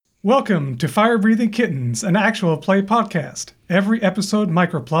Welcome to Fire Breathing Kittens, an actual play podcast. Every episode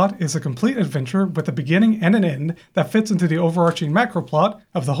microplot is a complete adventure with a beginning and an end that fits into the overarching macroplot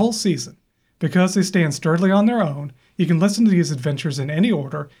of the whole season. Because they stand sturdily on their own, you can listen to these adventures in any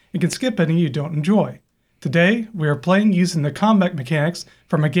order and can skip any you don't enjoy. Today, we are playing using the combat mechanics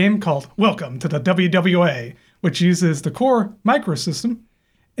from a game called Welcome to the WWA, which uses the core microsystem.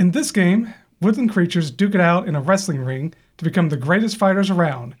 In this game, woodland creatures duke it out in a wrestling ring to become the greatest fighters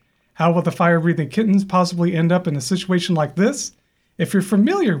around. How will the fire-breathing kittens possibly end up in a situation like this? If you're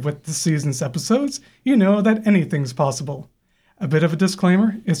familiar with this season's episodes, you know that anything's possible. A bit of a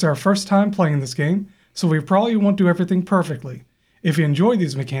disclaimer, it's our first time playing this game, so we probably won't do everything perfectly. If you enjoy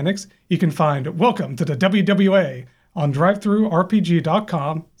these mechanics, you can find Welcome to the WWA on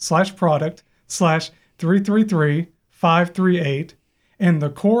drivethrurpg.com/product/333538 and the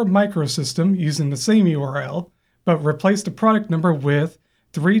core microsystem using the same URL, but replace the product number with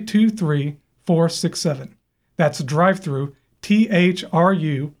 323467. That's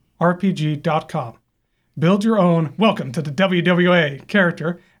drivethrurpg.com. Build your own Welcome to the WWA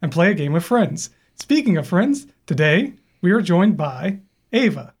character and play a game with friends. Speaking of friends, today we are joined by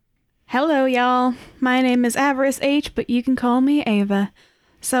Ava. Hello, y'all. My name is Avarice H, but you can call me Ava.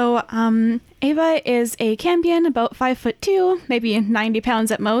 So, Ava is a campion, about 5'2", maybe 90 pounds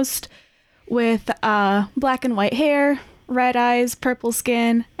at most, with black and white hair, red eyes, purple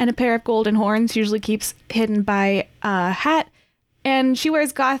skin, and a pair of golden horns, usually keeps hidden by a hat. And she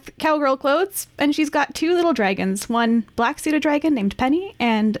wears goth cowgirl clothes, and she's got two little dragons, one black-suited dragon named Penny,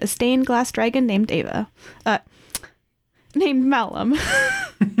 and a stained glass dragon named named Malum.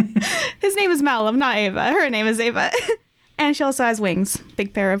 His name is Malum, not Ava. Her name is Ava. And she also has wings,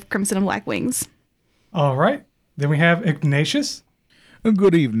 big pair of crimson and black wings. All right. Then we have Ignatious.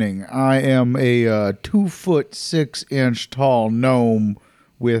 Good evening. I am a 2'6" tall gnome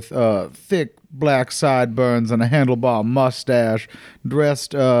with thick black sideburns and a handlebar mustache,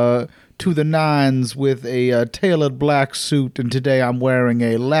 dressed to the nines with a tailored black suit, and today I'm wearing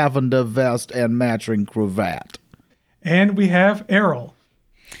a lavender vest and matching cravat. And we have Errol.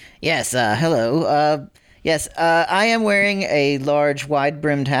 Yes, hello. I am wearing a large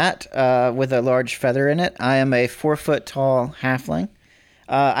wide-brimmed hat with a large feather in it. I am a 4-foot tall halfling.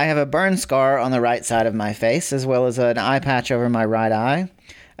 I have a burn scar on the right side of my face, as well as an eye patch over my right eye,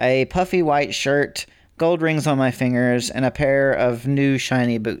 a puffy white shirt, gold rings on my fingers, and a pair of new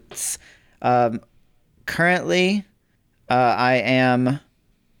shiny boots. Currently, I am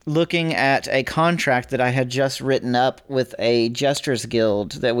looking at a contract that I had just written up with a Jesters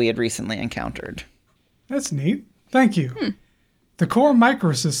Guild that we had recently encountered. That's neat. Thank you. The core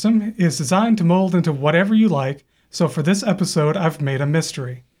microsystem is designed to mold into whatever you like, so for this episode, I've made a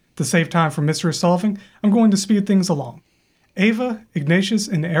mystery. To save time for mystery solving, I'm going to speed things along. Ava, Ignatius,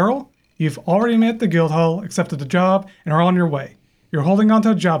 and Errol, you've already met the guild hall, accepted the job, and are on your way. You're holding onto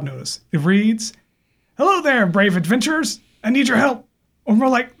a job notice. It reads, "Hello there, brave adventurers. I need your help. Or more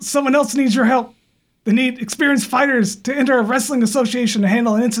like, someone else needs your help. They need experienced fighters to enter a wrestling association to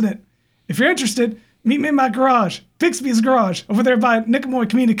handle an incident. If you're interested, meet me in my garage, Bixby's garage, over there by Nicomoy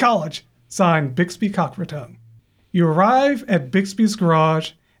Community College." Signed, Bixby Cockrotongue. You arrive at Bixby's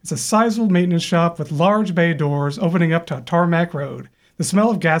garage. It's a sizable maintenance shop with large bay doors opening up to a tarmac road. The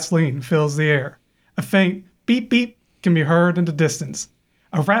smell of gasoline fills the air. A faint beep beep can be heard in the distance.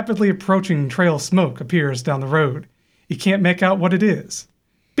 A rapidly approaching trail of smoke appears down the road. You can't make out what it is.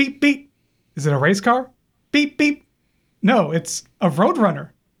 Beep beep. Is it a race car? Beep beep. No, it's a roadrunner.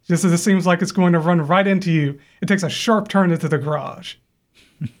 Just as it seems like it's going to run right into you, it takes a sharp turn into the garage.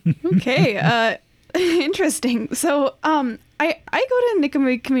 Okay, interesting. So, I go to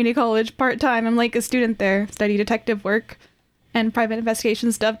Nicomoy Community College part-time. I'm like a student there, study detective work and private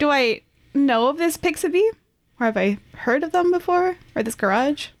investigation stuff. Do I know of this Pixabay? Or have I heard of them before? Or this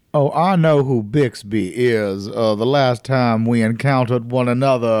garage? Oh, I know who Bixby is. The last time we encountered one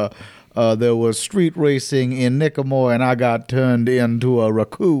another, there was street racing in Nicomoy, and I got turned into a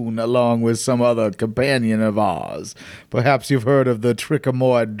raccoon along with some other companion of ours. Perhaps you've heard of the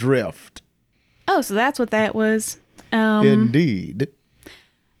Trickamoy Drift. Oh, so that's what that was. Indeed.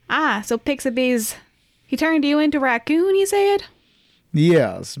 So Pixabay's... He turned you into raccoon, you said?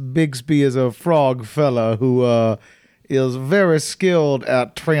 Yes, Bixby is a frog fella who is very skilled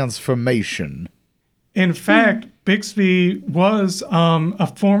at transformation. In fact, Bixby was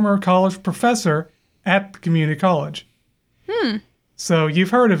a former college professor at the community college. So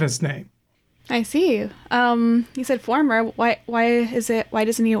you've heard of his name. I see. You said former. Why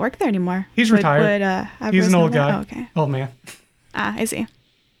doesn't he work there anymore? He's retired. He's an old guy. Oh, okay. Old man. I see.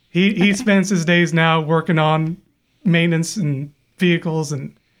 He spends his days now working on maintenance and vehicles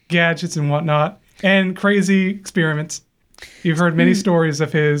and gadgets and whatnot, and crazy experiments. You've heard many stories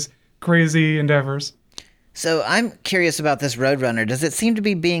of his crazy endeavors. So I'm curious about this Roadrunner. Does it seem to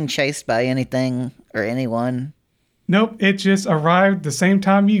be being chased by anything or anyone? Nope, it just arrived the same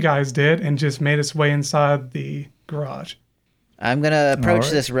time you guys did and just made its way inside the garage. I'm going to approach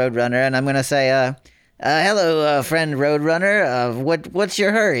this Roadrunner and I'm going to say, hello, friend Roadrunner. What's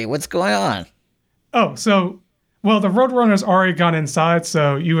your hurry? What's going on? Oh, well, the Roadrunner's already gone inside,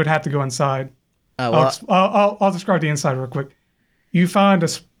 so you would have to go inside. I'll describe the inside real quick. You find a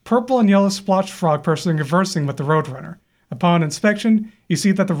purple and yellow splotched frog person conversing with the Roadrunner. Upon inspection, you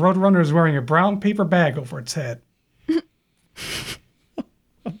see that the Roadrunner is wearing a brown paper bag over its head.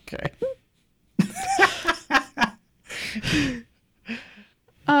 Okay.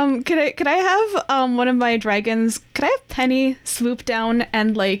 Could I have one of my dragons? Could I have Penny swoop down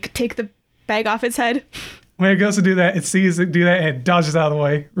and like take the bag off its head? When it goes to do that, it sees it do that and it dodges out of the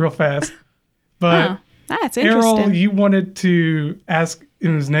way real fast. But that's interesting. Errol, you wanted to ask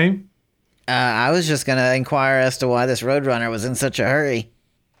him his name? I was just going to inquire as to why this Roadrunner was in such a hurry.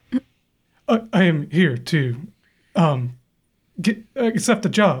 I am here to accept the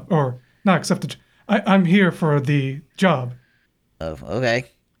job, or not accept the job. I'm here for the job. Oh, okay.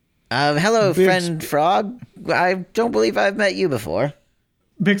 Hello, friend Frog. I don't believe I've met you before.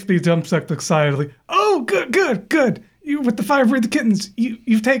 Bixby jumps up excitedly. Oh, good. You with the fire-breathing kittens.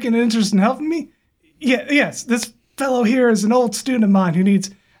 You've taken an interest in helping me? Yes. This fellow here is an old student of mine who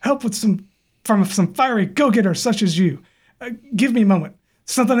needs help with some fiery go-getters such as you. Give me a moment.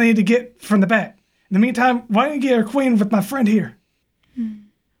 Something I need to get from the back. In the meantime, why don't you get acquainted with my friend here?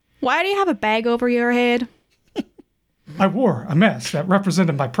 Why do you have a bag over your head? I wore a mask that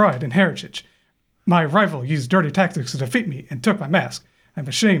represented my pride and heritage. My rival used dirty tactics to defeat me and took my mask. I'm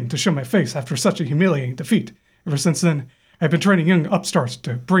ashamed to show my face after such a humiliating defeat. Ever since then, I've been training young upstarts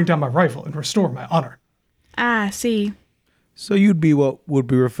to bring down my rival and restore my honor. Ah, see. So you'd be what would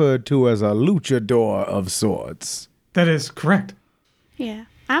be referred to as a luchador of sorts. That is correct. Yeah.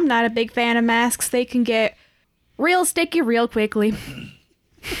 I'm not a big fan of masks. They can get real sticky real quickly.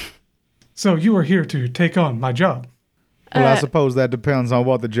 So you are here to take on my job? Well, I suppose that depends on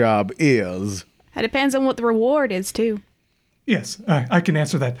what the job is. It depends on what the reward is, too. Yes, I can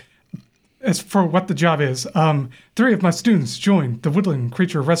answer that. As for what the job is, 3 of my students joined the Woodland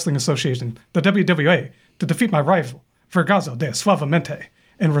Creature Wrestling Association, the WWA, to defeat my rival, Vergazo de Suavemente,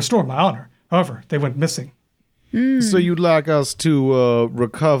 and restore my honor. However, they went missing. So you'd like us to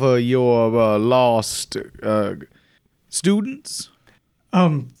recover your lost students?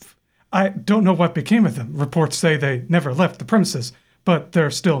 I don't know what became of them. Reports say they never left the premises, but they're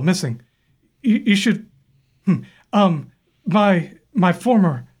still missing. You should... My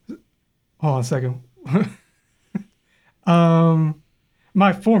former... Hold on a second.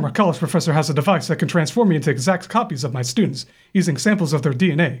 My former college professor has a device that can transform me into exact copies of my students, using samples of their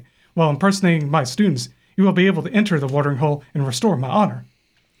DNA. While impersonating my students, you will be able to enter the watering hole and restore my honor.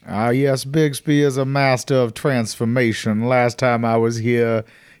 Yes, Bixby is a master of transformation. Last time I was here,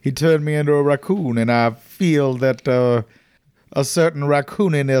 he turned me into a raccoon, and I feel that a certain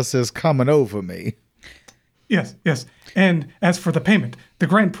raccooniness is coming over me. Yes. And as for the payment, the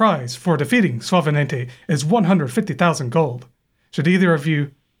grand prize for defeating Suavemente is 150,000 gold. Should either of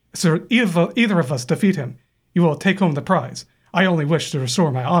us defeat him, you will take home the prize. I only wish to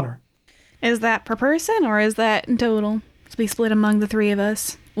restore my honor. Is that per person, or is that in total? To be split among the 3 of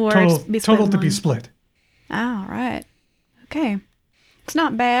us? Or Total to be split. Oh, right. Okay. It's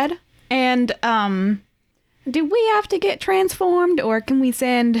not bad. And, do we have to get transformed, or can we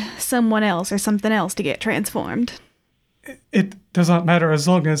send someone else or something else to get transformed? It does not matter as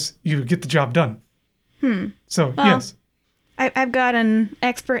long as you get the job done. So, yes. I've got an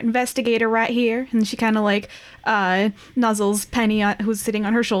expert investigator right here, and she kind of like nuzzles Penny, who's sitting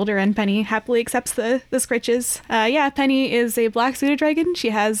on her shoulder, and Penny happily accepts the scritches. Penny is a black suited dragon. She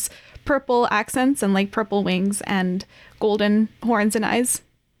has purple accents and like purple wings and golden horns and eyes.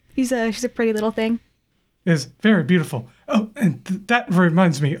 She's a pretty little thing. Is very beautiful. Oh, and that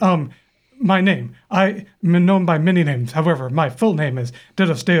reminds me. My name. I am known by many names. However, my full name is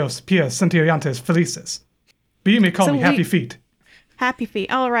Dedos Deos Pies Centillantes Felices. But you may call me Happy Feet. Happy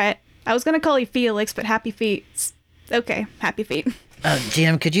Feet. All right. I was going to call you Felix, but Happy Feet. Okay, Happy Feet.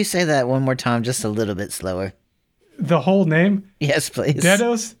 GM, could you say that one more time, just a little bit slower? The whole name? Yes, please.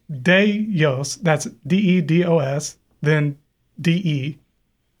 Dedos Deos, that's D-E-D-O-S, then D-E,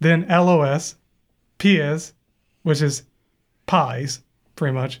 then L-O-S, Pies, which is pies,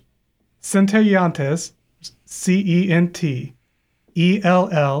 pretty much. Centellantes, C-E-N-T, E-L-L-E-A-N-T-E-S,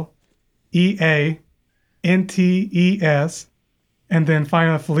 and then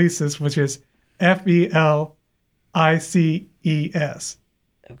finally Felices, which is Felices.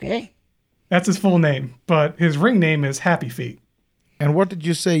 Okay. That's his full name, but his ring name is Happy Feet. And what did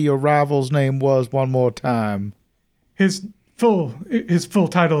you say your rival's name was one more time? His full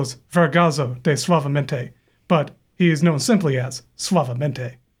title is Vergazo de Suavemente, but he is known simply as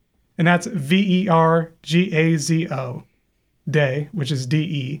Suavemente. And that's Vergazo, de, which is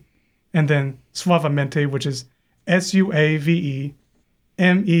D-E, and then Suavemente, which is Suavemente.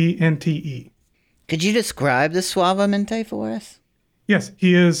 Could you describe the Suavemente for us? Yes,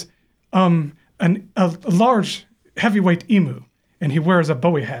 he is a large, heavyweight emu, and he wears a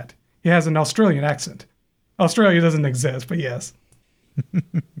Bowie hat. He has an Australian accent. Australia doesn't exist, but yes.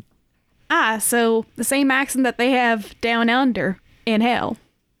 So the same accent that they have down under in hell.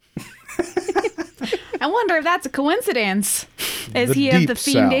 I wonder if that's a coincidence. Is he of the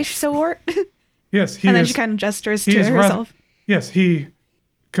fiendish sort? Yes, he and then is, she kind of gestures to herself. Yes, he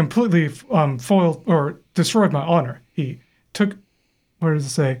completely foiled or destroyed my honor. He took, what does it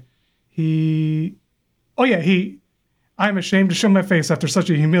say? I'm ashamed to show my face after such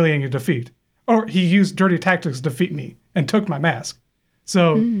a humiliating defeat. Or he used dirty tactics to defeat me and took my mask.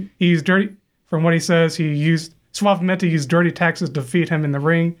 So he used dirty, from what he says, Suavemente used dirty tactics to defeat him in the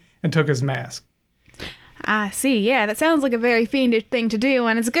ring and took his mask. I see. Yeah, that sounds like a very fiendish thing to do,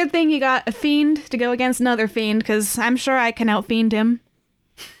 and it's a good thing you got a fiend to go against another fiend, because I'm sure I can out-fiend him.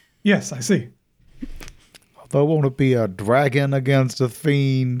 Yes, I see. Although won't it be a dragon against a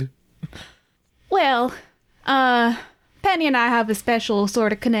fiend? Well, Penny and I have a special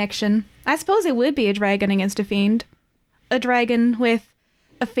sort of connection. I suppose it would be a dragon against a fiend. A dragon with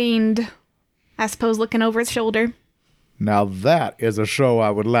a fiend, I suppose, looking over his shoulder. Now that is a show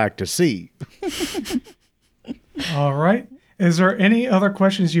I would like to see. All right. Is there any other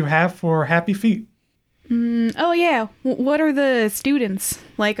questions you have for Happy Feet? Oh, yeah. What are the students?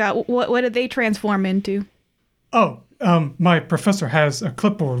 Like, what did they transform into? Oh, my professor has a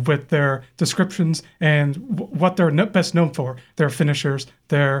clipboard with their descriptions and what they're best known for. Their finishers,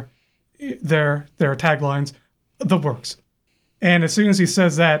 their taglines, the works. And as soon as he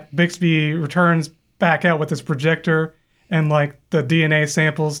says that, Bixby returns back out with his projector and like the DNA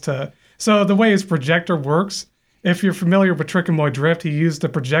samples so the way his projector works, if you're familiar with Trick and Moy Drift, he used the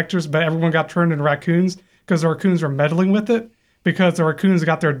projectors, but everyone got turned into raccoons because the raccoons were meddling with it because the raccoons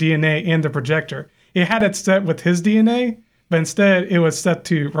got their DNA in the projector. He had it set with his DNA, but instead it was set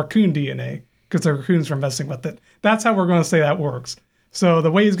to raccoon DNA because the raccoons were messing with it. That's how we're going to say that works. So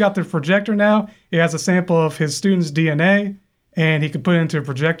the way he's got the projector now, he has a sample of his student's DNA, and he can put it into a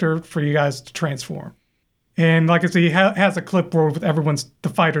projector for you guys to transform. And like I said, he has a clipboard with the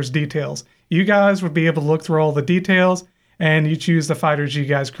fighters' details. You guys would be able to look through all the details, and you choose the fighters you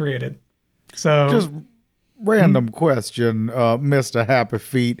guys created. So, just random question, Mr. Happy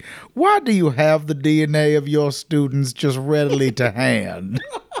Feet. Why do you have the DNA of your students just readily to hand?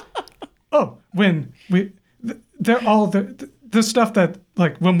 Oh, they're all the stuff that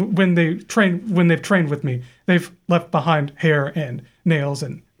like when they've trained with me, they've left behind hair and nails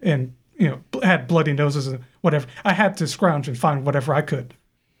and had bloody noses and whatever. I had to scrounge and find whatever I could.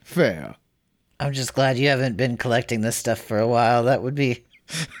 Fair. I'm just glad you haven't been collecting this stuff for a while. That would be...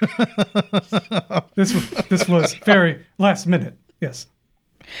 This was very last minute. Yes.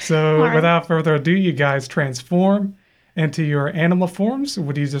 So without further ado, you guys transform into your animal forms.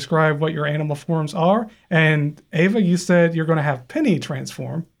 Would you describe what your animal forms are? And Ava, you said you're going to have Penny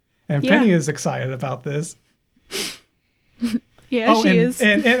transform. And Penny is excited about this. Yeah, she is.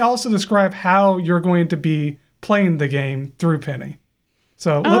 And also describe how you're going to be playing the game through Penny.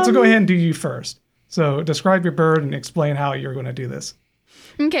 So let's go ahead and do you first. So describe your bird and explain how you're going to do this.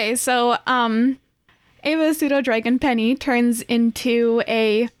 Okay, so Ava's pseudo dragon Penny turns into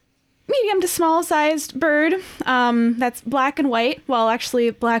a medium to small sized bird that's black and white, well,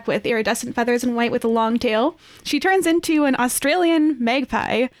 actually black with iridescent feathers and white with a long tail. She turns into an Australian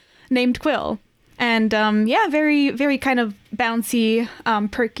magpie named Quill. And very, very kind of bouncy,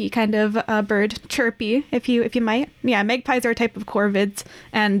 perky kind of bird, chirpy, if you might. Yeah, magpies are a type of corvids,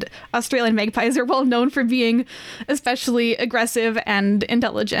 and Australian magpies are well known for being especially aggressive and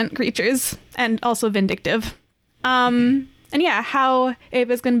intelligent creatures, and also vindictive. And yeah, how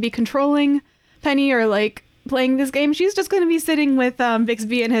Ava's going to be controlling Penny or like playing this game, she's just going to be sitting with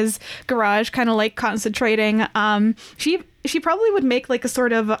Bixby in his garage, kind of like concentrating. She probably would make like a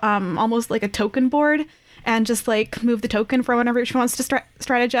sort of almost like a token board and just like move the token for whenever she wants to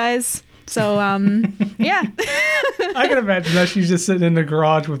strategize. So yeah. I can imagine that she's just sitting in the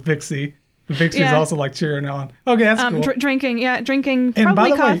garage with Bixby. Bixby's also like cheering on. Okay, that's cool. Drinking and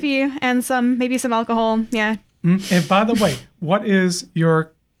probably coffee and maybe some alcohol. Yeah. And by the way, what is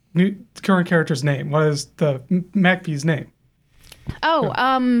your current character's name? What is the Magpie's name?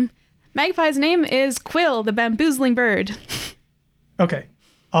 Oh, Magpie's name is Quill, the bamboozling bird. Okay,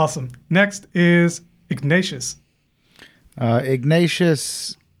 awesome. Next is Ignatious.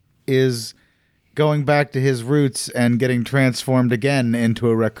 Ignatious is going back to his roots and getting transformed again into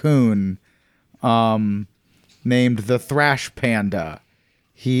a raccoon named the Thrash Panda.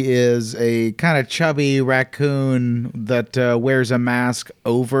 He is a kind of chubby raccoon that wears a mask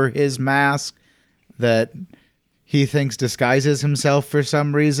over his mask that he thinks disguises himself for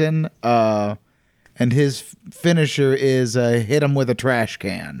some reason. And his finisher is hit him with a trash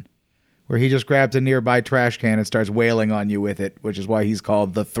can, where he just grabs a nearby trash can and starts wailing on you with it, which is why he's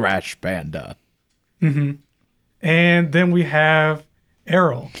called the Thrash Panda. Mm-hmm. And then we have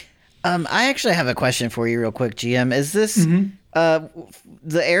Errol. I actually have a question for you real quick, GM. Is this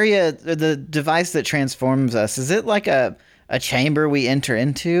the device that transforms us, is it like a chamber we enter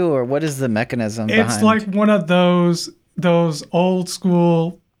into, or what is the mechanism behind? It's like one of those old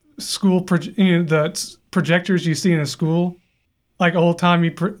school the projectors you see in a school, like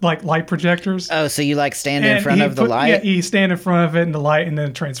old-timey like light projectors. Oh, so you like stand in front of the light? Yeah, you stand in front of it and the light, and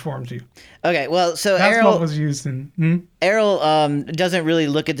then it transforms you. Okay, well, so that's Errol, what was used in. Errol doesn't really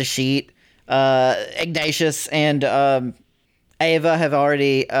look at the sheet. Ignatius and Ava have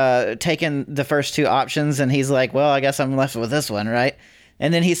already taken the first two options, and he's like, well, I guess I'm left with this one, right?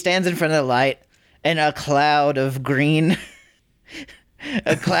 And then he stands in front of the light, and a cloud of green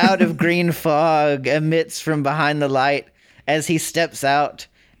fog emits from behind the light as he steps out.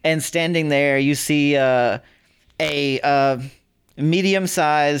 And standing there, you see a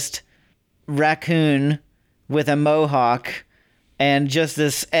medium-sized raccoon with a mohawk and just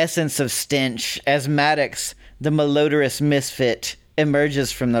this essence of stench as Maddox, the malodorous misfit,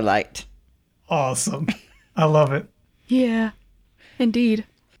 emerges from the light. Awesome. I love it. Yeah, indeed.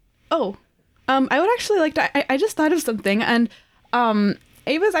 Oh, I would actually like to, I just thought of something, and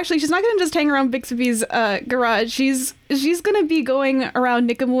Ava's actually, she's not going to just hang around Bixby's garage. She's going to be going around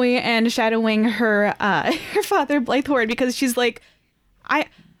Nikamui and shadowing her her father, Blytheward, because she's like,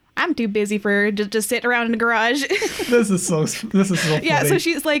 I'm too busy for to just sit around in the garage. This is so funny. Yeah, so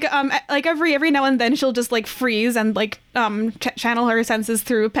she's like every now and then she'll just like freeze and like channel her senses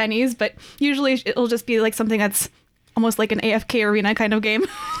through pennies, but usually it'll just be like something that's almost like an AFK arena kind of game.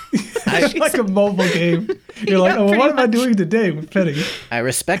 Like a mobile game. You're like, oh, what am I doing today with Penny? I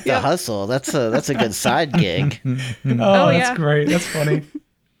respect the hustle. That's a good side gig. That's great. That's funny.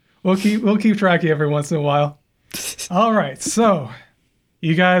 We'll keep track of you every once in a while. All right, so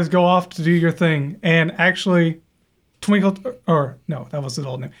you guys go off to do your thing, and actually, that was his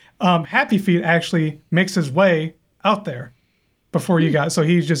old name. Happy Feet actually makes his way out there before you guys. So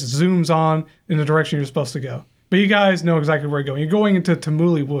he just zooms on in the direction you're supposed to go. But you guys know exactly where you're going. You're going into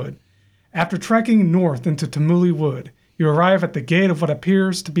Tamuli Wood. After trekking north into Tamuli Wood, you arrive at the gate of what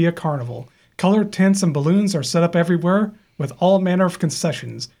appears to be a carnival. Colored tents and balloons are set up everywhere with all manner of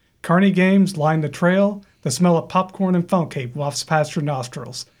concessions. Carny games line the trail. The smell of popcorn and funnel cake wafts past your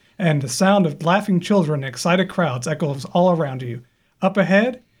nostrils. And the sound of laughing children and excited crowds echoes all around you. Up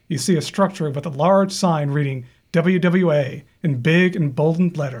ahead, you see a structure with a large sign reading WWA in big and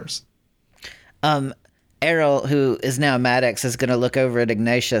bolded letters. Errol, who is now Maddox, is going to look over at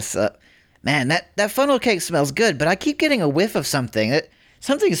Ignatius. Man, that funnel cake smells good, but I keep getting a whiff of something.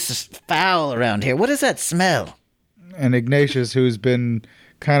 Something's foul around here. What is that smell? And Ignatius, who's been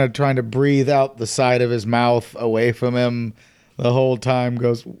kind of trying to breathe out the side of his mouth away from him the whole time,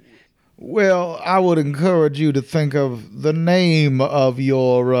 goes, well, I would encourage you to think of the name of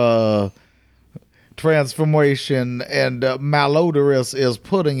your transformation, and malodorous is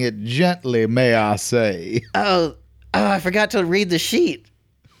putting it gently, may I say. Oh, I forgot to read the sheet.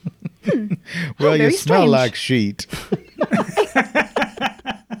 Well, you smell like sheet. I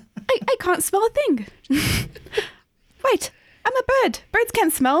can't smell a thing. Wait, I'm a bird. Birds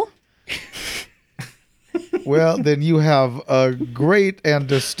can't smell. Well, then you have a great and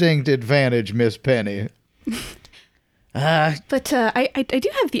distinct advantage, Miss Penny. But I do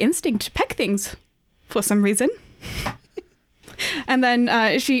have the instinct to peck things for some reason. And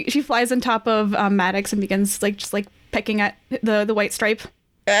then she flies on top of Maddox and begins just pecking at the white stripe.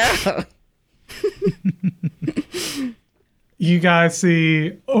 You guys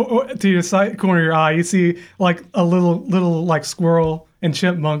see to your side corner of your eye, you see like a little like squirrel and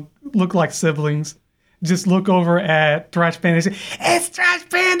chipmunk look like siblings. Just look over at Trash Panda and say, "It's Trash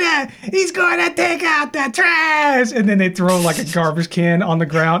Panda! He's going to take out the trash!" And then they throw like a garbage can on the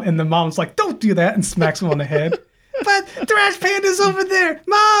ground, and the mom's like, "Don't do that," and smacks him on the head. but Trash Panda's over there.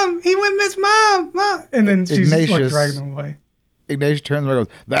 Mom, he went miss Mom. Mom. And then she's just, like, Ignatius. dragging him away. Ignatius turns around and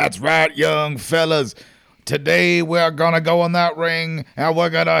goes, "That's right, young fellas. Today we're going to go in that ring and we're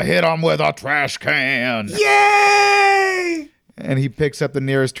going to hit them with a trash can." Yay! And he picks up the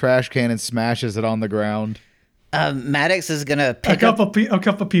nearest trash can and smashes it on the ground. Maddox is gonna A pick up.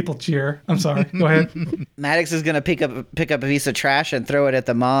 couple people cheer. I'm sorry. Go ahead. Maddox is gonna pick up a piece of trash and throw it at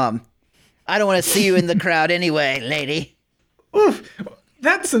the mom. I don't want to see you in the crowd anyway, lady. Oof,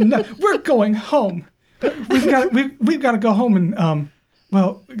 that's enough. We're going home. We've got to go home and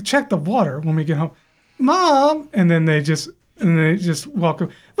check the water when we get home. Mom, and then they just walk.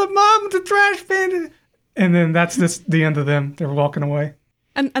 But Mom, the trash bin. And then that's the end of them. They're walking away.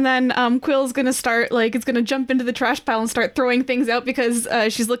 And then Quill's gonna start, like, it's gonna jump into the trash pile and start throwing things out because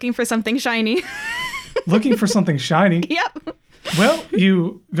she's looking for something shiny. Looking for something shiny. Yep. Well,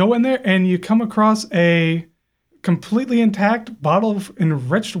 you go in there and you come across a completely intact bottle of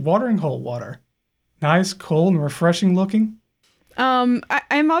enriched watering hole water. Nice, cold, and refreshing looking.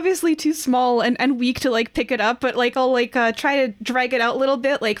 I'm obviously too small and weak to, like, pick it up, but, like, I'll, like, try to drag it out a little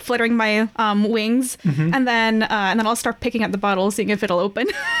bit, like, fluttering my wings, and then I'll start picking up the bottle, seeing if it'll open.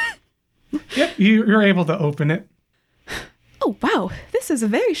 Yep, you're able to open it. Oh, wow, this is a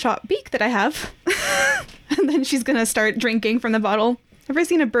very sharp beak that I have. And then she's gonna start drinking from the bottle. Ever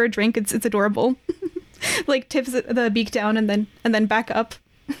seen a bird drink? It's adorable. Like, tips the beak down and then back up.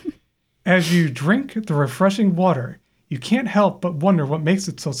 As you drink the refreshing water, you can't help but wonder what makes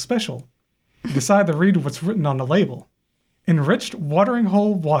it so special. You decide to read what's written on the label. Enriched watering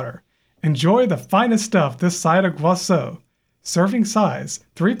hole water. Enjoy the finest stuff this side of Guasso. Serving size,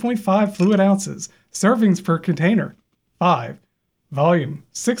 3.5 fluid ounces. Servings per container, 5. Volume,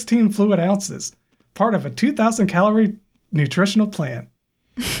 16 fluid ounces. Part of a 2,000 calorie nutritional plan.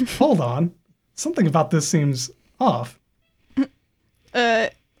 Hold on. Something about this seems off.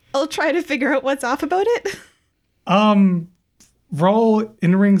 I'll try to figure out what's off about it. Roll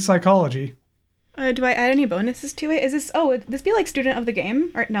in-ring psychology. Do I add any bonuses to it? Is this, would this be like student of the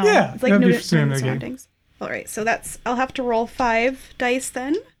game? Or no? Yeah, it's like that'd be no student of the game. surroundings. All right, so I'll have to roll 5 dice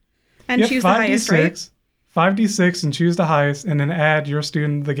then, and Yep, choose the highest, 5d6, right? 5d6 and choose the highest, and then add your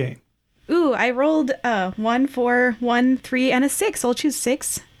student of the game. Ooh, I rolled 1, 4, 1, 3, and a 6. I'll choose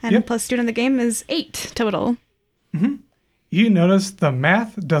 6, and plus student of the game is 8 total. You notice the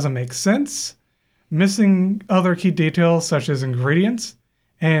math doesn't make sense, missing other key details such as ingredients,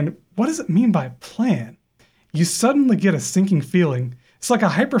 and what does it mean by plan? You suddenly get a sinking feeling. It's like a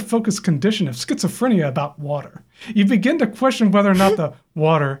hyper-focused condition of schizophrenia about water. You begin to question whether or not the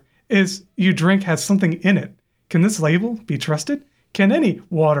water you drink has something in it. Can this label be trusted? Can any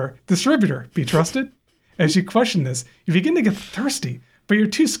water distributor be trusted? As you question this, you begin to get thirsty, but you're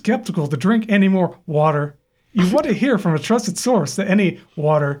too skeptical to drink any more water. You want to hear from a trusted source that any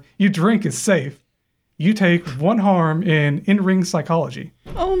water you drink is safe. You take 1 harm in-ring psychology.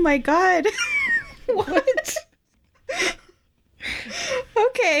 Oh my god. What?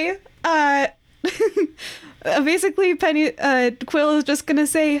 Okay. Basically, Quill is just gonna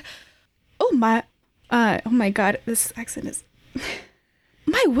say, oh my god, this accent is...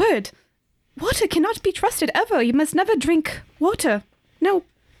 My word! Water cannot be trusted ever. You must never drink water. No.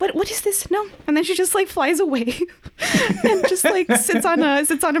 What is this? No. And then she just, like, flies away and just, like, sits on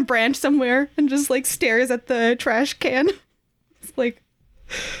a branch somewhere and just, like, stares at the trash can. It's like,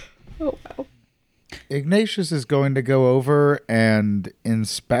 oh wow. Ignatius is going to go over and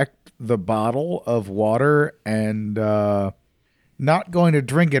inspect the bottle of water and not going to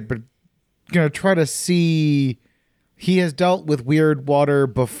drink it, but going to try to see. He has dealt with weird water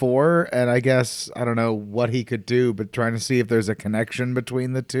before, and I guess, I don't know what he could do, but trying to see if there's a connection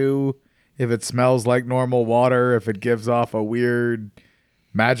between the two. If it smells like normal water, if it gives off a weird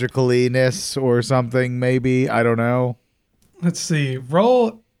magicaliness or something, maybe. I don't know. Let's see.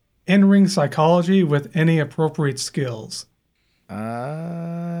 Roll in-ring psychology with any appropriate skills. Would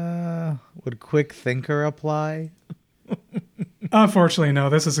quick thinker apply? Unfortunately,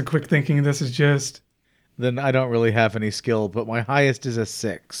 no. This isn't quick thinking. This is just... Then I don't really have any skill, but my highest is a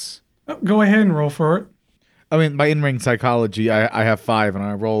 6. Oh, go ahead and roll for it. I mean, my in-ring psychology, I have 5, and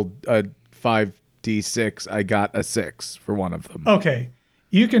I rolled a 5d6. I got a 6 for one of them. Okay.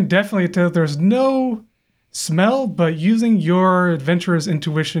 You can definitely tell there's no smell, but using your adventurer's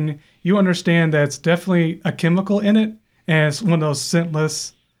intuition, you understand that it's definitely a chemical in it, and it's one of those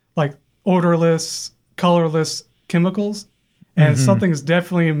scentless, like odorless, colorless chemicals, and something's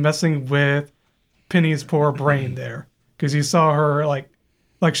definitely messing with Penny's poor brain there, because you saw her like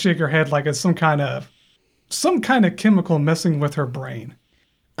shake her head like it's some kind of chemical messing with her brain.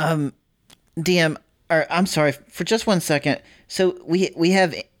 DM, I'm sorry, for just 1 second. So we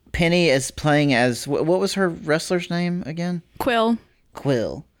have Penny as playing as, what was her wrestler's name again? Quill.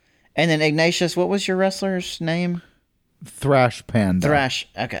 Quill. And then Ignatious, what was your wrestler's name? Thrash Panda. Thrash.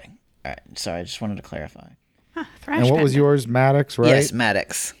 Okay. All right. Sorry, I just wanted to clarify. Thrash And what was Panda. yours, Maddox, right? Yes,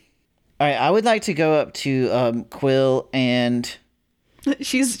 Maddox. All right, I would like to go up to Quill and...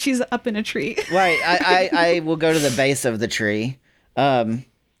 She's up in a tree. Right, I will go to the base of the tree, and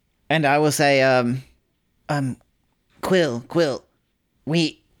I will say, Quill,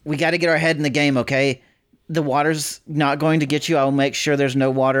 we got to get our head in the game, okay? The water's not going to get you. I will make sure there's no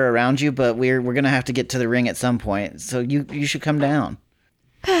water around you, but we're gonna have to get to the ring at some point. So you should come down.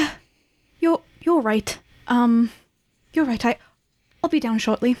 You're right. You're right. I'll be down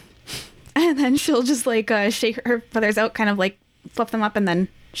shortly. And then she'll just like shake her feathers out, kind of like fluff them up, and then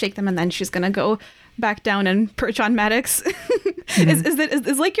shake them, and then she's gonna go back down and perch on Maddox.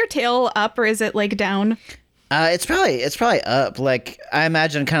 Is like your tail up, or is it like down? It's probably up. Like, I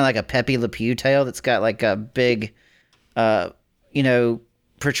imagine kind of like a Pepe Le Pew tail that's got like a big,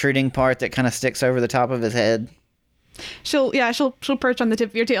 protruding part that kind of sticks over the top of his head. She'll perch on the tip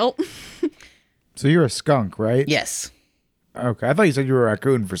of your tail. So you're a skunk, right? Yes. Okay, I thought you said you were a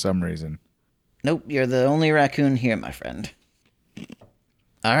raccoon for some reason. Nope, you're the only raccoon here, my friend.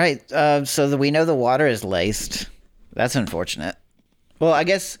 All right, so we know the water is laced. That's unfortunate. Well, I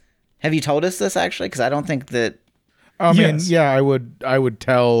guess, have you told us this actually? Because I don't think that... I mean, Yes. yeah, I would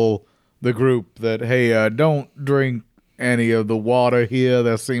tell the group that, hey, don't drink any of the water here.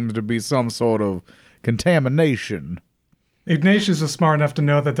 There seems to be some sort of contamination. Ignatius is smart enough to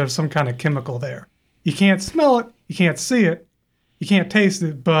know that there's some kind of chemical there. You can't smell it, you can't see it, you can't taste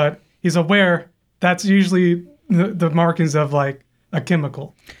it, but he's aware that's usually the markings of like a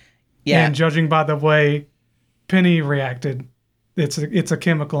chemical. Yeah. And judging by the way Penny reacted, it's a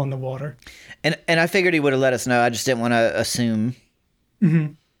chemical in the water. And I figured he would have let us know. I just didn't want to assume.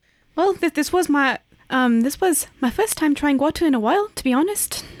 Well, this was my first time trying water in a while, to be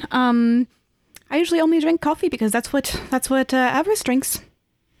honest. I usually only drink coffee because that's what Avarice drinks.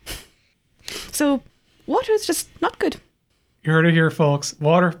 So water is just not good. You heard it here, folks.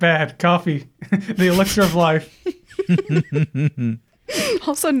 Water, bad. Coffee, the elixir of life.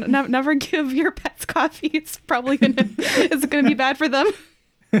 Also, never give your pets coffee. It's probably gonna be bad for them.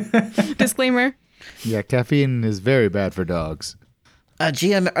 Disclaimer. Yeah, caffeine is very bad for dogs.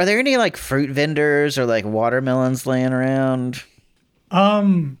 GM, are there any like fruit vendors or like watermelons laying around?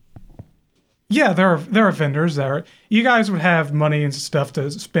 Yeah, there are vendors there. You guys would have money and stuff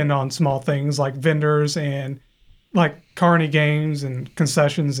to spend on small things like vendors and like carny games and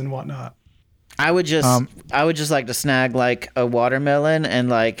concessions and whatnot. I would just like to snag like a watermelon and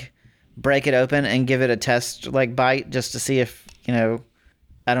like break it open and give it a test like bite just to see if,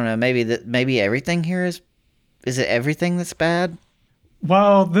 I don't know, maybe everything here is it everything that's bad?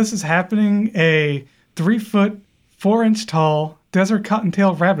 While this is happening, a 3-foot, 4-inch tall desert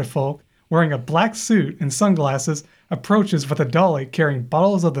cottontail rabbit folk wearing a black suit and sunglasses approaches with a dolly carrying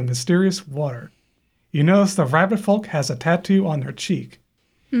bottles of the mysterious water. You notice the rabbit folk has a tattoo on their cheek.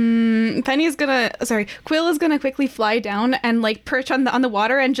 Quill is gonna quickly fly down and like perch on the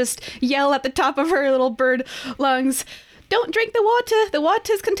water and just yell at the top of her little bird lungs, "Don't drink the water! The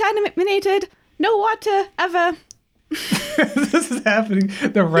water's contaminated! No water, ever!" This is happening.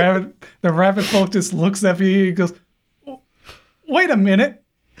 The rabbit folk just looks at me and goes, "Wait a minute.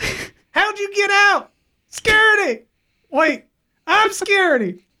 How'd you get out? Scaredy! Wait, I'm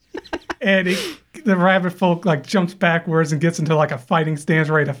Scaredy!" And the rabbit folk like jumps backwards and gets into like a fighting stance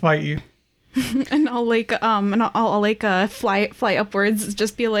ready to fight you. And I'll fly upwards,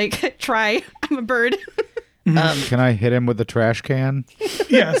 just be like, "Try, I'm a bird." Can I hit him with the trash can?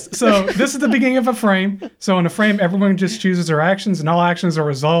 Yes. So this is the beginning of a frame. So in a frame, everyone just chooses their actions, and all actions are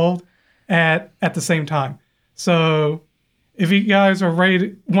resolved at the same time. So if you guys are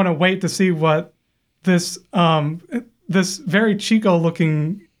want to wait to see what this very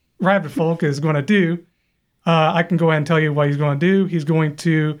Chico-looking rabbit folk is going to do, I can go ahead and tell you what he's going to do. He's going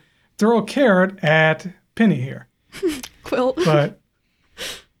to throw a carrot at Penny here. Quill. But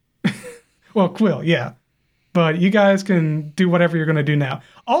well, Quill, yeah. But you guys can do whatever you're going to do now.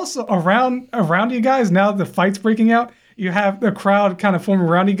 Also, around you guys, now that the fight's breaking out, you have the crowd kind of forming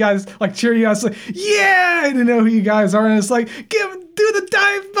around you guys, like cheering you out. It's like, yeah, I don't know who you guys are. And it's like, do the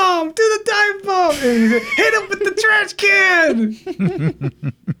dive bomb, and you hit him with the trash can.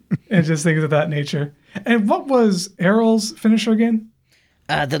 And just things of that nature. And what was Errol's finisher again?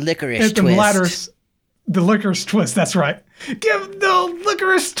 The licorice twist. The licorice twist, that's right. Give him the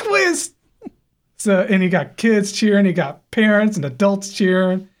licorice twist. So, and you got kids cheering, you got parents and adults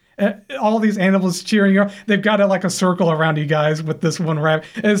cheering, All these animals cheering you. They've got like a circle around you guys with this one rabbit.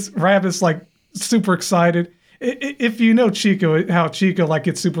 As Rabbit's like super excited. If you know Chico, how Chico like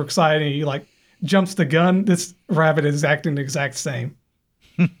gets super excited and he like jumps the gun, this rabbit is acting the exact same.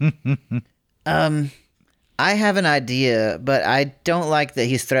 I have an idea, but I don't like that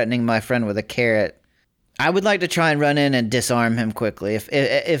he's threatening my friend with a carrot. I would like to try and run in and disarm him quickly,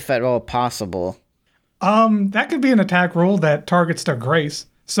 if at all possible. That could be an attack roll that targets their grace.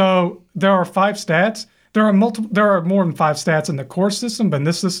 So there are 5 stats. There are more than 5 stats in the core system, but in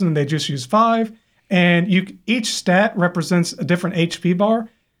this system they just use 5. And each stat represents a different HP bar.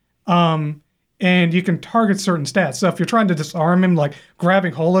 And you can target certain stats. So if you're trying to disarm him, like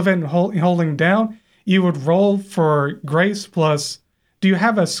grabbing hold of it and holding him down, you would roll for grace plus. Do you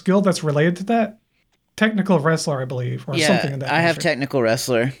have a skill that's related to that? Technical wrestler, I believe, or something in that. I have technical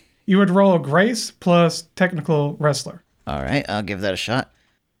wrestler. You would roll a grace plus technical wrestler. All right, I'll give that a shot.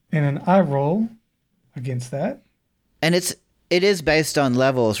 And then I roll against that. And it is based on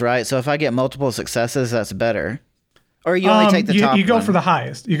levels, right? So if I get multiple successes, that's better. Or you only take the top You go one? for the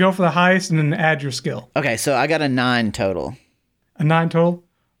highest. You go for the highest and then add your skill. Okay, so I got a 9 total. A 9 total?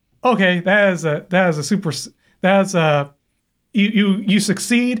 Okay, you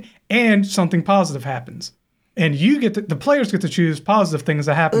succeed and something positive happens. And the players get to choose positive things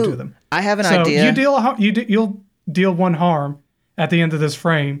that happen to them. I have an idea. You'll deal 1 harm at the end of this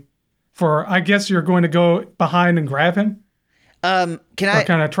frame for, I guess you're going to go behind and grab him? Or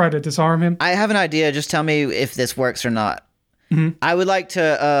kind of try to disarm him? I have an idea. Just tell me if this works or not. Mm-hmm. I would like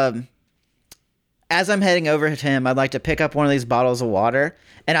to, as I'm heading over to him, I'd like to pick up one of these bottles of water,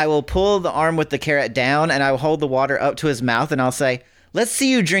 and I will pull the arm with the carrot down, and I will hold the water up to his mouth, and I'll say, "Let's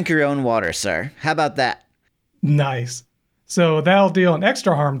see you drink your own water, sir. How about that?" Nice. So that'll deal an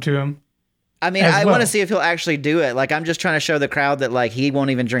extra harm to him. I mean, I want to see if he'll actually do it. Like, I'm just trying to show the crowd that, like, he won't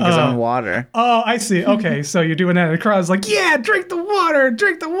even drink his own water. Oh, I see. Okay, so you're doing that, and the crowd's like, "Yeah, drink the water,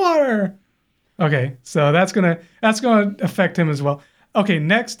 drink the water." Okay, so that's gonna affect him as well. Okay,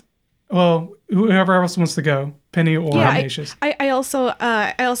 next, well, whoever else wants to go, Penny or Ignatious. I also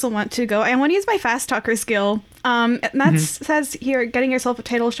want to go. I want to use my fast talker skill. And that says here, getting yourself a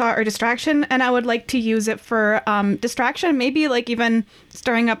title shot or distraction, and I would like to use it for distraction, maybe like even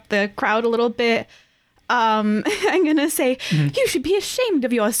stirring up the crowd a little bit. I'm gonna say, you should be ashamed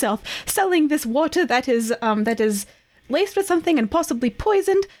of yourself, selling this water that is laced with something and possibly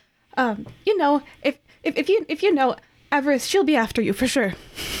poisoned. If you know Avarice, she'll be after you for sure.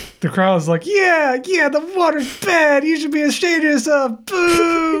 The crowd's like, yeah, the water's bad. You should be ashamed of yourself.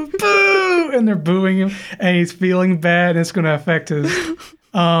 Boo, boo. And they're booing him, and he's feeling bad, and it's going to affect his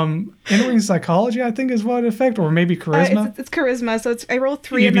entering psychology, I think is what it affects, or maybe charisma. It's charisma, so I roll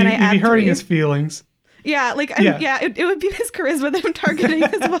 3 and then I add 3. You'd be hurting his feelings. Yeah, it would be his charisma that I'm targeting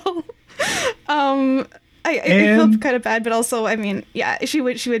as well. I feel kind of bad, but also, I mean, yeah, she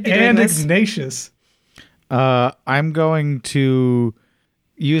would be doing this. And Ignatious. I'm going to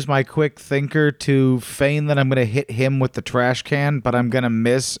use my quick thinker to feign that I'm going to hit him with the trash can, but I'm going to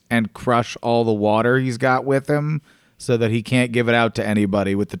miss and crush all the water he's got with him so that he can't give it out to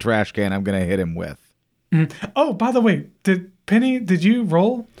anybody with the trash can I'm going to hit him with. Oh, by the way, did you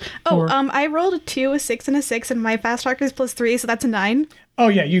roll? I rolled a 2, a 6, and a 6, and my fast talker is +3, so that's a 9. Oh,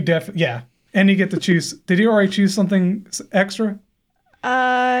 yeah, you definitely, yeah. And you get to choose. Did you already choose something extra?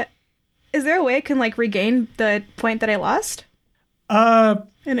 Is there a way I can, like, regain the point that I lost?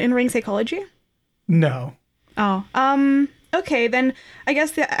 In ring psychology? No. Oh. Okay, then I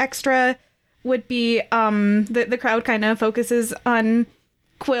guess the extra would be, the crowd kind of focuses on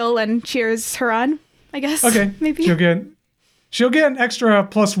Quill and cheers her on, I guess. Okay. Maybe. She'll get an extra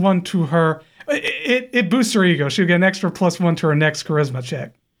 +1 to her. It boosts her ego. She'll get an extra +1 to her next charisma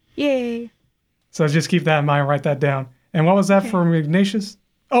check. Yay. So just keep that in mind. Write that down. And what was that for Ignatius?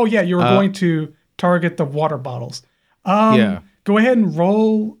 Oh, yeah, you were going to target the water bottles. Yeah. Go ahead and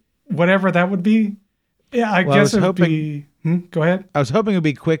roll whatever that would be. Yeah, I guess it would be... go ahead. I was hoping it would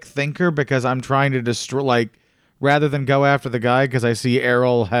be quick thinker because I'm trying to destroy, like, rather than go after the guy, because I see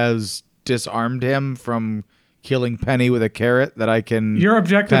Errol has disarmed him from killing Penny with a carrot that I can... Your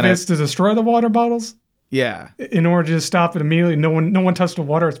objective is to destroy the water bottles? Yeah. In order to stop it immediately. No one touched the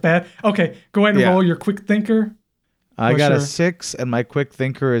water. It's bad. Okay, go ahead and roll your quick thinker. I got a 6, and my quick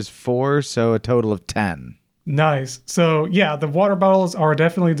thinker is 4, so a total of 10. Nice. So, yeah, the water bottles are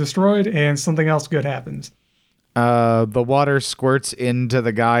definitely destroyed, and something else good happens. The water squirts into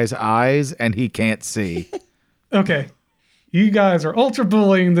the guy's eyes, and he can't see. Okay. You guys are ultra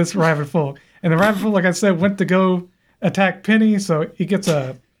bullying this rabbit folk. And the rabbit folk, like I said, went to go attack Penny, so he gets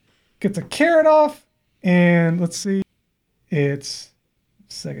a carrot off, and let's see. It's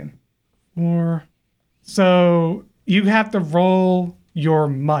Second. 4. So you have to roll your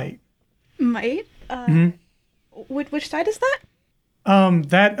might. Might? Which side is that?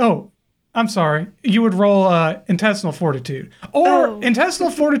 I'm sorry. You would roll intestinal fortitude. Or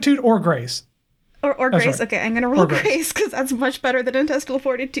intestinal fortitude or grace. Or Grace. right. Okay, I'm going to roll Grace because that's much better than intestinal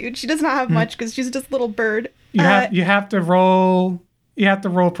fortitude. She does not have much because she's just a little bird. You have to roll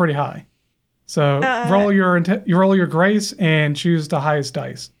pretty high. So roll your grace and choose the highest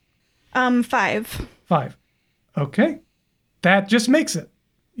dice. 5. 5. Okay. That just makes it.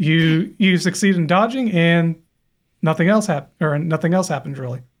 You succeed in dodging and nothing else happens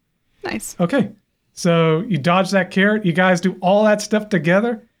really. Nice. Okay. So you dodge that carrot, you guys do all that stuff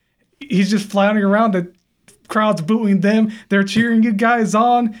together. He's just floundering around, the crowd's booing them, they're cheering you guys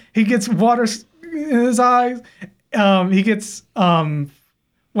on. He gets water in his eyes. He gets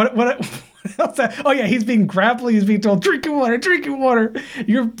what else? Oh yeah, he's being grappled. He's being told, drinking water.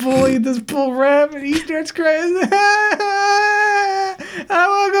 You're bullying this poor rat, and he starts crying. I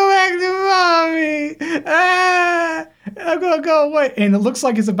want to go back to mommy. I'm gonna go away, and it looks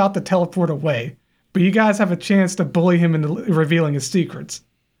like he's about to teleport away. But you guys have a chance to bully him into revealing his secrets.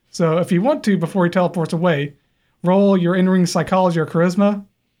 So if you want to, before he teleports away, roll your in-ring psychology or charisma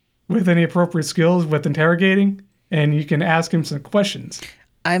with any appropriate skills with interrogating, and you can ask him some questions.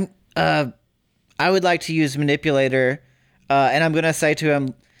 I would like to use manipulator, and I'm gonna say to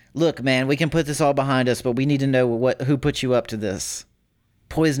him, "Look, man, we can put this all behind us, but we need to know who put you up to this,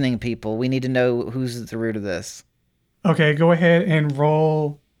 poisoning people. We need to know who's at the root of this." Okay, go ahead and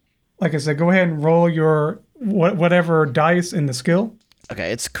roll. Like I said, go ahead and roll your whatever dice in the skill.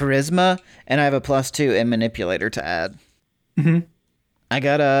 Okay, it's charisma, and I have a +2 in manipulator to add. Mm-hmm. I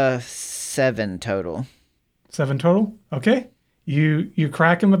got a 7 total. 7 total. Okay, you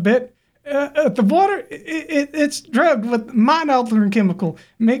crack him a bit. The water, it's drugged with mind-altering chemical.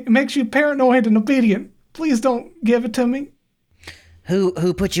 Makes you paranoid and obedient. Please don't give it to me.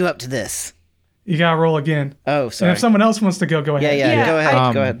 Who put you up to this? You gotta roll again. Oh, sorry. And if someone else wants to go ahead. Yeah. Go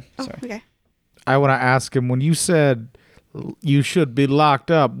ahead. Go ahead. Oh, Sorry. okay. I want to ask him, when you said you should be locked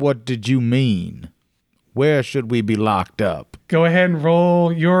up, what did you mean? Where should we be locked up? Go ahead and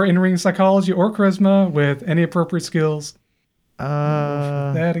roll your in-ring psychology or charisma with any appropriate skills.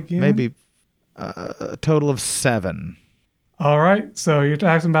 That again. Maybe a total of 7. All right. So you're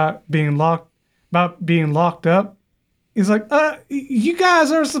talking about being locked up. He's like, you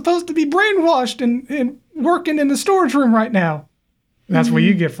guys are supposed to be brainwashed and working in the storage room right now. That's what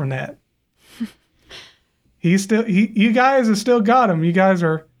you get from that. You guys have still got him. You guys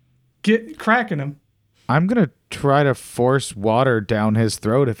are cracking him. I'm going to try to force water down his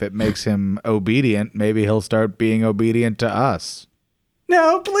throat. If it makes him obedient, maybe he'll start being obedient to us.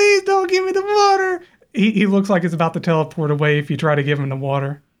 No, please don't give me the water. He looks like he's about to teleport away if you try to give him the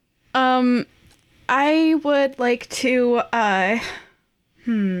water. I would like to, I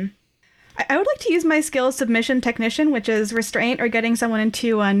would like to use my skill submission technician, which is restraint or getting someone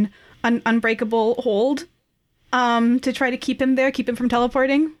into an unbreakable hold, to try to keep him there, keep him from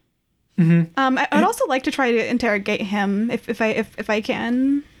teleporting. Mm-hmm. I'd also like to try to interrogate him if I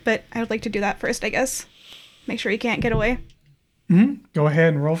can, but I would like to do that first, I guess. Make sure he can't get away. Mm-hmm. Go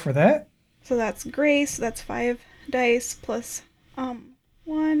ahead and roll for that. So that's grace. That's 5 dice plus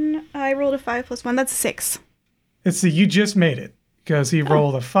 1. I rolled a 5 plus 1. That's 6. You just made it because he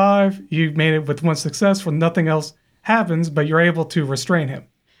rolled a 5. You made it with 1 success when nothing else happens, but you're able to restrain him.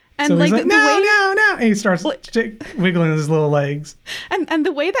 And so like he's like, no, and he starts wiggling his little legs. And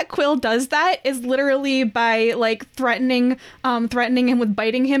the way that Quill does that is literally by like threatening him with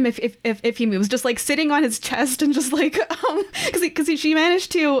biting him if he moves, just like sitting on his chest and just like because she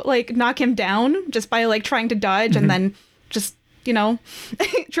managed to like knock him down just by like trying to dodge and then just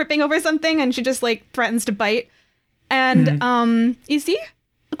tripping over something, and she just like threatens to bite. And you see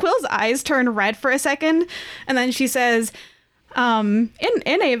Quill's eyes turn red for a second, and then she says, in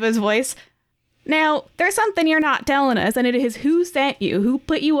Ava's voice, "Now, there's something you're not telling us, and it is who sent you, who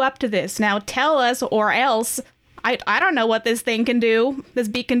put you up to this. Now tell us, or else I don't know what this thing can do. This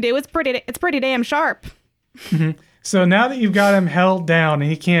beak can do. It's pretty damn sharp." Mm-hmm. So now that you've got him held down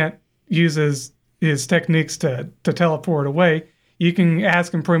and he can't use his techniques to teleport away, you can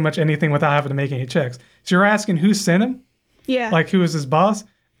ask him pretty much anything without having to make any checks. So you're asking who sent him? Yeah. Like who is his boss?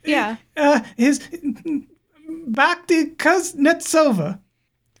 Yeah. His Bhakti Kuznetsova.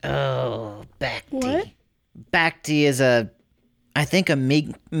 Oh, Bhakti. What? Bhakti is I think a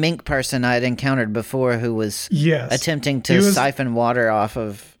mink person I'd encountered before who was attempting to siphon water off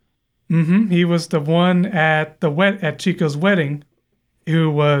of. Mm-hmm. He was the one at Chico's wedding who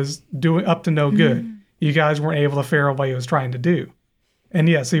was doing up to no good. You guys weren't able to figure out what he was trying to do. And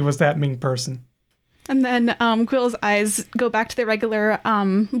yes, he was that mean person. And then Quill's eyes go back to the regular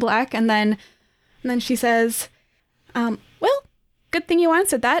black, and then she says, well, good thing you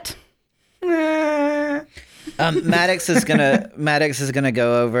answered that. Maddox is gonna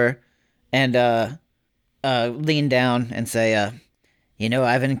go over and lean down and say,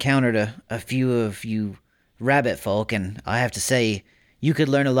 I've encountered a few of you rabbit folk, and I have to say, you could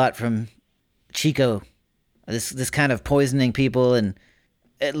learn a lot from Chico. This kind of poisoning people and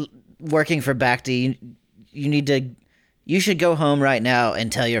working for Bhakti. You should go home right now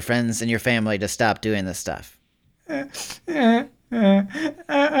and tell your friends and your family to stop doing this stuff. I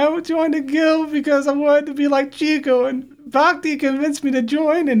joined the guild because I wanted to be like Chico, and Bhakti convinced me to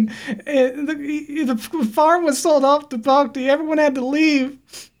join, and the farm was sold off to Bhakti. Everyone had to leave.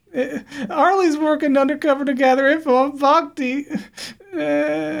 Arlie's working undercover to gather info on Bhakti.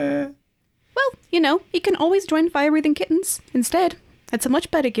 Well, you can always join Fire-Breathing Kittens instead. It's a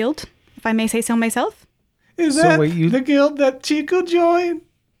much better guild, if I may say so myself. Is that the guild that Chico joined?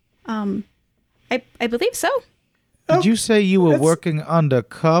 I believe so. Did you say you were working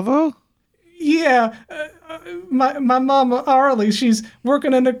undercover? Yeah. My mama, Arlie, she's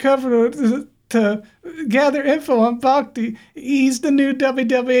working undercover to gather info on Bhakti. He's the new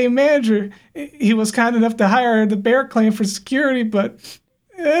WWA manager. He was kind enough to hire the Bear Clan for security, but...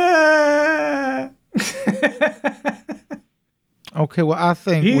 Okay, well, I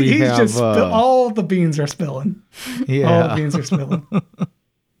think he's just all the beans are spilling. Yeah. All the beans are spilling.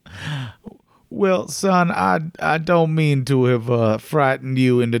 Well, son, I don't mean to have frightened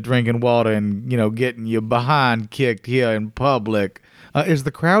you into drinking water and, getting your behind kicked here in public. Is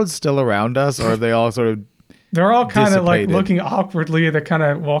the crowd still around us, or are they all sort of They're all kind of like dissipated? looking awkwardly. They're kind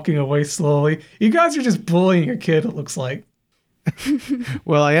of walking away slowly. You guys are just bullying a kid, it looks like.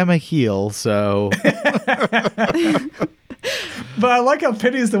 Well, I am a heel, so... But I like how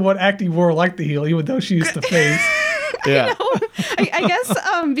Penny is the one acting more like the heel, even though she's the face. Yeah. I guess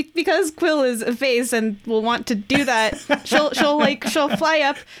because Quill is a face and will want to do that, she'll fly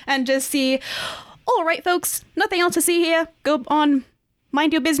up and just see, all right, folks, nothing else to see here. Go on,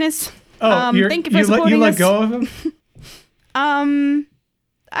 mind your business. Oh, thank you for supporting you us. let go of him?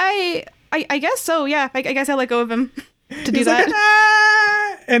 I guess so. Yeah, I guess I let go of him to do He's that. like,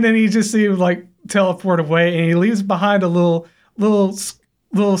 ah! And then he just see him like teleport away, and he leaves behind a little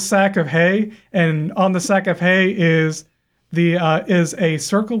sack of hay, and on the sack of hay is a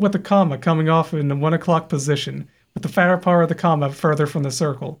circle with a comma coming off in the 1 o'clock position, with the fatter part of the comma further from the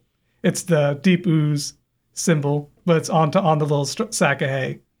circle. It's the deep ooze symbol, but it's on the little sack of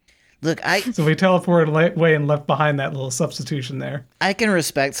hay. Look, So we teleported away and left behind that little substitution there. I can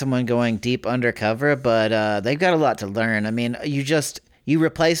respect someone going deep undercover, but they've got a lot to learn. I mean, you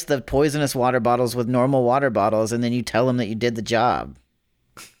replace the poisonous water bottles with normal water bottles, and then you tell them that you did the job.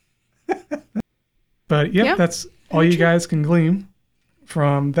 But yep, that's all you guys can glean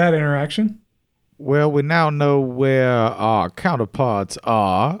from that interaction. Well, we now know where our counterparts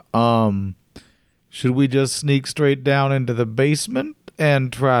are. Should we just sneak straight down into the basement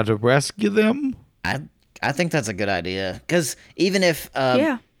and try to rescue them? I think that's a good idea, because even if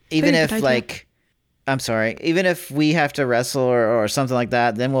we have to wrestle or something like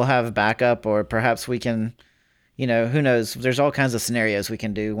that, then we'll have backup, or perhaps we can, who knows? There's all kinds of scenarios we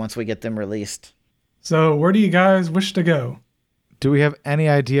can do once we get them released. So where do you guys wish to go? Do we have any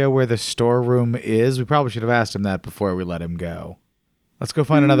idea where the storeroom is? We probably should have asked him that before we let him go. Let's go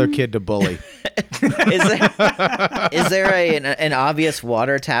find another kid to bully. Is there an obvious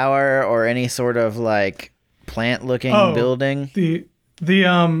water tower or any sort of like plant-looking building? In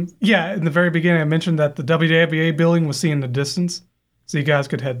the very beginning I mentioned that the WWA building was seen in the distance, so you guys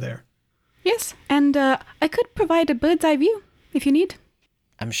could head there. Yes, and I could provide a bird's eye view if you need.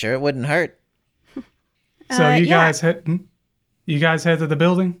 I'm sure it wouldn't hurt. So you guys head to the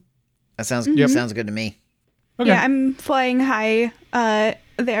building? That sounds good to me. Okay. Yeah, I'm flying high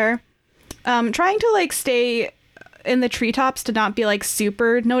there. Trying to like stay in the treetops to not be like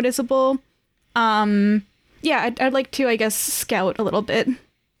super noticeable. I'd like to, I guess, scout a little bit.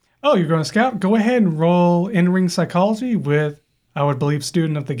 Oh, you're going to scout? Go ahead and roll in-ring psychology with, I would believe,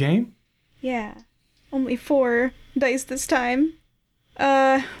 student of the game. Yeah. Only 4 dice this time.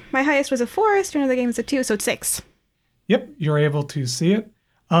 My highest was a 4, student of the game is a 2, so it's 6. Yep, you're able to see it.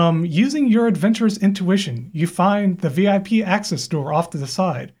 Using your adventurer's intuition, you find the VIP access door off to the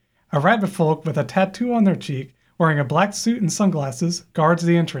side. A rabbit folk with a tattoo on their cheek, wearing a black suit and sunglasses, guards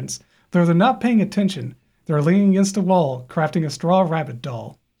the entrance. Though they're not paying attention, they're leaning against a wall, crafting a straw rabbit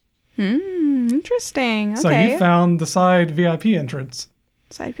doll. Interesting. Okay. So you found the side VIP entrance.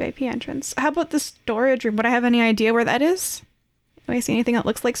 Side VIP entrance. How about the storage room? Would I have any idea where that is? Do I see anything that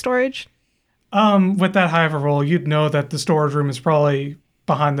looks like storage? With that high of a roll, you'd know that the storage room is probably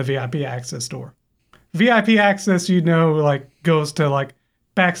behind the VIP access door. VIP access, you know, like goes to like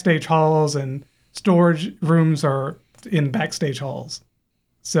backstage halls, and storage rooms are in backstage halls.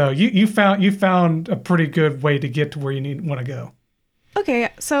 So you found a pretty good way to get to where you want to go.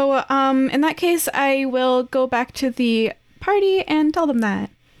 Okay, so in that case, I will go back to the party and tell them that.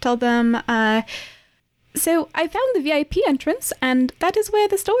 Tell them, so I found the VIP entrance, and that is where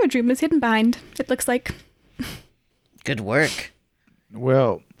the storage room is hidden behind, it looks like. Good work.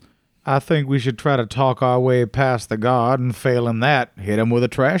 Well, I think we should try to talk our way past the guard, and failing that, hit him with a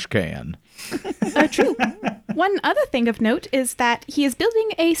trash can. True. One other thing of note is that he is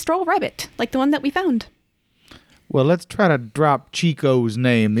building a straw rabbit, like the one that we found. Well, let's try to drop Chico's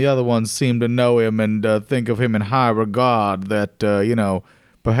name. The other ones seem to know him and think of him in high regard, that,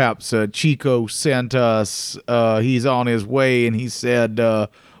 perhaps Chico sent us, he's on his way, and he said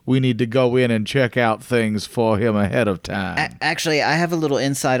we need to go in and check out things for him ahead of time. Actually, I have a little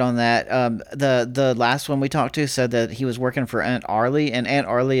insight on that. The last one we talked to said that he was working for Aunt Arlie, and Aunt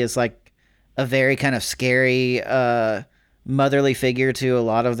Arlie is like a very kind of scary motherly figure to a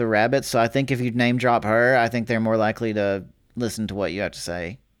lot of the rabbits. So I think if you name drop her, I think they're more likely to listen to what you have to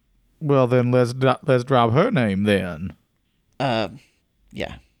say. Well, then let's drop her name then.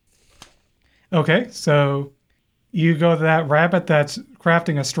 Yeah. Okay, so you go to that rabbit that's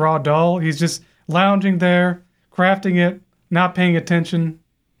crafting a straw doll. He's just lounging there, crafting it, not paying attention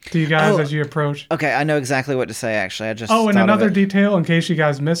to you guys as you approach. Okay, I know exactly what to say, actually. I just and thought another of it. detail, in case you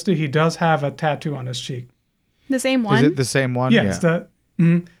guys missed it, he does have a tattoo on his cheek. The same one? Is it the same one? Yeah, it's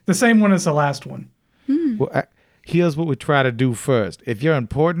the same one as the last one. Well, here's what we try to do first. If you're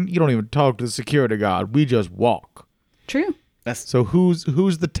important, you don't even talk to the security guard. We just walk. True. So who's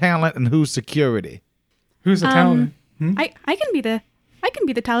the talent and who's security? Who's the talent? I can be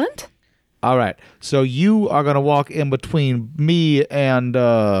the talent. All right. So you are going to walk in between me and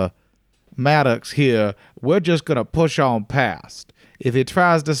Maddox here. We're just going to push on past. If he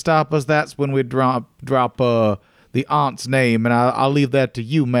tries to stop us, that's when we drop the aunt's name, and I'll leave that to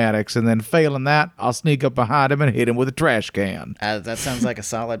you, Maddox. And then failing that, I'll sneak up behind him and hit him with a trash can. That sounds like a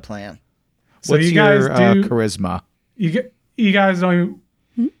solid plan. So What's you guys your charisma? You guys don't...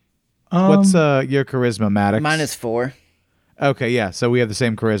 What's your charisma, Maddox? Mine is 4. Okay, yeah, so we have the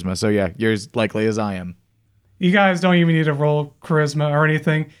same charisma. So yeah, you're as likely as I am. You guys don't even need to roll charisma or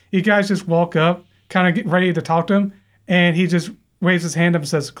anything. You guys just walk up, kind of get ready to talk to him, and he just waves his hand up and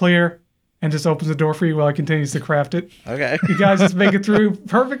says, "Clear," and just opens the door for you while he continues to craft it. Okay. You guys just make it through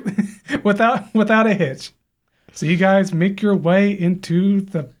perfectly without a hitch. So you guys make your way into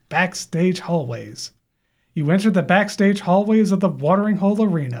the backstage hallways. You enter the backstage hallways of the Watering Hole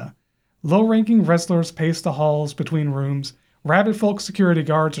Arena. Low-ranking wrestlers pace the halls between rooms. Rabbit folk security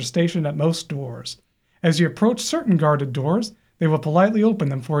guards are stationed at most doors. As you approach certain guarded doors, they will politely open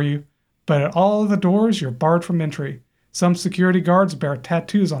them for you, but at all of the doors you're barred from entry. Some security guards bear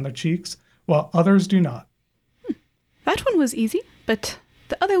tattoos on their cheeks, while others do not. That one was easy, but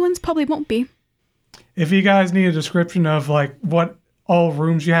the other ones probably won't be. If you guys need a description of like what all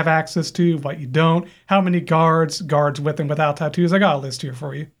rooms you have access to, what you don't, how many guards with and without tattoos, I got a list here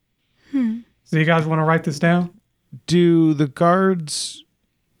for you. So you guys want to write this down? Does the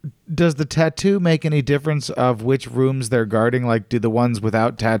tattoo make any difference of which rooms they're guarding? Like, do the ones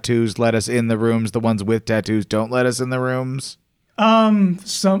without tattoos let us in the rooms? The ones with tattoos don't let us in the rooms?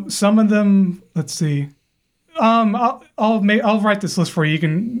 Some of them, let's see. I'll write this list for you. You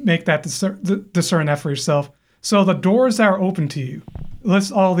can make that discern that for yourself. So the doors that are open to you,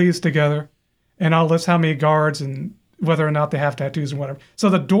 list all these together, and I'll list how many guards and whether or not they have tattoos and whatever. So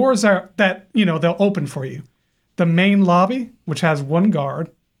the doors they'll open for you. The main lobby, which has 1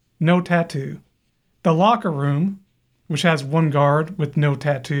 guard, no tattoo. The locker room, which has 1 guard with no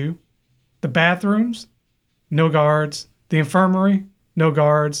tattoo. The bathrooms, no guards. The infirmary, no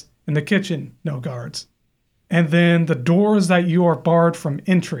guards. And the kitchen, no guards. And then the doors that you are barred from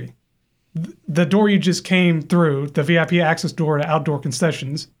entry. The door you just came through, the VIP access door to outdoor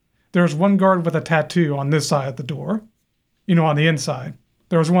concessions, there's 1 guard with a tattoo on this side of the door. On the inside.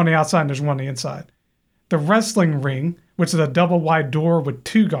 There was 1 on the outside and there's 1 on the inside. The wrestling ring, which is a double wide door with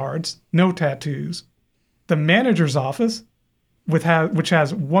 2 guards, no tattoos. The manager's office, which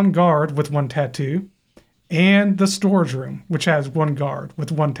has 1 guard with 1 tattoo. And the storage room, which has 1 guard with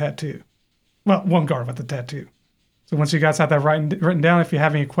 1 tattoo. Well, 1 guard with a tattoo. So once you guys have that written down, if you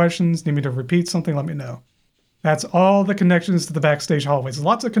have any questions, need me to repeat something, let me know. That's all the connections to the backstage hallways.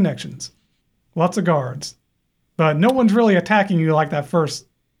 Lots of connections. Lots of guards. But no one's really attacking you like that first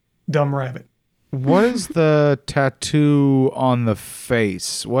dumb rabbit. What is the tattoo on the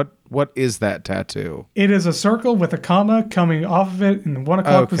face? What is that tattoo? It is a circle with a comma coming off of it in the 1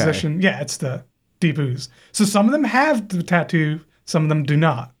 o'clock Okay. position. Yeah, it's the deep ooze. So some of them have the tattoo, some of them do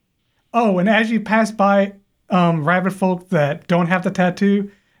not. Oh, and as you pass by rabbit folk that don't have the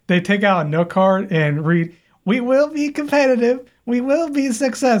tattoo, they take out a note card and read, "We will be competitive, we will be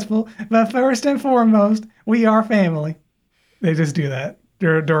successful, but first and foremost, we are family." They just do that.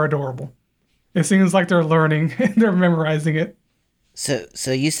 They're adorable. It seems like they're learning, they're memorizing it.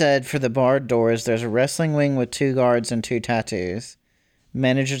 So you said for the barred doors, there's a wrestling wing with 2 guards and 2 tattoos.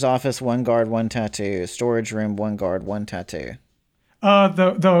 Manager's office, 1 guard, 1 tattoo. Storage room, 1 guard, 1 tattoo.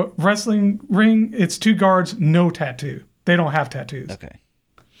 The wrestling ring, it's 2 guards, no tattoo. They don't have tattoos. Okay.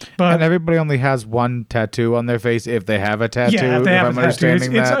 But And everybody only has 1 tattoo on their face if they have a tattoo. yeah, if they have I'm a tattoo,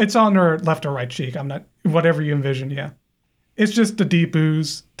 understanding that. it's on their left or right cheek. I'm not, whatever you envision, yeah. It's just the deep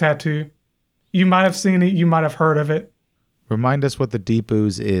ooze tattoo. You might have seen it, you might have heard of it. Remind us what the deep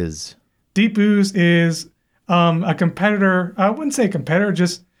ooze is. Deep ooze is a competitor, I wouldn't say competitor,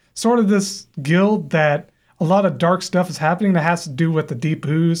 just sort of this guild that a lot of dark stuff is happening that has to do with the deep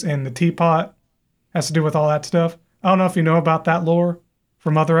ooze and the teapot. Has to do with all that stuff. I don't know if you know about that lore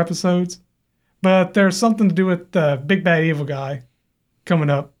from other episodes, but there's something to do with the big bad evil guy coming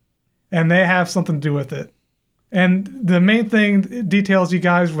up, and they have something to do with it. And the main thing, details you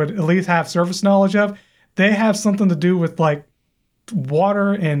guys would at least have surface knowledge of, they have something to do with like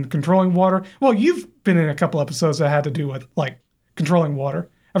water and controlling water. Well, you've been in a couple episodes that had to do with like controlling water.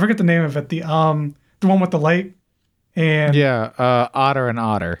 I forget the name of it. The one with the lake and Yeah, Otter and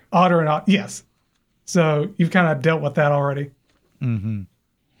Otter. Yes. So you've kind of dealt with that already. Mm-hmm.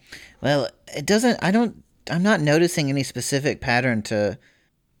 Well, I'm not noticing any specific pattern to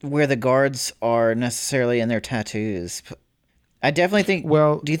where the guards are necessarily in their tattoos. I definitely think,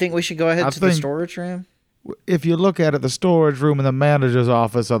 Well, do you think we should go ahead to the storage room? if you look at it, the storage room and the manager's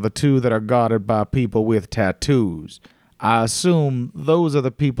office are the 2 that are guarded by people with tattoos. I assume those are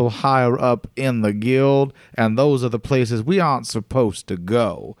the people higher up in the guild, and those are the places we aren't supposed to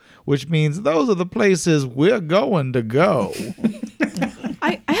go, which means those are the places we're going to go.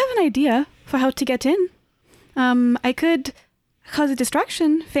 I have an idea for how to get in. I could cause a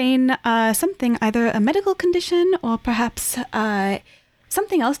distraction, feign something, either a medical condition or perhaps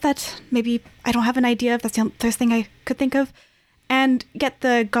something else that maybe I don't have an idea of. That's the first thing I could think of. And get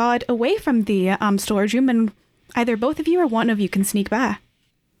the god away from the storage room, and either both of you or one of you can sneak by.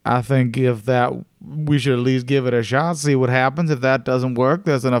 I think if that, we should at least give it a shot, see what happens. If that doesn't work,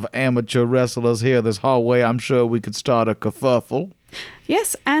 there's enough amateur wrestlers here this hallway. I'm sure we could start a kerfuffle.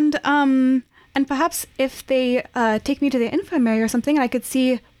 Yes, and perhaps if they take me to the infirmary or something, I could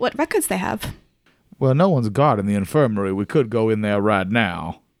see what records they have. Well, no one's guarding the infirmary. We could go in there right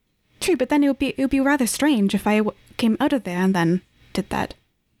now. True, but then it would be rather strange if I came out of there and then did that.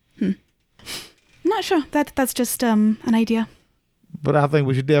 Not sure. That's just an idea. But I think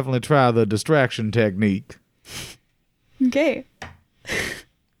we should definitely try the distraction technique. Okay.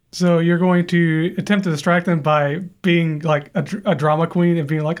 So you're going to attempt to distract them by being like a drama queen and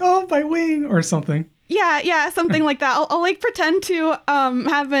being like, "Oh, my wing," or something. Yeah, something like that. I'll like pretend to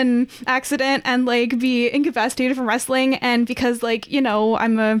have an accident and like be incapacitated from wrestling, and because like, you know,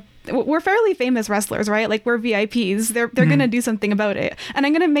 we're fairly famous wrestlers, right? Like we're VIPs. They're gonna do something about it, and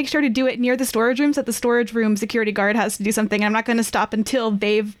I'm gonna make sure to do it near the storage room, so that the storage room security guard has to do something. And I'm not gonna stop until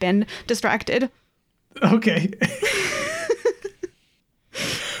they've been distracted. Okay.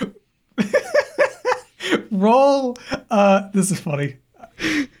 Roll. This is funny.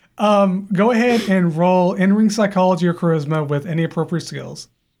 Go ahead and roll in-ring psychology or charisma with any appropriate skills.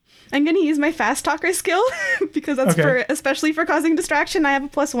 I'm gonna use my fast talker skill because that's especially for causing distraction. I have a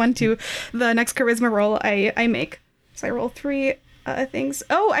 +1 to the next charisma roll I make. So I roll 3 things.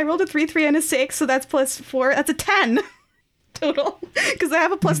 Oh, I rolled a 3, 3, and a 6, so that's +4. That's a 10 total. Because I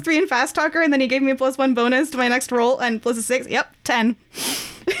have a +3 in fast talker, and then he gave me a +1 bonus to my next roll, and +6. Yep, 10.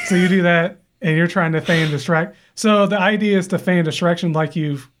 So you do that, and you're trying to feign distract. So the idea is to feign distraction like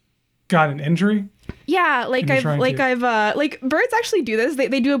you've got an injury. Yeah, like birds actually do this.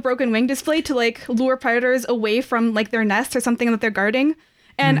 They do a broken wing display to like lure predators away from like their nest or something that they're guarding.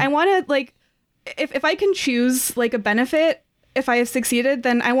 And I want to like, if I can choose like a benefit, if I have succeeded,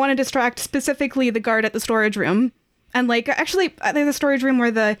 then I want to distract specifically the guard at the storage room. And like, actually, there's a storage room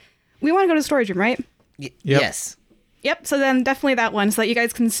where we want to go to the storage room, right? Yep. Yes. Yep. So then definitely that one, so that you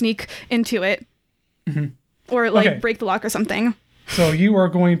guys can sneak into it, or like break the lock or something. So you are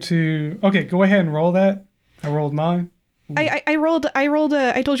going to... Okay, go ahead and roll that. I rolled mine. I rolled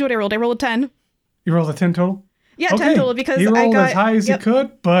I told you what I rolled. I rolled a 10. You rolled a 10 total? Yeah, 10 total because he rolled I got as high as he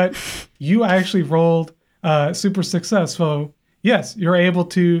could, but you actually rolled super success. So yes, you're able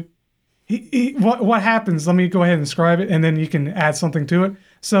to. What happens? Let me go ahead and describe it, and then you can add something to it.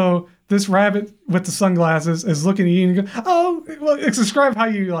 So this rabbit with the sunglasses is looking at you and you go, "Oh, well, describe how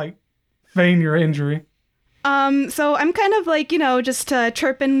you like feign your injury." So I'm kind of like, just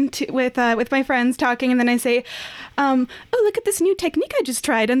chirping with my friends talking, and then I say, oh, look at this new technique I just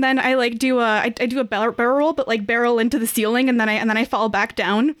tried, and then I like do I do a barrel roll, but like barrel into the ceiling, and then I fall back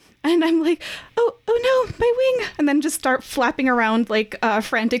down, and I'm like, oh no, my wing, and then just start flapping around like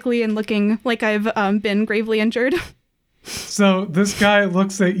frantically and looking like I've been gravely injured. So this guy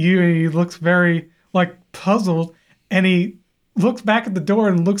looks at you and he looks very like puzzled, and he looks back at the door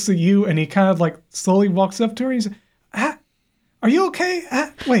and looks at you, and he kind of like slowly walks up to her. He's, "Are you okay?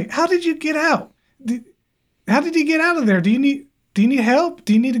 Wait, how did you get out? How did you get out of there? Do you need help?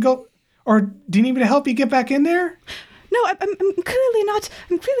 Do you need to go, or do you need me to help you get back in there?" No, I'm clearly not.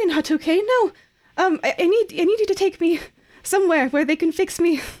 I'm clearly not okay. No, I need you to take me somewhere where they can fix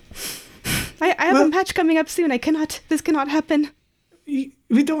me. I have a match coming up soon. This cannot happen.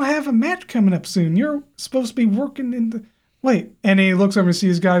 We don't have a match coming up soon. You're supposed to be working in the. Wait, and he looks over and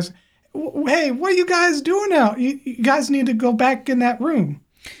sees guys. Hey, what are you guys doing out? You guys need to go back in that room.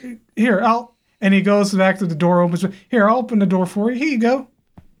 Here, and he goes back to the door, opens. Here, I'll open the door for you. Here you go.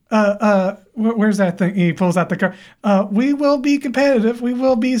 Where's that thing? He pulls out the card. We will be competitive. We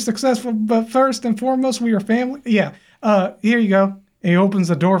will be successful. But first and foremost, we are family. Yeah. Here you go. And he opens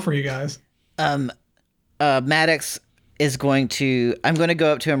the door for you guys. Maddox is going to. I'm going to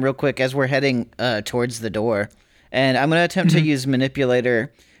go up to him real quick as we're heading towards the door. And I'm going to attempt to use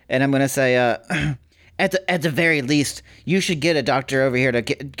Manipulator, and I'm going to say, at the very least, you should get a doctor over here to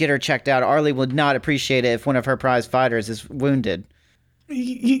get her checked out. Arlie would not appreciate it if one of her prize fighters is wounded.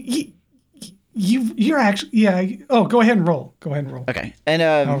 You're actually, yeah. Oh, go ahead and roll. Okay. And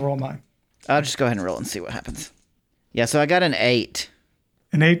I'll roll mine. I'll just go ahead and roll and see what happens. Yeah, so I got an 8.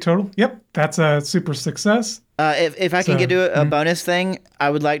 An 8 total? Yep, that's a super success. If I can get to a bonus thing,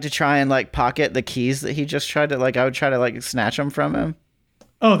 I would like to try and like pocket the keys that he just tried to I would try to like snatch them from him.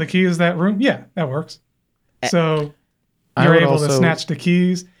 Oh, the key is that room? Yeah, that works. So you're able to snatch the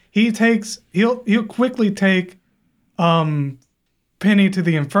keys. He'll quickly take Penny to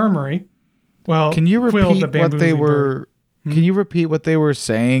the infirmary. Well, can you repeat what they were? Can you repeat what they were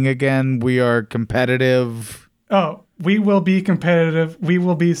saying again? We are competitive. Oh, we will be competitive. We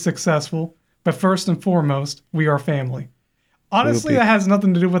will be successful. But first and foremost, we are family. Honestly, that has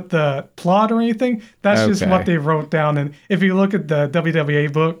nothing to do with the plot or anything. That's just what they wrote down. And if you look at the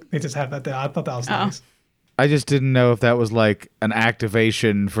WWA book, they just have that there. I thought that was nice. I just didn't know if that was like an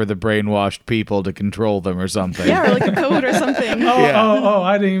activation for the brainwashed people to control them or something. Yeah, or like a code or something.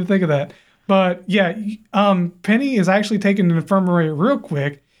 I didn't even think of that. But yeah, Penny is actually taken to the infirmary real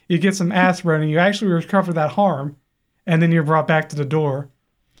quick. You get some aspirin and you actually recover that harm. And then you're brought back to the door.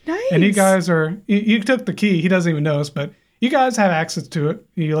 Nice. And you guys you took the key. He doesn't even notice, but you guys have access to it.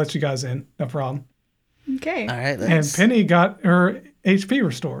 He lets you guys in. No problem. Okay. All right. And Penny got her HP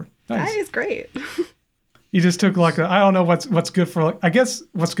restored. Nice. That is great. You just took like I don't know what's good for, I guess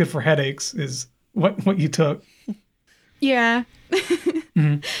what's good for headaches is what you took. Yeah.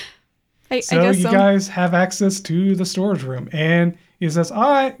 Mm-hmm. I so guess you guys have access to the storage room. And he says,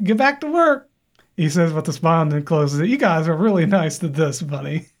 all right, get back to work. He says with a smile and then closes it. You guys are really nice to this,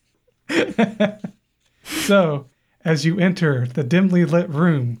 buddy. So, as you enter the dimly lit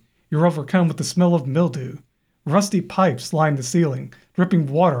room, you're overcome with the smell of mildew. Rusty pipes line the ceiling, dripping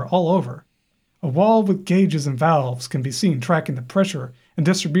water all over. A wall with gauges and valves can be seen tracking the pressure and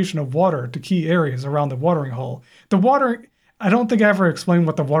distribution of water to key areas around the watering hole. I don't think I ever explained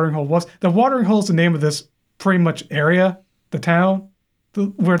what the watering hole was. The watering hole is the name of this pretty much area, the town,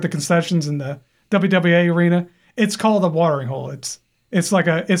 where the concessions and the WWA arena. It's called a watering hole. It's like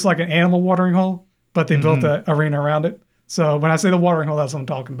an animal watering hole, but they built an arena around it. So when I say the watering hole, that's what I'm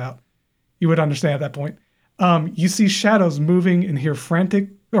talking about. You would understand at that point. You see shadows moving and hear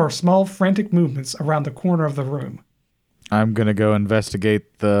small frantic movements around the corner of the room. I'm gonna go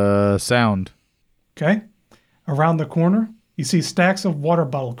investigate the sound. Okay. Around the corner, you see stacks of water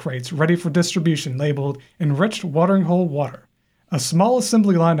bottle crates ready for distribution labeled enriched watering hole water. A small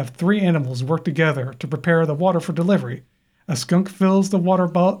assembly line of 3 animals work together to prepare the water for delivery. A skunk fills the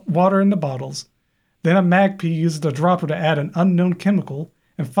water in the bottles. Then a magpie uses the dropper to add an unknown chemical.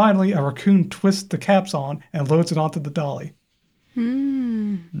 And finally, a raccoon twists the caps on and loads it onto the dolly.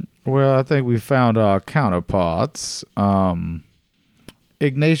 Well, I think we found our counterparts.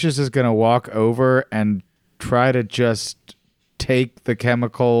 Ignatious is going to walk over and try to just take the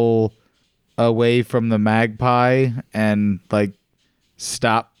chemical away from the magpie and like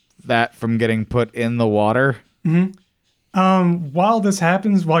stop that from getting put in the water? While this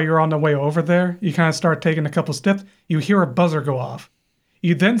happens, while you're on the way over there, you kind of start taking a couple steps. You hear a buzzer go off.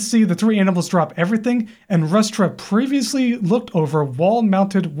 You then see the three animals drop everything and rush to a previously looked over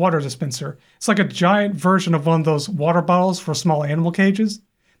wall-mounted water dispenser. It's like a giant version of one of those water bottles for small animal cages.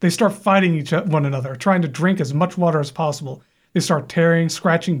 They start fighting one another, trying to drink as much water as possible. They start tearing,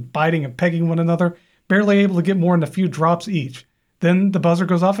 scratching, biting, and pegging one another, barely able to get more than a few drops each. Then the buzzer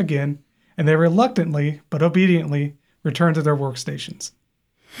goes off again, and they reluctantly, but obediently, return to their workstations.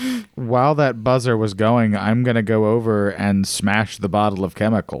 While that buzzer was going, I'm going to go over and smash the bottle of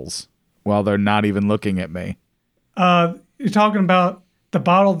chemicals while they're not even looking at me. You're talking about the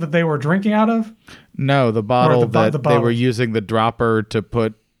bottle that they were drinking out of? No, the bottle they were using the dropper to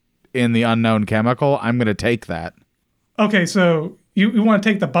put in the unknown chemical. I'm going to take that. Okay, so you want to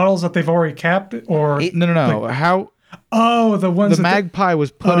take the bottles that they've already capped? Or No. How... Oh, the ones the magpie was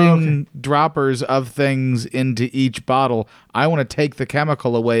putting droppers of things into each bottle. I want to take the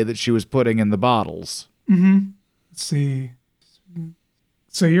chemical away that she was putting in the bottles. Let's see.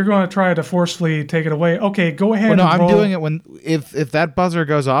 So you're going to try to forcefully take it away. Okay, go ahead. Well, no, I'm doing it when if that buzzer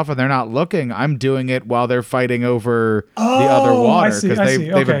goes off and they're not looking. I'm doing it while they're fighting over the other water because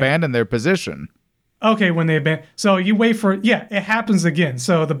they've abandoned their position. Okay, when they abandon. So you wait for it. Yeah, it happens again.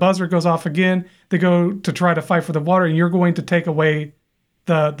 So the buzzer goes off again. They go to try to fight for the water, and you're going to take away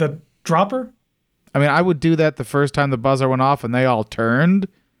the dropper? I mean, I would do that the first time the buzzer went off and they all turned.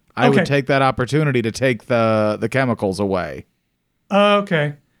 I would take that opportunity to take the chemicals away.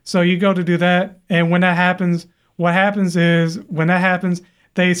 Okay. So you go to do that, and when that happens, what happens is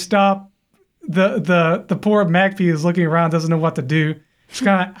they stop. The poor magpie is looking around, doesn't know what to do. She's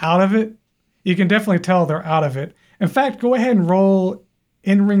kind of out of it. You can definitely tell they're out of it. In fact, go ahead and roll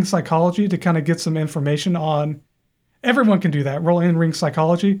in-ring psychology to kind of get some information on... Everyone can do that. Roll in-ring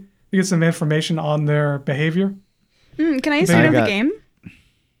psychology to get some information on their behavior. Can I start the game?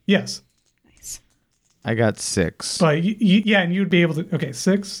 Yes. Nice. I got 6. But and you'd be able to... Okay,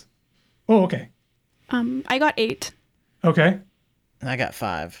 6. Oh, okay. I got 8. Okay. I got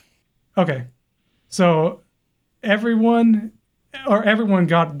 5. Okay. So everyone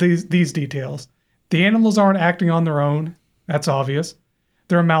got these details. The animals aren't acting on their own. That's obvious.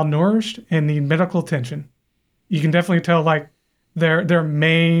 They're malnourished and need medical attention. You can definitely tell, like, they're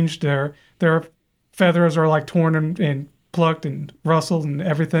manged, their feathers are like torn and plucked and rustled and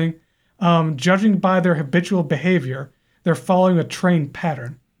everything. Judging by their habitual behavior, they're following a trained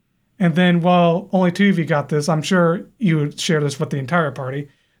pattern. And then, while only 2 of you got this, I'm sure you would share this with the entire party.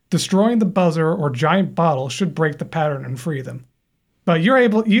 Destroying the buzzer or giant bottle should break the pattern and free them. But you're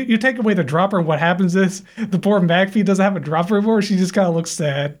able, you take away the dropper, and what happens is the poor magpie doesn't have a dropper anymore. She just kind of looks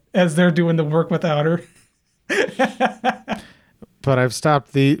sad as they're doing the work without her. But I've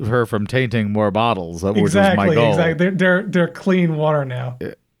stopped her from tainting more bottles, which was my goal. Exactly. They're clean water now.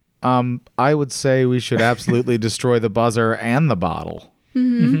 I would say we should absolutely destroy the buzzer and the bottle.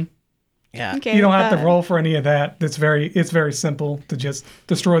 Mm-hmm. Yeah. Okay, you don't have to roll for any of that. It's very simple to just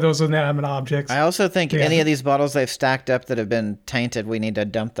destroy those inanimate objects. I also think any of these bottles they've stacked up that have been tainted, we need to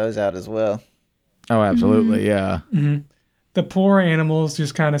dump those out as well. Oh, absolutely, yeah. Mm-hmm. The poor animals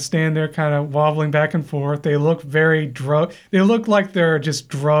just kind of stand there, kind of wobbling back and forth. They look very drugged. They look like they're just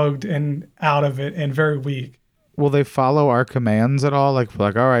drugged and out of it and very weak. Will they follow our commands at all? Like,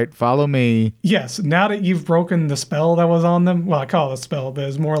 all right, follow me. Yes. Now that you've broken the spell that was on them, well, I call it a spell, but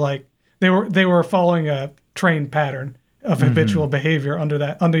it's more like they were following a trained pattern of habitual behavior under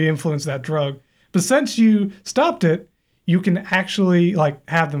the influence of that drug. But since you stopped it, you can actually like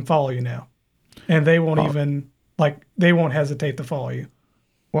have them follow you now, and they won't they won't hesitate to follow you.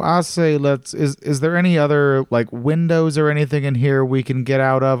 Well, I'll say is there any other like windows or anything in here we can get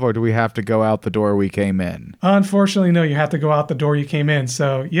out of, or do we have to go out the door we came in? Unfortunately, no, you have to go out the door you came in.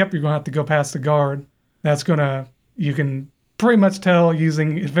 So, yep, you're going to have to go past the guard. You can pretty much tell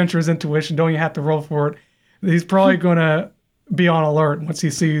using Adventurer's Intuition, don't you have to roll for it. He's probably going to be on alert once he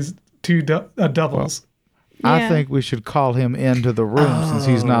sees 2 doubles. Well, I think we should call him into the room since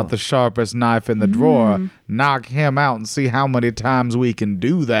he's not the sharpest knife in the drawer. Knock him out and see how many times we can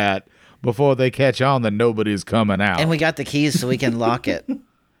do that before they catch on that nobody's coming out. And we got the keys so we can lock it.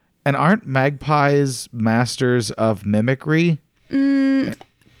 And aren't magpies masters of mimicry? Corvids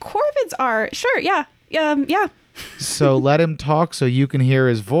are. Sure, yeah. Yeah. So let him talk so you can hear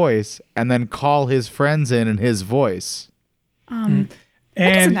his voice and then call his friends in his voice. That's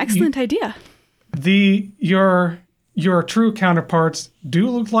an excellent idea. Your true counterparts do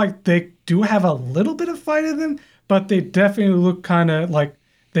look like they do have a little bit of fight in them, but they definitely look kind of like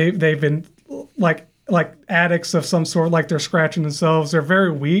they've been like addicts of some sort, like they're scratching themselves. They're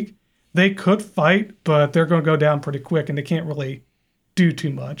very weak. They could fight, but they're going to go down pretty quick, and they can't really do too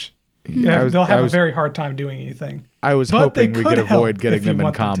much. Yeah, they'll have a very hard time doing anything. I was But hoping they we could could help avoid getting if you them in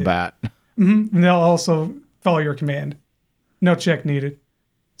want them to. combat. And they'll also follow your command. No check needed.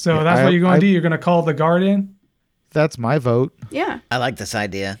 So Yeah, that's what you're going to do. You're going to call the guard in. That's my vote. Yeah. I like this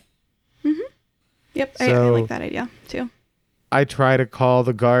idea. Yep. I So- like that idea too. I try to call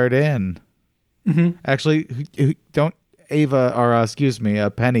the guard in. Actually, don't Ava or excuse me,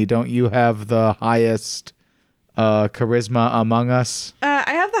 Penny, don't you have the highest charisma among us?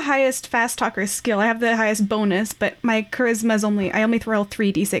 I have the highest fast talker skill. I have the highest bonus, but my charisma is I only throw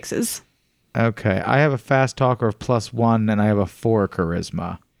 3d6s. Okay, I have a fast talker of +1, and I have a 4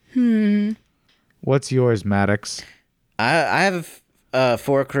 charisma. What's yours, Maddox? I have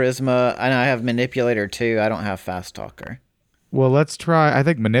 4 charisma, and I have manipulator 2. I don't have fast talker. Well, let's try. I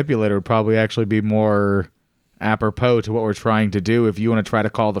think manipulator would probably actually be more apropos to what we're trying to do. If you want to try to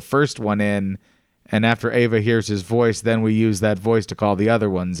call the first one in, and after Ava hears his voice, then we use that voice to call the other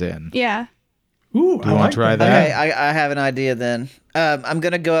ones in. Yeah. Ooh, Do you want to try that? Okay, I have an idea then. I'm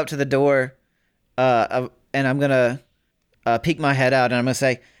gonna go up to the door, and I'm gonna peek my head out, and I'm gonna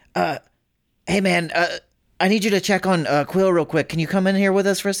say, "Hey man, I need you to check on Quill real quick. Can you come in here with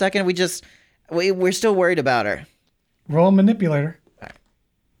us for a second? We're still worried about her." Roll manipulator.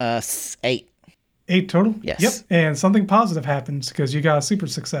 8. 8 total? Yes. Yep. And something positive happens because you got a super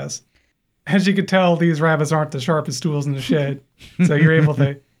success. As you can tell, these rabbits aren't the sharpest tools in the shed. So you're able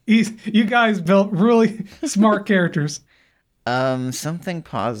to... You guys built really smart characters. Something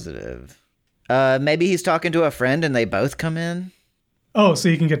positive. Maybe he's talking to a friend and they both come in. Oh, so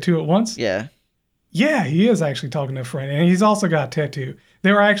you can get 2 at once? Yeah. Yeah, he is actually talking to a friend. And he's also got a tattoo.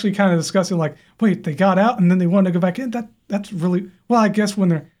 They were actually kind of discussing like, wait, they got out and then they wanted to go back in? That's really... Well, I guess when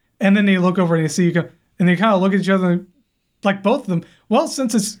they're... And then they look over and they see you go... And they kind of look at each other and, like both of them. Well,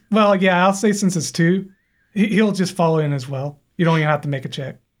 since it's... Well, yeah, I'll say since it's 2, he'll just follow in as well. You don't even have to make a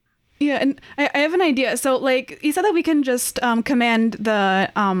check. Yeah, and I have an idea. So, like, you said that we can just command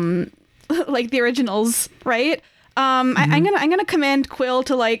the like the originals, right? I'm gonna command Quill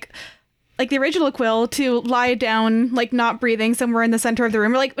to like the original Quill to lie down, like not breathing, somewhere in the center of the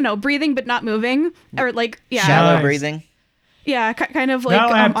room, or like no breathing but not moving, or like yeah, Shallow Nice. breathing. yeah, kind of like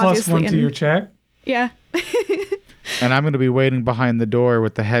That'll add obviously +1 to your check. yeah. And I'm going to be waiting behind the door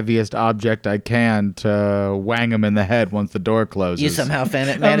with the heaviest object I can to wang him in the head once the door closes. You somehow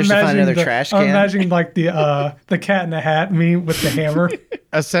managed to find another trash I'm can. imagining like the cat in the hat meme with the hammer,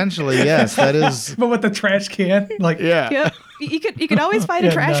 Essentially, yes, that is... but with the trash can. Like, Yeah. Yep. You could always find a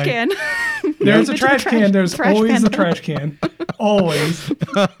Yeah, trash nice. can. there's a It's trash can. There's trash always can. a trash can. Always.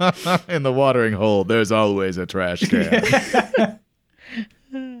 In the watering hole, there's always a trash can.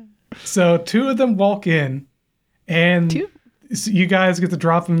 So 2 of them walk in, and 2? You guys get to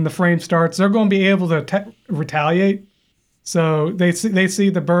drop them. The frame starts. They're going to be able to retaliate. So they see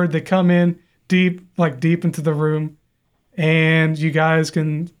the bird. They come in deep into the room, and you guys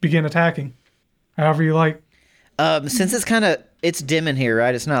can begin attacking, however you like. Since it's dim in here,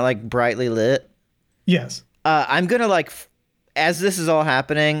 right? It's not like brightly lit. Yes. I'm gonna as this is all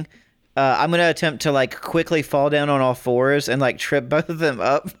happening, I'm gonna attempt to quickly fall down on all fours and trip both of them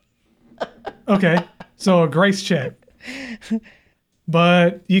up. Okay. So a grace check,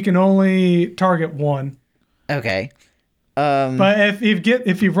 but you can only target one. Okay. But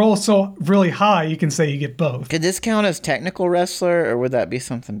if you roll so really high, you can say you get both. Could this count as technical wrestler, or would that be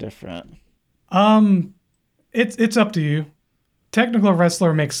something different? It's up to you. Technical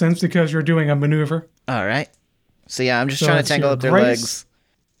wrestler makes sense because you're doing a maneuver. All right. So yeah, I'm just So trying to it's tangle your up their grace. legs.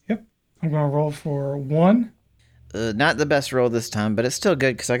 Yep. I'm gonna roll for 1. Not the best roll this time, but it's still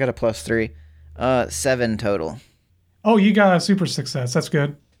good because I got a +3. 7 total. Oh, you got a super success. That's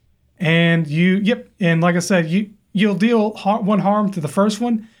good. And and like I said, you'll deal 1 harm to the first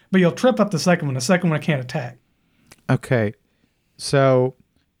one, but you'll trip up the second one. The second one can't attack. Okay. So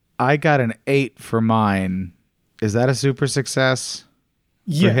I got an 8 for mine. Is that a super success?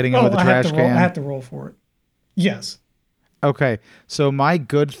 Yeah. hitting him with the trash can? I have to roll for it. Yes. Okay. So my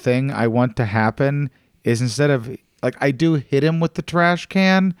good thing I want to happen is instead of I do hit him with the trash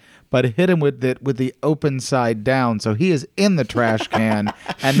can, but hit him with the open side down, so he is in the trash can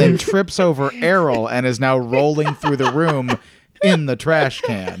and then trips over Errol and is now rolling through the room in the trash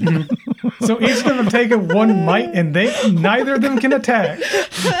can. So each of them take 1 might, and neither of them can attack.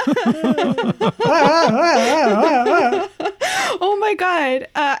 Oh my god.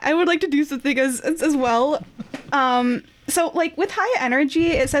 I would like to do something as well. So, like, with high energy,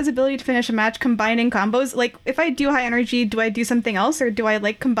 it says ability to finish a match combining combos. Like, if I do high energy, do I do something else, or do I,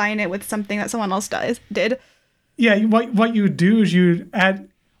 like, combine it with something that someone else did? Yeah, what you would do is you add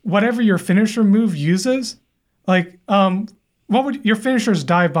whatever your finisher move uses. Like, what would your finisher's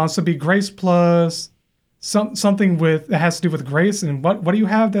dive bomb? So be Grace plus something that has to do with Grace. And what do you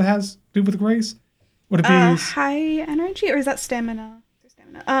have that has to do with Grace? Would it be high energy, or is that stamina?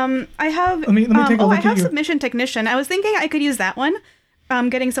 I have. Let me take a look I have at your submission technician. I was thinking I could use that one.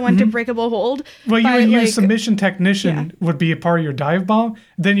 Getting someone to breakable hold. Well, you would use submission technician would be a part of your dive bomb.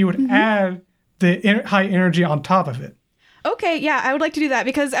 Then you would add the high energy on top of it. Okay, yeah, I would like to do that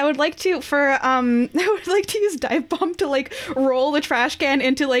because I would like to I would like to use dive bomb to like roll the trash can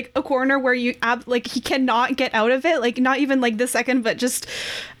into like a corner where he cannot get out of it, like not even like this second, but just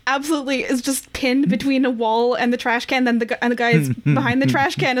absolutely is just pinned between a wall and the trash can. Then the guy is behind the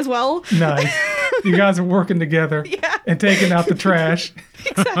trash can as well. Nice, you guys are working together and taking out the trash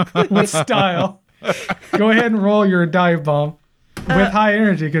Exactly. with style. Go ahead and roll your dive bomb with high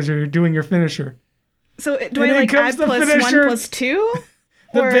energy because you're doing your finisher. So do I like add +1 +2?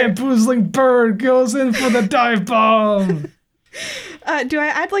 The bamboozling bird goes in for the dive bomb. Do I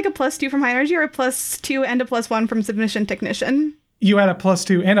add like a +2 from high energy or a +2 and a +1 from submission technician? You add a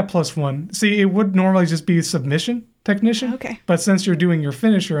 +2 and a +1. See, it would normally just be submission technician. Okay. But since you're doing your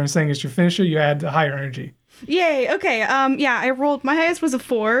finisher and saying it's your finisher, you add the higher energy. Yay. Okay. Yeah, I rolled. My highest was a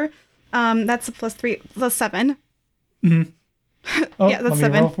 4. That's a +3, +7. Mm-hmm. Oh, yeah, that's let me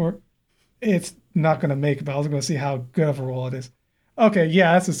 7. roll for it. It's not going to make it, but I was going to see how good of a roll it is. Okay,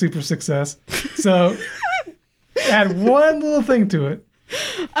 yeah, that's a super success. So add one little thing to it.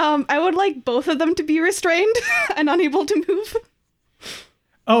 I would like both of them to be restrained and unable to move.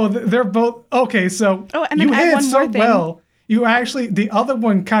 Oh, they're both okay. So and then you add hit one so more thing. well. You actually, the other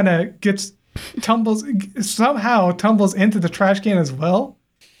one kind of tumbles into the trash can as well,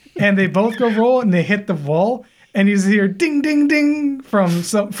 and they both go roll and they hit the wall. And you hear ding, ding, ding from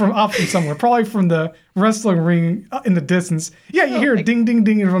somewhere, probably from the wrestling ring in the distance. Yeah, you hear ding, ding,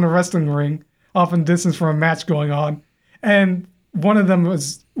 ding from the wrestling ring off in the distance from a match going on. And one of them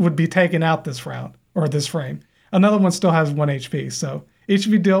would be taken out this round or this frame. Another one still has 1 HP, so each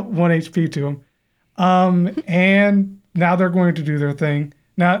of you dealt 1 HP to him. And now they're going to do their thing.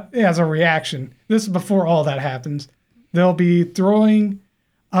 Now, as a reaction, this is before all that happens. They'll be throwing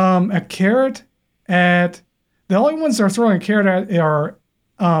a carrot at. The only ones they're throwing a carrot at are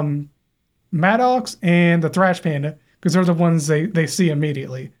Maddox and the Thrash Panda, because they're the ones they see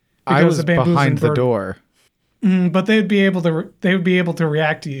immediately. I was behind the door. But they'd be able to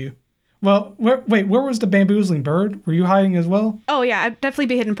react to you. Well, where was the bamboozling bird? Were you hiding as well? Oh yeah, I'd definitely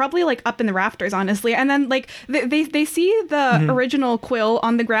be hidden, probably like up in the rafters, honestly. And then like they see the original quill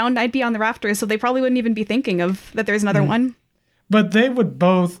on the ground. I'd be on the rafters, so they probably wouldn't even be thinking of that there's another one. But they would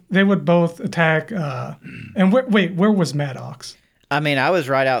both attack. And where was Maddox? I mean, I was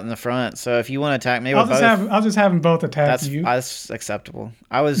right out in the front, so if you want to attack me, I'll just have them both attack you. That's acceptable.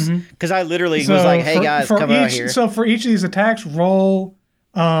 I was because I literally was like, "Hey guys, come out here." So for each of these attacks, roll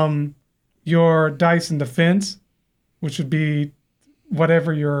your dice in defense, which would be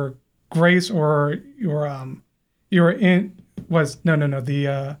whatever your grace or your what's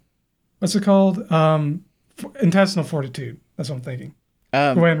it called? Intestinal fortitude. That's what I'm thinking.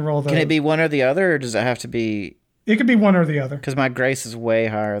 Go ahead and roll those. Can it be one or the other, or does it have to be? It could be one or the other. Because my grace is way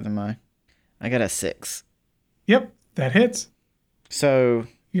higher than mine. I got a 6. Yep, that hits. So.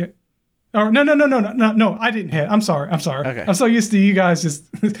 Yeah. Oh no! I didn't hit. I'm sorry. Okay. I'm so used to you guys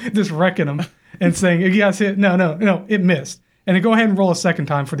just wrecking them and saying you guys hit. No, it missed. And then go ahead and roll a second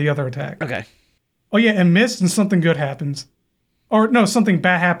time for the other attack. Okay. Oh yeah, and missed, and something good happens, or no, something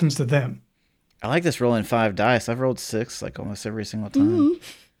bad happens to them. I like this rolling 5 dice. I've rolled 6 like almost every single time.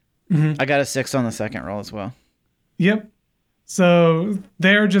 I got a 6 on the second roll as well. Yep. So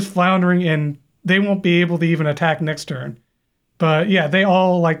they're just floundering and they won't be able to even attack next turn. But yeah, they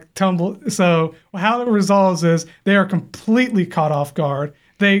all like tumble. So how it resolves is they are completely caught off guard.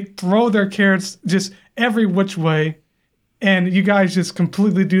 They throw their carrots just every which way. And you guys just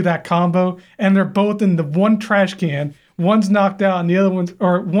completely do that combo. And they're both in the one trash can. One's knocked out and the other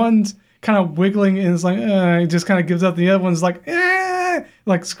one's kind of wiggling and is like, it just kind of gives up. The other one's like,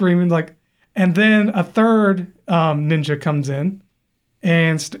 like screaming, like, and then a third ninja comes in,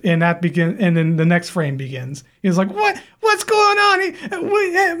 and that begins, and then the next frame begins. He's like, what's going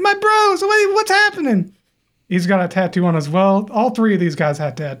on? My bros, what's happening? He's got a tattoo on as well. All 3 of these guys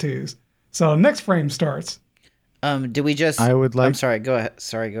had tattoos. So next frame starts. Do we just? I'm sorry. Go ahead.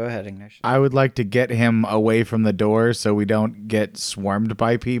 Sorry. Go ahead, Ignatious. I would like to get him away from the door so we don't get swarmed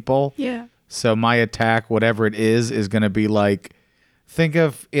by people. Yeah. So my attack, whatever it is going to be like, think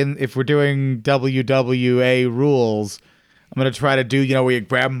of if we're doing WWA rules, I'm going to try to do, where you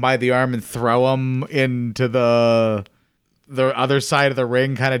grab him by the arm and throw him into the other side of the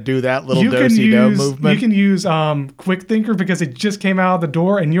ring, kind of do that little do-si-do movement. You can use Quick Thinker because it just came out of the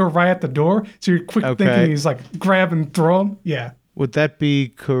door and you're right at the door. So you're quick thinking is like grab and throw him. Yeah. Would that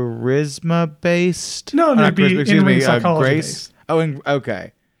be charisma based? No, it'd be in-ring psychology based.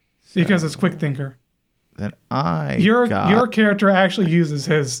 Okay. Because it's Quick Thinker. Then your character actually uses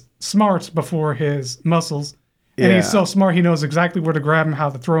his smarts before his muscles. And he's so smart he knows exactly where to grab him, how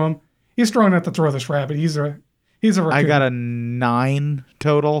to throw him. He's strong enough to throw this rabbit. He's a raccoon. I got a 9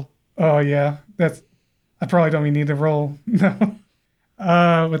 total. Oh yeah. I probably don't even need to roll. No.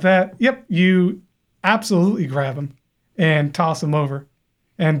 With that, yep, you absolutely grab him and toss him over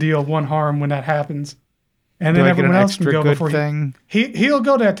and deal 1 harm when that happens. And then everyone else can go before he'll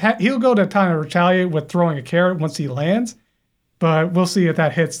go to attack. He'll go to time to retaliate with throwing a carrot once he lands, but we'll see if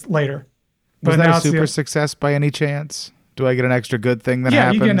that hits later. Was that a super success by any chance? Do I get an extra good thing that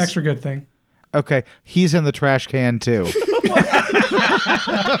happens? Yeah, you get an extra good thing. Okay, he's in the trash can too.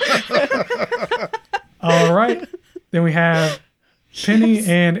 All right, then we have Penny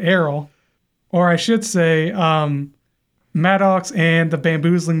and Errol, or I should say, Maddox and the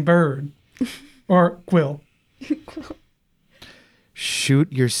bamboozling bird, or Quill.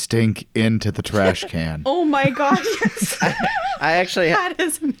 Shoot your stink into the trash can. Oh my god, yes. That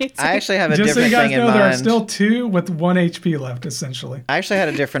is amazing. I actually have a Just different thing in mind. Just so you guys know, there are still 2 with 1 HP left, essentially. I actually had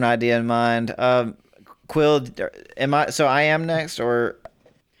a different idea in mind. Quill, I am next, or...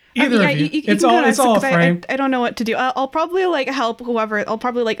 Either of you. It's all a frame. I don't know what to do. I'll probably help whoever. I'll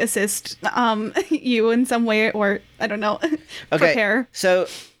probably assist you in some way, or I don't know. Prepare. So,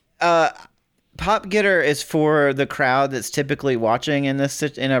 Pop Getter is for the crowd that's typically watching in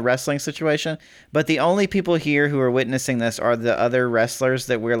a wrestling situation, but the only people here who are witnessing this are the other wrestlers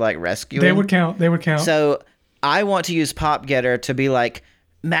that we're rescuing. They would count. So I want to use Pop Getter to be like,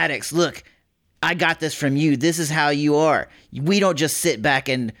 Maddox, look, I got this from you. This is how you are. We don't just sit back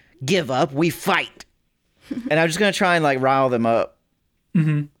and give up. We fight. And I'm just going to try and rile them up.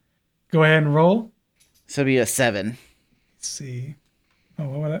 Mm-hmm. Go ahead and roll. So it'll be a 7. Let's see. Oh,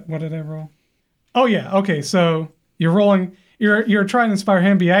 what did I roll? Oh yeah, okay. So you're rolling. You're trying to inspire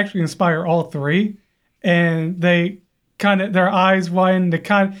him, but you actually inspire all 3, and they their eyes widen.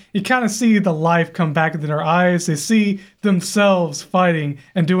 You kind of see the life come back into their eyes. They see themselves fighting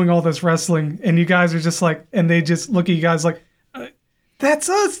and doing all this wrestling, and you guys are just and they just look at you guys that's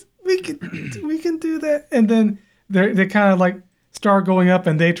us. We can do that. And then they kind of start going up,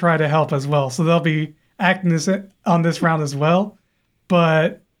 and they try to help as well. So they'll be acting on this round as well,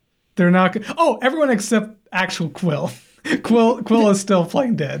 but. They're not. Oh, everyone except actual Quill. Quill is still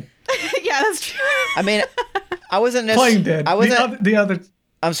playing dead. Yeah, that's true. I mean, I wasn't playing dead. I wasn't the other.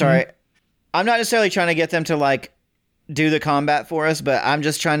 I'm sorry. I'm not necessarily trying to get them to do the combat for us, but I'm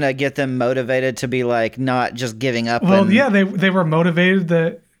just trying to get them motivated to be not just giving up. Well, yeah, they were motivated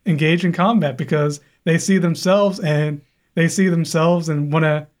to engage in combat because they see themselves and want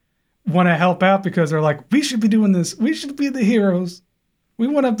to help out because they're we should be doing this. We should be the heroes. We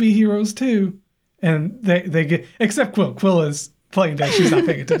want to be heroes too. And they get, except Quill. Quill is playing dead. She's not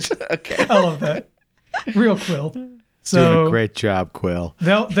paying attention. Okay. I love that. Real Quill. So doing a great job, Quill.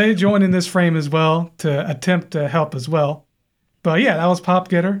 They join in this frame as well to attempt to help as well. But yeah, that was Pop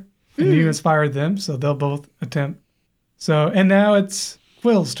Getter. And you inspired them, so they'll both attempt. So, and now it's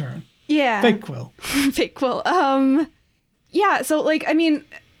Quill's turn. Yeah. Fake Quill. Fake Quill. Yeah, so I mean,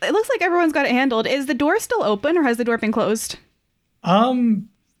 it looks like everyone's got it handled. Is the door still open or has the door been closed?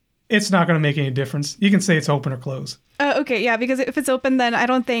 It's not going to make any difference. You can say it's open or closed. Okay, yeah, because if it's open, then I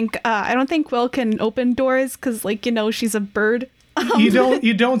don't think Quill can open doors because, she's a bird.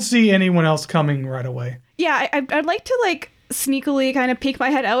 You don't see anyone else coming right away. Yeah, I'd like to sneakily kind of peek my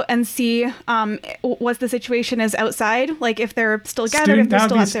head out and see what the situation is outside. If they're still gathered, if they're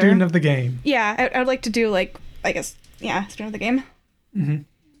still out there. Student of the game. Yeah, I'd like to do I guess student of the game. Mm-hmm.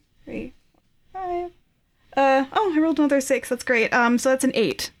 3, 5. I rolled another 6. That's great. So that's an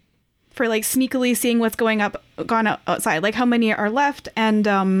 8 for sneakily seeing what's going outside, how many are left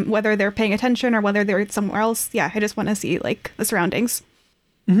and whether they're paying attention or whether they're somewhere else. Yeah, I just want to see the surroundings.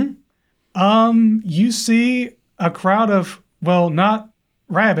 Mm-hmm. You see a crowd of, well, not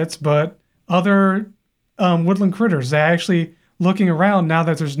rabbits, but other woodland critters. They're actually looking around now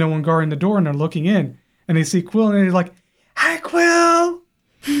that there's no one guarding the door, and they're looking in, and they see Quill, and they're like, "Hi, Quill!"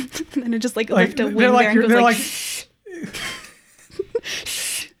 And then it just lift a wing there and goes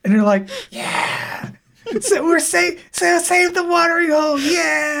and they're like, "Yeah, so we're safe. So save the watering hole,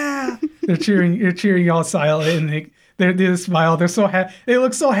 yeah." They're cheering y'all silently, and they smile. They're so happy. They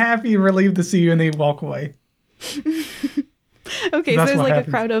look so happy and relieved to see you, and they walk away. Okay, so there's like happens.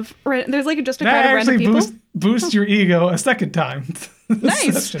 A crowd of there's like just a crowd of random people. Boost your ego a second time.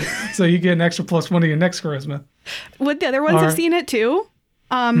 Nice. So you get an extra +1 to your next charisma. Would the other ones have seen it too?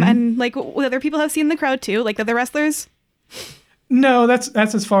 And like would other people have seen the crowd too? Like the other wrestlers? No, that's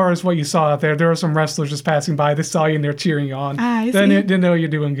as far as what you saw out there. There were some wrestlers just passing by. They saw you and they're cheering you on. They know you're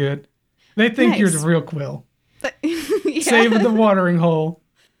doing good. They think you're the real Quill. Yeah. Saving the watering hole.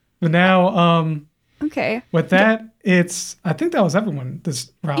 But now, okay. With that, I think that was everyone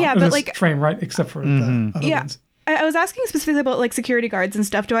this round. Yeah, but like frame, right? Except for the other ones. I was asking specifically about like security guards and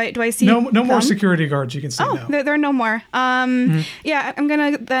stuff. Do I see no more security guards you can see now? There are no more. Yeah, I'm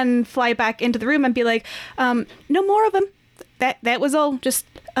gonna then fly back into the room and be like, no more of them. That was all. Just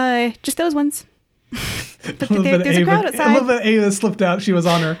those ones. But there's a crowd outside. A little bit Ava slipped out. She was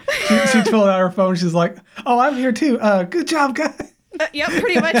on her. She pulled out her phone. She's like, "Oh, I'm here too. Good job, guys." Yep,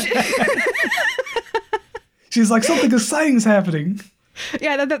 pretty much. She's like, "Something exciting is happening."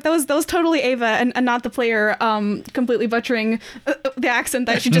 Yeah, that was totally Ava and not the player completely butchering the accent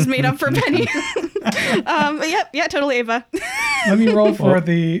that she just made up for Penny. Yeah, totally Ava. Let me roll for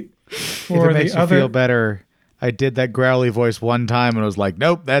the makes you feel better. I did that growly voice one time and was like,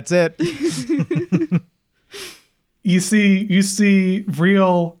 nope, that's it. You see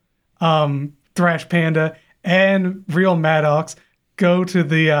real Thrash Panda and real Maddox go to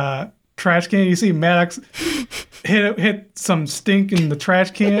the trash can. You see Maddox hit some stink in the trash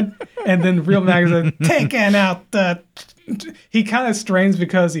can, and then real Maddox is taking out the... He kind of strains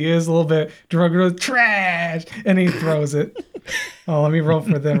because he is a little bit drunk with trash, and he throws it. Oh, let me roll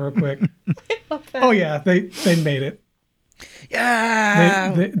for them real quick. Oh yeah, they made it.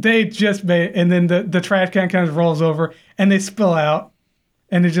 Yeah, they just made it, and then the trash can kind of rolls over, and they spill out,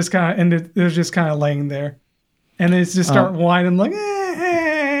 and they're just kind of laying there, and they just start whining like,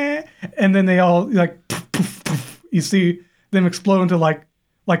 and then they all like, poof, poof, poof. You see them explode into like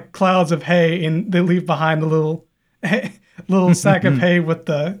clouds of hay, and they leave behind a little sack of hay with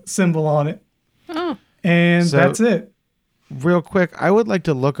the symbol on it. Oh. And that's it. Real quick, I would like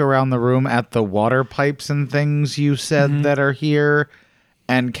to look around the room at the water pipes and things you said that are here.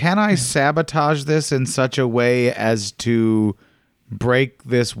 And can I sabotage this in such a way as to break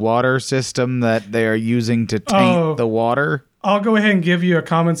this water system that they are using to taint the water? I'll go ahead and give you a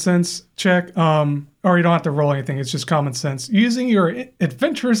common sense check. Or you don't have to roll anything. It's just common sense. Using your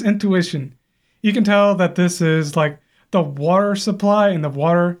adventurous intuition, you can tell that this is like the water supply and the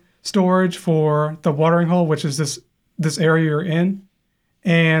water storage for the watering hole, which is this area you're in.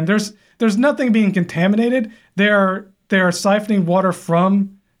 And there's nothing being contaminated. They're siphoning water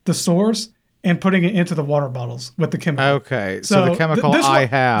from the source and putting it into the water bottles with the chemical. Okay, so the chemical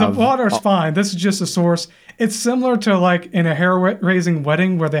the water's fine. This is just a source. It's similar to like in a hair-raising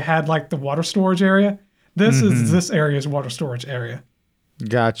wedding where they had like the water storage area. This is this area's water storage area.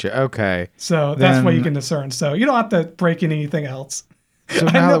 Gotcha. Okay. So that's what you can discern. So you don't have to break anything else. So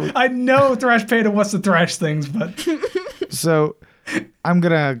I know Thrash Panda wants to thrash things, but... So I'm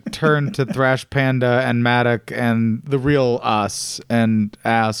going to turn to Thrash Panda and Maddox and the real us and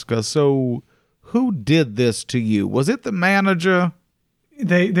ask, so who did this to you? Was it the manager?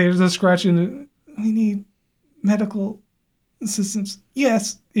 They're just scratching. We need medical assistance.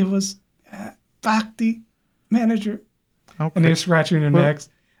 Yes, it was Bhakti, manager. Okay. And they're scratching their necks.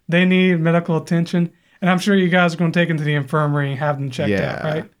 They need medical attention. And I'm sure you guys are going to take them to the infirmary and have them checked out,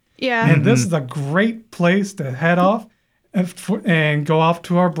 right? Yeah. And this is a great place to head off and go off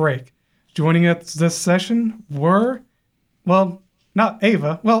to our break. Joining us this session were, well, not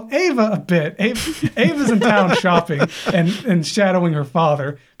Ava. Well, Ava a bit. Ava's in town shopping and shadowing her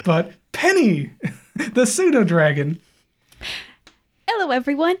father. But Penny, the pseudo-dragon. Hello,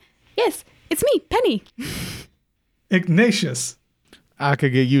 everyone. Yes, it's me, Penny. Ignatious. I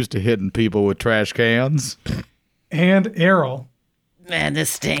could get used to hitting people with trash cans. And Errol. Man, this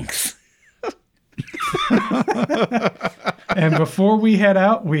stinks. And before we head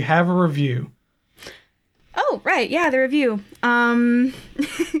out, we have a review. Oh, right. Yeah, the review. You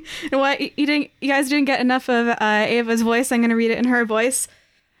know what? You guys didn't get enough of Ava's voice. I'm going to read it in her voice.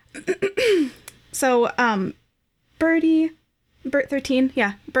 So, Bert13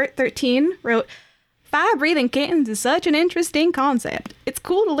 wrote, Fire-breathing kittens is such an interesting concept. It's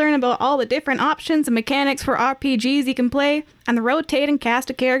cool to learn about all the different options and mechanics for RPGs you can play, and the rotating cast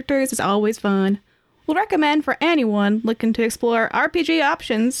of characters is always fun. We'll recommend for anyone looking to explore RPG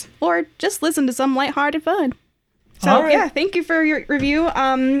options, or just listen to some lighthearted fun. So, yeah, thank you for your review.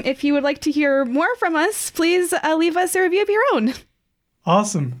 If you would like to hear more from us, please leave us a review of your own.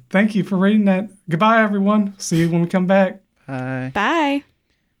 Awesome. Thank you for reading that. Goodbye, everyone. See you when we come back. Bye. Bye.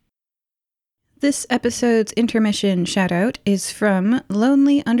 This episode's intermission shoutout is from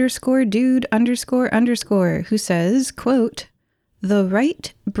lonely_dude___ who says, quote, The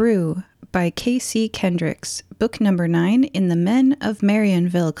Right Brew by K.C. Kendricks, book number 9 in the Men of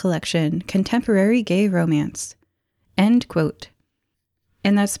Marionville collection, Contemporary Gay Romance. End quote.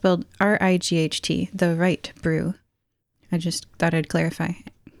 And that's spelled R-I-G-H-T, The Right Brew. I just thought I'd clarify,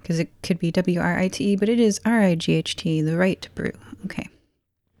 because it could be W-R-I-T-E, but it is R-I-G-H-T, The Right Brew. Okay.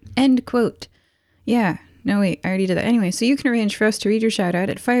 End quote. Yeah. No, wait, I already did that. Anyway, so you can arrange for us to read your shout out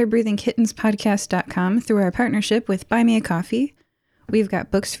at firebreathingkittenspodcast.com through our partnership with Buy Me a Coffee. We've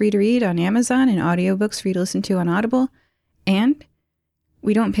got books for you to read on Amazon and audiobooks for you to listen to on Audible. And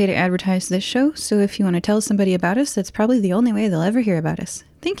we don't pay to advertise this show, so if you want to tell somebody about us, that's probably the only way they'll ever hear about us.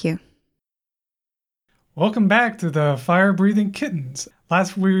 Thank you. Welcome back to the Fire Breathing Kittens.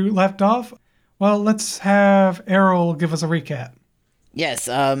 Last we left off, well, let's have Errol give us a recap. Yes,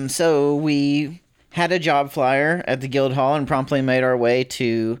 so we had a job flyer at the guild hall and promptly made our way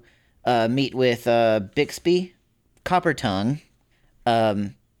to meet with Bixby Coppertongue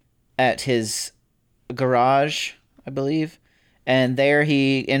at his garage, I believe. And there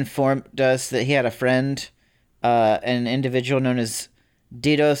he informed us that he had a friend, an individual known as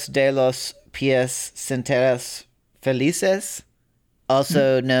Didos de los Pies Centeras Felices,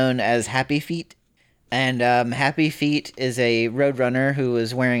 also known as Happy Feet. And Happy Feet is a roadrunner who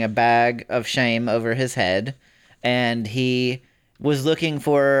was wearing a bag of shame over his head. And he was looking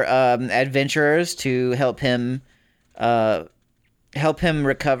for adventurers to help him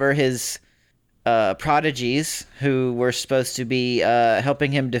recover his prodigies who were supposed to be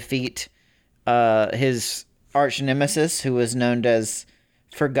helping him defeat his arch nemesis, who was known as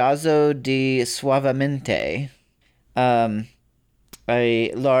Fergazzo di Suavemente,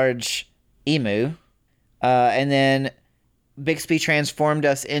 a large emu. And then Bixby transformed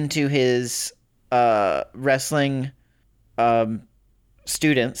us into his wrestling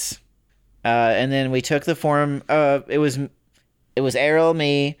students. And then we took the form of it was Errol,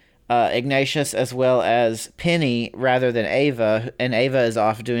 me, Ignatious, as well as Penny, rather than Ava. And Ava is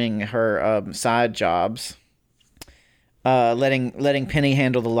off doing her side jobs, letting Penny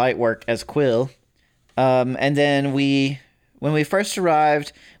handle the light work as Quill. And then when we first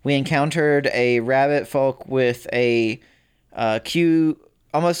arrived, we encountered a rabbit folk with a Q,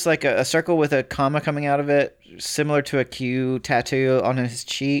 almost like a circle with a comma coming out of it, similar to a Q tattoo on his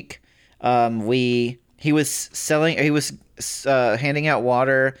cheek. He was handing out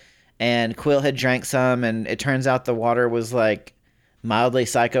water, and Quill had drank some, and it turns out the water was like mildly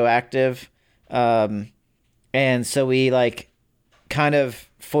psychoactive. And so we kind of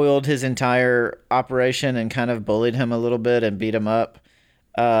foiled his entire operation and kind of bullied him a little bit and beat him up.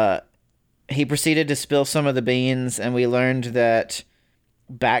 He proceeded to spill some of the beans, and we learned that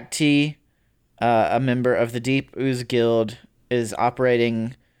Bhakti, a member of the Deep Ooze Guild, is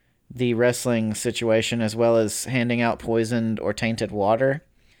operating the wrestling situation as well as handing out poisoned or tainted water.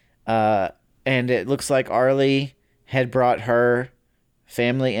 And it looks like Arlie had brought her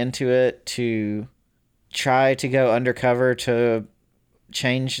family into it to try to go undercover to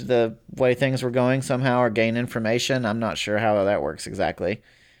change the way things were going somehow or gain information. I'm not sure how that works exactly,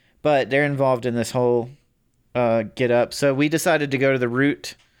 but they're involved in this whole get up. So we decided to go to the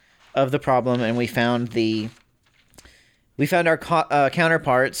root of the problem, and we found our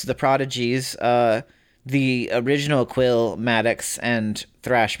counterparts, the prodigies, the original Quill, Maddox, and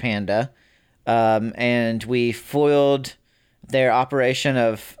Thrash Panda, and we foiled their operation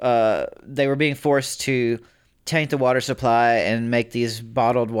of they were being forced to taint the water supply and make these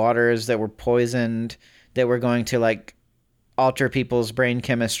bottled waters that were poisoned, that were going to alter people's brain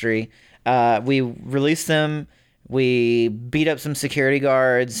chemistry. We released them, we beat up some security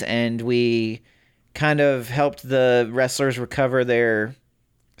guards, and we kind of helped the wrestlers recover their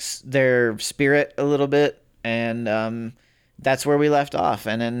spirit a little bit, and that's where we left off.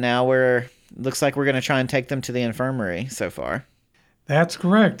 And then now looks like we're going to try and take them to the infirmary so far. That's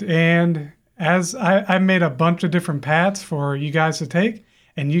correct. And as I made a bunch of different paths for you guys to take,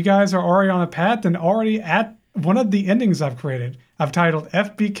 and you guys are already on a path and already at one of the endings I've created. I've titled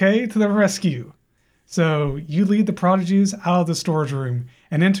FBK to the Rescue. So you lead the prodigies out of the storage room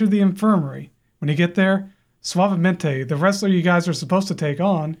and enter the infirmary. When you get there, Suavemente, the wrestler you guys are supposed to take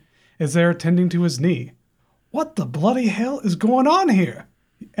on, is there tending to his knee. What the bloody hell is going on here?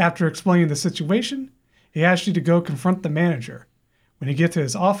 After explaining the situation, he asks you to go confront the manager. When you get to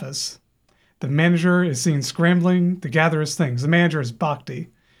his office, the manager is seen scrambling to gather his things. The manager is Bhakti,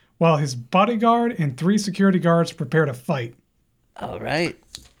 while his bodyguard and 3 security guards prepare to fight. All right.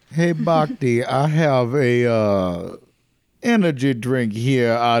 Hey, Bhakti, I have a energy drink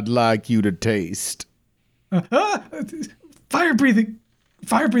here I'd like you to taste. Fire-breathing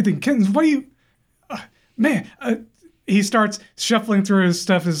kittens, what are you... man, he starts shuffling through his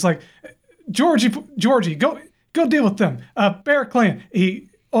stuff. It's like, Georgie, go deal with them. Bear Clan. He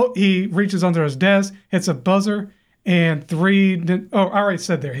reaches under his desk, hits a buzzer, and I already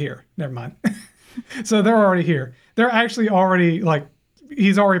said they're here. Never mind. So they're already here. They're actually already,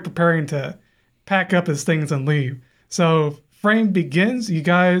 he's already preparing to pack up his things and leave. So frame begins. You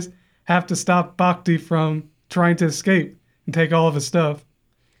guys have to stop Bhakti from trying to escape and take all of his stuff.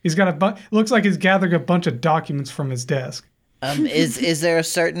 He's got looks like he's gathering a bunch of documents from his desk. Is there a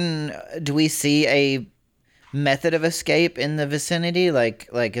certain... Do we see a method of escape in the vicinity? Like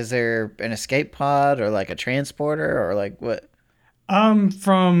is there an escape pod or like a transporter or like what?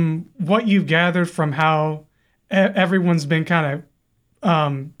 From what you've gathered from how everyone's been kind of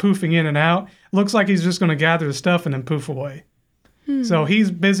poofing in and out, looks like he's just going to gather the stuff and then poof away. So he's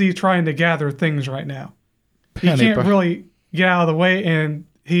busy trying to gather things right now. He can't really get out of the way, and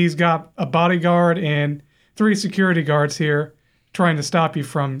he's got a bodyguard and 3 security guards here trying to stop you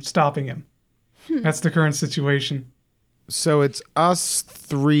from stopping him. That's the current situation. So it's us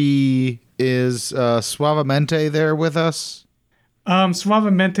 3. Is Suavemente there with us?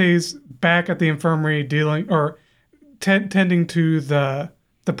 Suavemente's back at the infirmary dealing or tending to the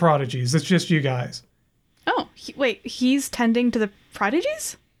prodigies. It's just you guys. Oh, he's tending to the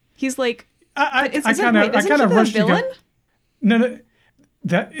prodigies? He's like... I kind of rushed you guys. No,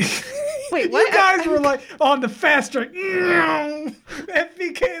 that... Wait, what? You guys were like on the fast track.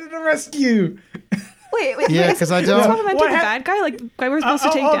 FBK to the rescue. Wait. Yeah, because I don't... Is Suavemente the bad guy? Like, guy we're supposed to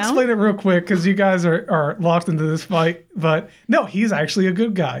take down? I'll explain it real quick because you guys are locked into this fight. But no, he's actually a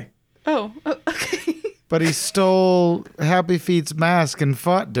good guy. Oh, okay. But he stole Happy Feet's mask and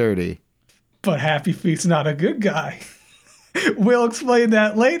fought dirty. But Happy Feet's not a good guy. We'll explain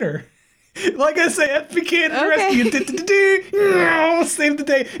that later. Like I say, FBK to the rescue. Save the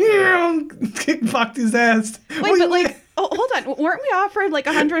day. Kick Bhakti's ass. Wait, but like, hold on. Weren't we offered like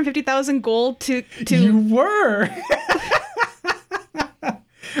 150,000 gold to... You were.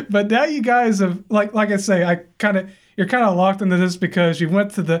 But now you guys have, like I say, you're kind of locked into this because you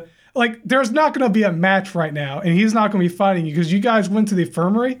went to the... Like, there's not going to be a match right now, and he's not going to be fighting you because you guys went to the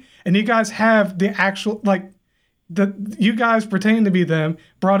infirmary, and you guys have the actual, you guys pretending to be them,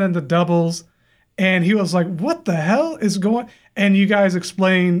 brought in the doubles, and he was like, what the hell is going... And you guys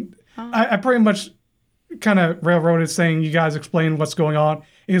explained... I pretty much kind of railroaded saying you guys explained what's going on. And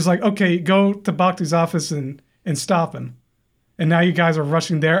he was like, okay, go to Bhakti's office and stop him. And now you guys are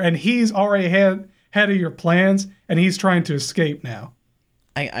rushing there, and he's already ahead of your plans, and he's trying to escape now.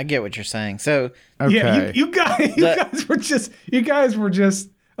 I get what you're saying. So okay. Yeah, you guys were just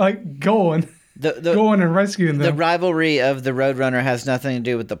like going and rescuing them. The rivalry of the Roadrunner has nothing to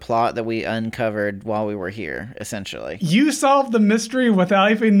do with the plot that we uncovered while we were here, essentially. You solved the mystery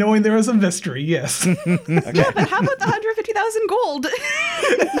without even knowing there was a mystery, yes. Okay. Yeah, but how about the 150,000 gold?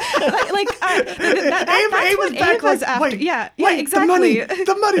 That's what Ava's after. Wait, yeah, exactly.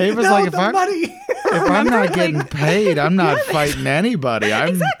 The money. Ava's no, like, the money. If I'm not getting paid, I'm not fighting anybody.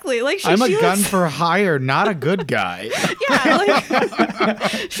 Exactly. Like I'm a gun for hire, not a good guy. Yeah,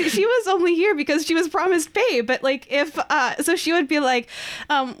 like she was only here because she was promised pay, but like if so she would be like,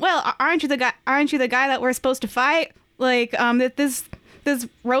 well, aren't you the guy that we're supposed to fight? Like that this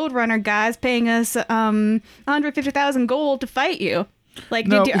Roadrunner guy's paying us 150,000 gold to fight you. Like,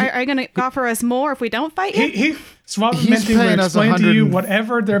 No, are you gonna offer us more if we don't fight you? He's paying us explain to you 100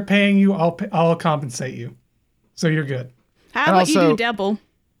 whatever they're paying you. I'll compensate you, so you're good. How about you also- do double?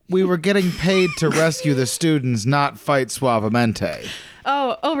 We were getting paid to rescue the students, not fight Suavemente.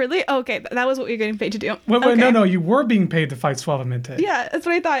 Oh, really? Okay, that was what you're getting paid to do. Wait, Okay. no, you were being paid to fight Suavemente. Yeah, that's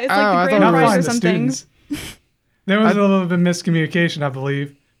what I thought. It's like I the thought grand it was- Not prize find or the something. students. There was a little bit of miscommunication, I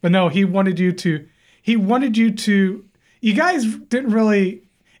believe. But no, he wanted you to. You guys didn't really.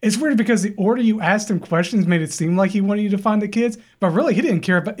 It's weird because the order you asked him questions made it seem like he wanted you to find the kids, but really he didn't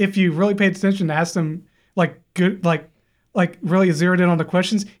care about if you really paid attention and asked him really zeroed in on the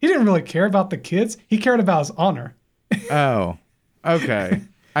questions. He didn't really care about the kids. He cared about his honor. Oh, okay.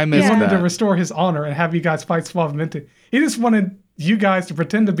 I He missed wanted to that. restore his honor and have you guys fight Suavemente. He just wanted you guys to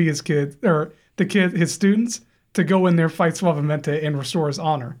pretend to be his kids or his students, to go in there, fight Suavemente, and restore his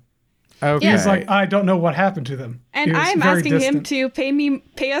honor. Okay. He's like, I don't know what happened to them. And He was I'm very asking him distant. to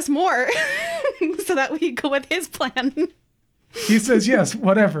pay us more so that we go with his plan. He says, yes,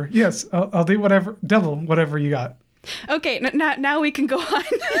 whatever. Yes, I'll do whatever, double whatever you got. Okay, now we can go on.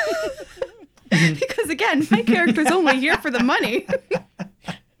 Because again, my character's only here for the money.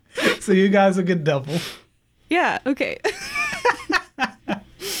 So you guys will get double. Yeah, okay.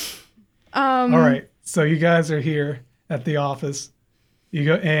 All right. So you guys are here at the office. You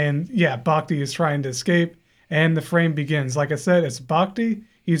go, and yeah, Bhakti is trying to escape, and the frame begins. Like I said, it's Bhakti.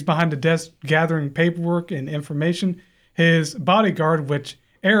 He's behind the desk gathering paperwork and information. His bodyguard, which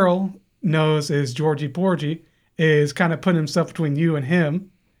Errol knows is Georgie Porgy, is kind of putting himself between you and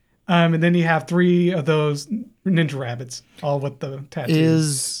him. And then you have 3 of those ninja rabbits, all with the tattoos.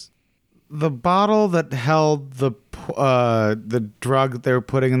 Is the bottle that held the drug they were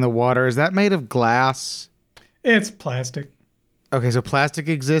putting in the water, is that made of glass? It's plastic. Okay, so plastic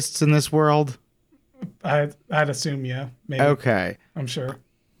exists in this world? I'd assume, yeah. Maybe. Okay. I'm sure.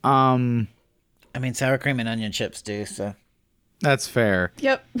 I mean, sour cream and onion chips do, so. That's fair.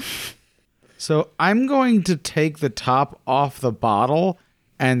 Yep. So I'm going to take the top off the bottle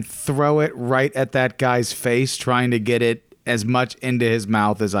and throw it right at that guy's face, trying to get it as much into his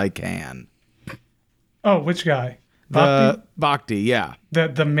mouth as I can. Oh, which guy? Bhakti? Bhakti, yeah.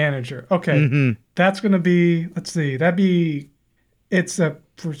 The manager. Okay. That's going to be, let's see,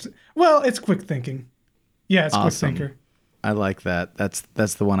 it's quick thinking. Yeah, it's Awesome. quick thinker. I like that.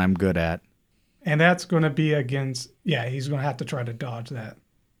 That's the one I'm good at. And that's going to be against, yeah, he's going to have to try to dodge that.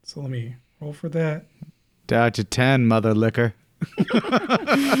 So let me roll for that. Dodge a 10, mother liquor.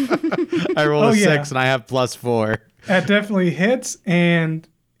 I rolled a 6 and I have +4. That definitely hits, and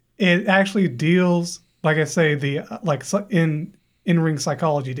it actually deals, like I say, the in-ring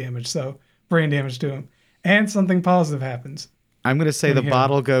psychology damage, so brain damage to him. And something positive happens. I'm going to say the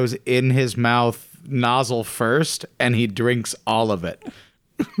bottle goes in his mouth nozzle first, and he drinks all of it.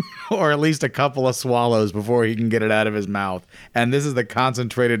 Or at least a couple of swallows before he can get it out of his mouth. And this is the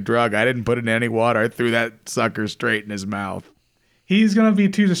concentrated drug. I didn't put it in any water. I threw that sucker straight in his mouth. He's going to be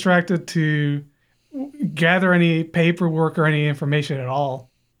too distracted to gather any paperwork or any information at all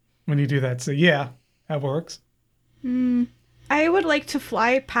when you do that. So yeah, that works. I would like to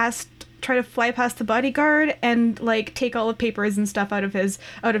try to fly past the bodyguard and like take all the papers and stuff out of his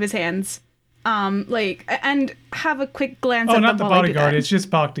hands. And have a quick glance at Oh, them not the while I do bodyguard. that. It's just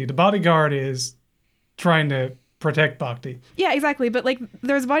Bhakti. The bodyguard is trying to protect Bhakti. Yeah, exactly. But like,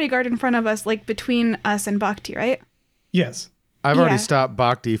 there's a bodyguard in front of us, like between us and Bhakti, right? Yes. I've already Yeah. stopped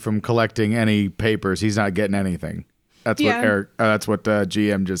Bhakti from collecting any papers. He's not getting anything. That's Yeah. what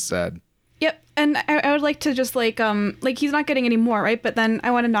GM just said. Yep. And I would like to just like he's not getting any more, right? But then I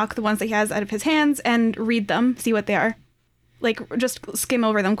want to knock the ones that he has out of his hands and read them, see what they are. Like, just skim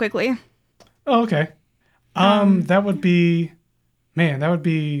over them quickly. Oh, okay. That would be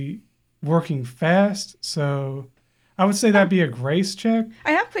working fast. So I would say that'd be a grace check.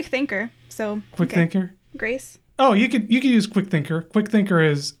 I have quick thinker, so Quick okay. thinker. Grace. Oh, you could use quick thinker. Quick thinker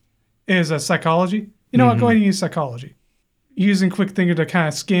is a psychology. You know what? Go ahead and use psychology. Using quick thinker to kind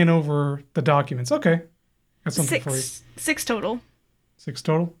of scan over the documents. Okay, that's something for you. 6 total. 6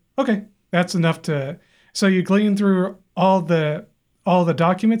 total. Okay, that's enough to. So you glean through all the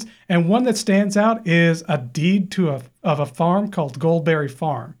documents, and one that stands out is a deed of a farm called Goldberry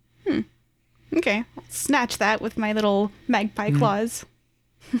Farm. Okay, I'll snatch that with my little magpie claws.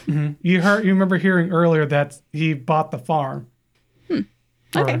 You remember hearing earlier that he bought the farm.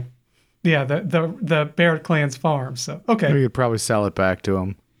 Okay. Yeah, the Barrett clan's farm. So okay. We could probably sell it back to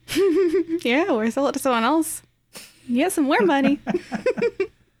him. Yeah, or sell it to someone else. You get some more money.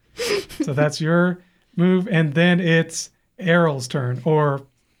 So that's your move, and then it's Errol's turn, or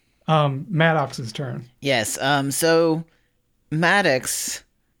Maddox's turn. Yes. So Maddox.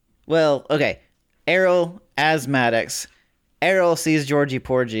 Well, okay. Errol as Maddox. Errol sees Georgie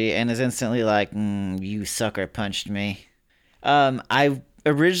Porgy and is instantly like, "You sucker punched me." I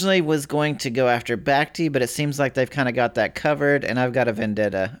originally was going to go after Bhakti, but it seems like they've kind of got that covered, and I've got a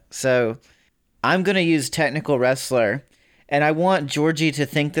vendetta. So I'm going to use Technical Wrestler, and I want Georgie to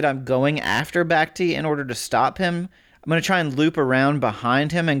think that I'm going after Bhakti in order to stop him. I'm going to try and loop around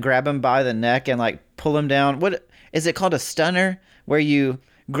behind him and grab him by the neck and like pull him down. What is it called? A stunner, where you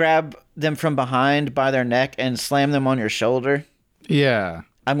grab them from behind by their neck and slam them on your shoulder. Yeah.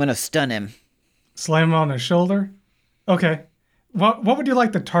 I'm going to stun him. Slam him on his shoulder. Okay. What would you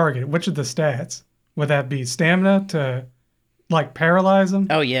like to target? Which of the stats? Would that be stamina to like paralyze him?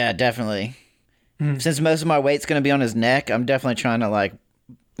 Oh yeah, definitely. Since most of my weight's going to be on his neck, I'm definitely trying to like,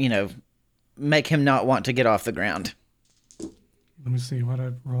 make him not want to get off the ground. Let me see what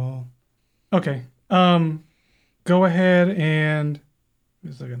I'd roll. Okay. Go ahead and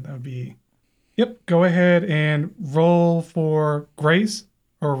wait a second. That would be. Yep. Go ahead and roll for grace,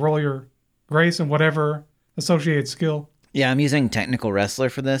 or roll your grace and whatever associated skill. Yeah, I'm using Technical Wrestler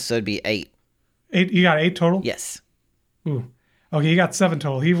for this, so it'd be 8. 8. You got 8 total? Yes. Ooh. Okay, he got 7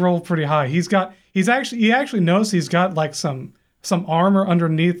 total. He rolled pretty high. He actually noticed he's got like some armor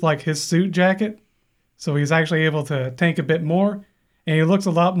underneath like his suit jacket. So he's actually able to tank a bit more. And he looks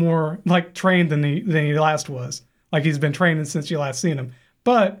a lot more like trained than he last was. Like he's been training since you last seen him.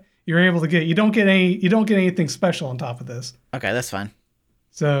 But you're able to you don't get anything special on top of this. Okay, that's fine.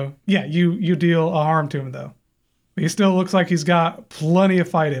 So yeah, you deal a harm to him though. But he still looks like he's got plenty of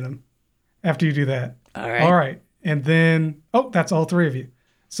fight in him after you do that. All right. All right. And then, that's all 3 of you.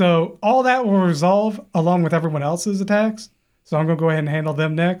 So all that will resolve along with everyone else's attacks. So I'm going to go ahead and handle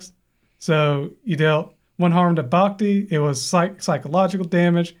them next. So you dealt 1 harm to Bhakti. It was psychological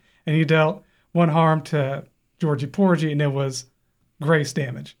damage. And you dealt 1 harm to Georgie Porgy, and it was grace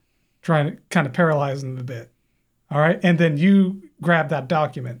damage. Trying to kind of paralyze them a bit. All right. And then you grab that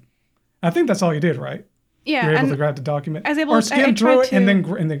document. I think that's all you did, right? Yeah. You're able to grab the document. I was able or to skim through it and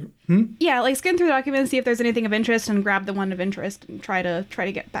then Yeah, like skim through the document, see if there's anything of interest, and grab the one of interest, and try to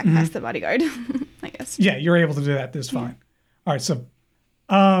get back past the bodyguard. I guess. Yeah, you're able to do that. That's fine. All right, so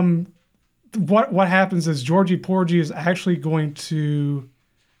what happens is Georgie Porgy is actually going to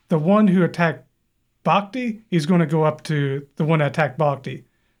the one who attacked Bhakti. He's going to go up to the one that attacked Bhakti.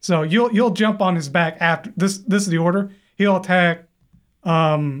 So you'll jump on his back after this. This is the order. He'll attack.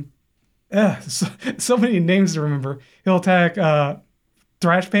 So many names to remember. He'll attack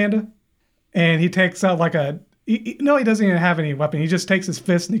Thrash Panda, and he takes out like he doesn't even have any weapon. He just takes his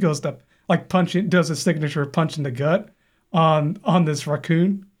fist and he goes to like does a signature punch in the gut on this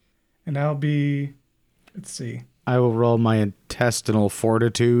raccoon, and that'll be, let's see. I will roll my intestinal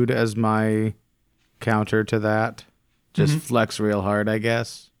fortitude as my counter to that. Just flex real hard, I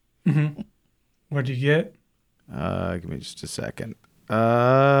guess. Mm-hmm. What'd you get? Give me just a second.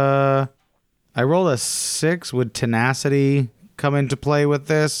 I rolled a 6. Would tenacity come into play with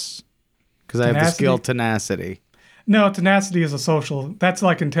this? Because I have the skill tenacity. No, tenacity is a social. That's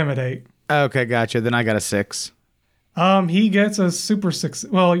like intimidate. Okay, gotcha. Then I got a 6. He gets a super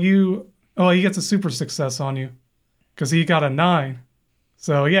success. He gets a super success on you because he got a 9.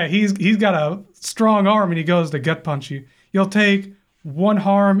 So yeah, he's got a strong arm and he goes to gut punch you. You'll take 1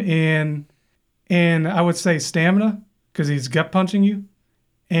 harm in I would say stamina because he's gut punching you,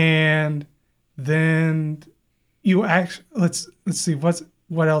 and then you actually let's see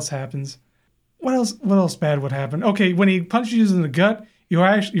what else happens. What else bad would happen? Okay, when he punches you in the gut, you're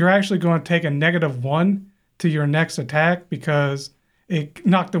actually going to take a -1 to your next attack because it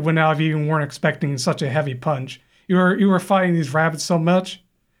knocked the wind out of you and weren't expecting such a heavy punch. You were fighting these rabbits so much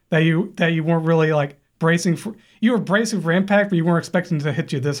that you weren't really like bracing for. You were bracing for impact, but you weren't expecting to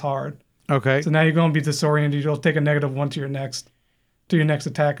hit you this hard. Okay. So now you're going to be disoriented. You'll take a -1 to your next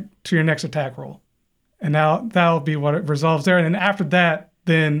attack roll, and now that'll be what it resolves there. And then after that,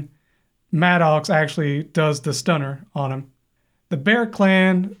 then Maddox actually does the stunner on him. The Bear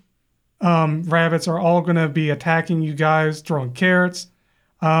Clan rabbits are all going to be attacking you guys, throwing carrots.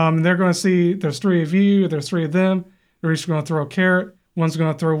 They're going to see there's 3 of you, there's 3 of them. They're each going to throw a carrot. One's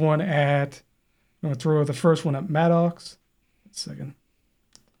going to throw one at. I'm going to throw the first one at Maddox. One second.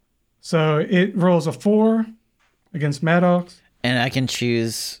 So it rolls a 4 against Maddox. And I can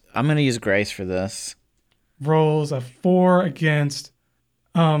choose. I'm going to use Grace for this. Rolls a 4 against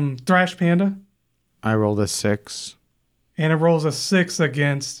Thrash Panda. I rolled a 6. And it rolls a 6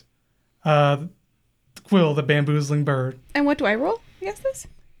 against Quill, the bamboozling bird. And what do I roll against this?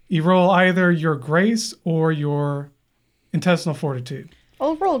 You roll either your Grace or your intestinal fortitude.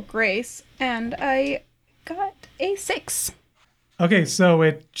 I'll roll Grace, and I got a 6. Okay, so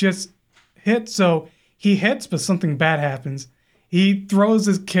it just hits. So he hits, but something bad happens. He throws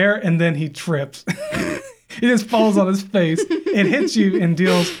his carrot and then he trips. He just falls on his face. It hits you and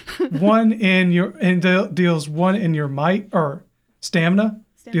deals 1 in your might or stamina.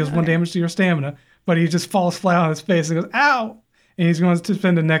 Deals 1 damage to your stamina, but he just falls flat on his face and goes, "Ow!" And he's going to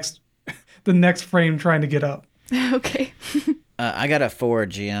spend the next frame trying to get up. Okay. I got a 4,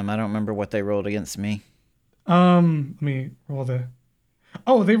 GM. I don't remember what they rolled against me. Let me roll the.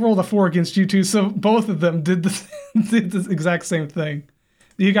 Oh, they rolled a 4 against you too. So both of them did the exact same thing.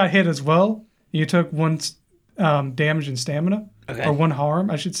 You got hit as well. You took 1 damage and stamina, or 1 harm,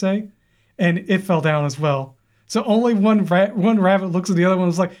 I should say, and it fell down as well. So only one rabbit looks at the other one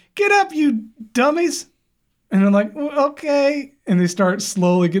and is like, "Get up, you dummies!" And they're like, "Okay," and they start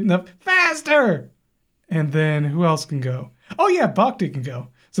slowly getting up faster. And then who else can go? Oh yeah, Bhakti can go.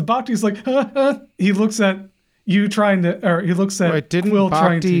 So Bhakti's like, he looks at you trying to, or he looks at didn't Quill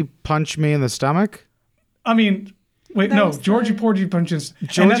trying Bhakti to punch me in the stomach? I mean, wait, That no. was Georgie the- Porgy punches.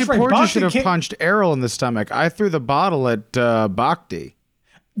 Georgie Porgy Bhakti should have can't- punched Errol in the stomach. I threw the bottle at Bhakti.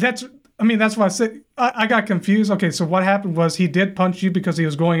 That's I mean, that's why I said I got confused. Okay, so what happened was he did punch you because he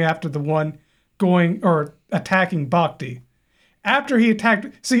was going after the one attacking Bhakti. After he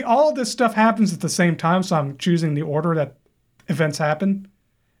attacked, see, all this stuff happens at the same time, so I'm choosing the order that events happen.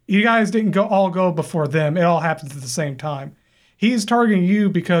 You guys didn't all go before them. It all happens at the same time. He's targeting you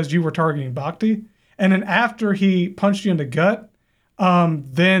because you were targeting Bhakti. And then after he punched you in the gut,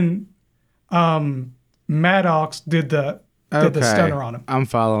 then Maddox did the stunner on him. I'm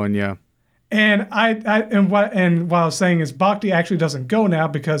following you. And what I was saying is Bhakti actually doesn't go now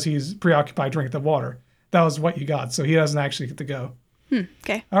because he's preoccupied drinking the water. That was what you got, so he doesn't actually get to go.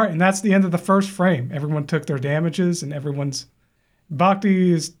 Okay. All right, and that's the end of the first frame. Everyone took their damages, and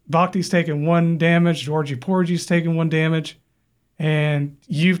Bhakti's taken 1 damage, Georgie Porgy's taken 1 damage, and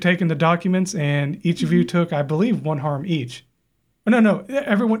you've taken the documents, and each of you took, I believe, 1 harm each. Oh, no,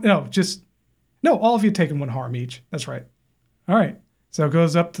 all of you taken 1 harm each. That's right. All right, so it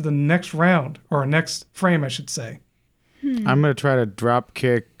goes up to the next round, or next frame, I should say. I'm going to try to drop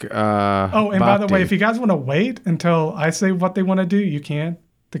kick and by the way, if you guys want to wait until I say what they want to do, you can,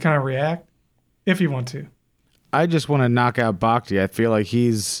 to kind of react, if you want to. I just want to knock out Bhakti. I feel like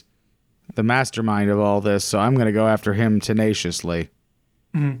he's the mastermind of all this, so I'm going to go after him tenaciously.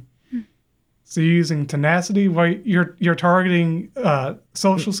 Mm-hmm. So you're using tenacity? You're targeting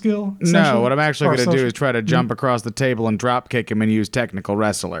social skill? No, what I'm actually going to do is try to jump across the table and drop kick him and use technical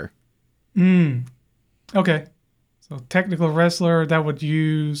wrestler. Okay. So technical wrestler, that would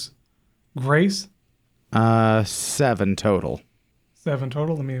use grace? 7 total. 7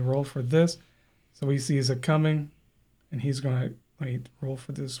 total. Let me roll for this. So he sees it coming, and he's going to... Let me roll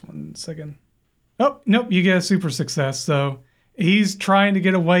for this 1 second. Oh, nope, you get a super success. So he's trying to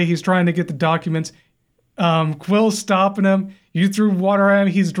get away. He's trying to get the documents. Quill's stopping him. You threw water at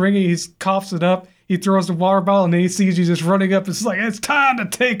him. He's drinking. He coughs it up. He throws the water bottle, and then he sees you just running up. It's like, it's time to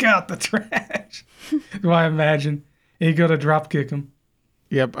take out the trash. Do I imagine? And you go to drop kick him.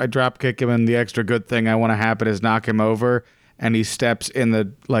 Yep, I drop kick him, and the extra good thing I want to happen is knock him over, and he steps in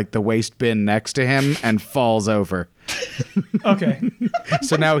the waste bin next to him and falls over. Okay.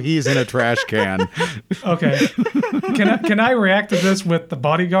 So now he's in a trash can. Okay. Can I react to this with the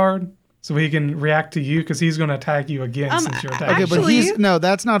bodyguard? So he can react to you because he's going to attack you again since you're attacking. Okay, but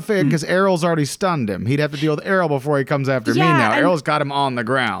that's not fair because Errol's already stunned him. He'd have to deal with Errol before he comes after me now. Errol's got him on the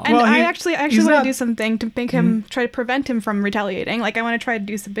ground. And I actually want to do something to make him try to prevent him from retaliating. Like I want to try to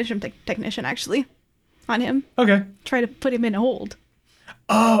do submission technician actually on him. Okay. Try to put him in a hold.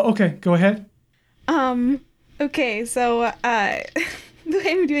 Oh, okay. Go ahead. Okay, so the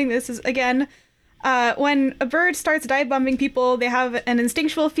way I'm doing this is again. When a bird starts dive bombing people, they have an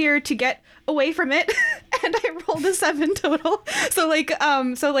instinctual fear to get away from it, and I rolled a 7 total. So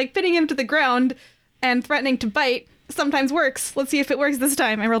pinning him to the ground and threatening to bite sometimes works. Let's see if it works this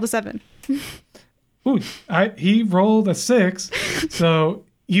time. I rolled a 7. Ooh, he rolled a 6. So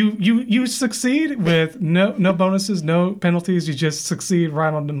you succeed with no bonuses, no penalties. You just succeed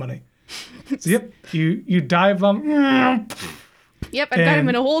right on the money. So yep, you dive bomb. Yep, I've got him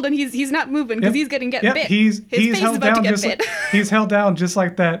in a hold, and he's not moving because he's getting bit. His face held is about down to get bit. He's held down just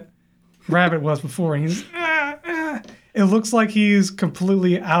like that rabbit was before. And he's. It looks like he's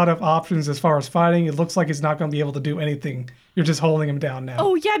completely out of options as far as fighting. It looks like he's not going to be able to do anything. You're just holding him down now.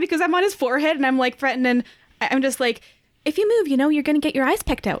 Oh yeah, because I'm on his forehead and I'm like threatening. I'm just like, if you move, you're going to get your eyes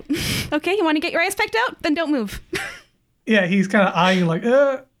pecked out. Okay, you want to get your eyes pecked out? Then don't move. Yeah, he's kind of eyeing like,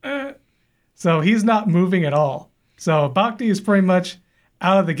 So he's not moving at all. So Bhakti is pretty much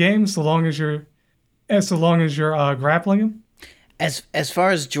out of the game so long as you're grappling him. As far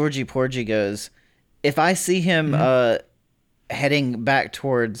as Georgie Porgy goes, if I see him heading back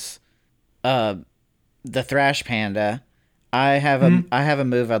towards the Thrash Panda, I have a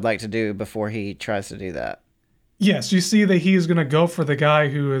move I'd like to do before he tries to do that. Yes, you see that he's going to go for the guy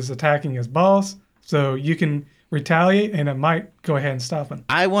who is attacking his boss, so you can retaliate and it might go ahead and stop him.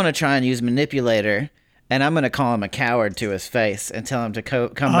 I want to try and use Manipulator. And I'm going to call him a coward to his face and tell him to come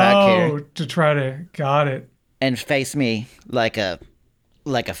back here. Oh, to try to... Got it. And face me like a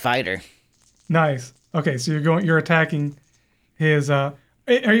fighter. Nice. Okay, so you're attacking his... Are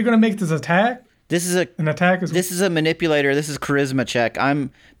you going to make this attack? This is an attack? This is a Manipulator. This is charisma check. I'm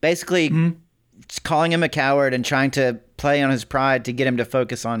basically calling him a coward and trying to play on his pride to get him to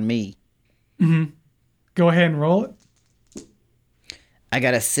focus on me. Mm-hmm. Go ahead and roll it. I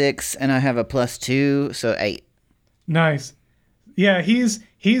got a 6 and I have a +2, so 8. Nice. Yeah, he's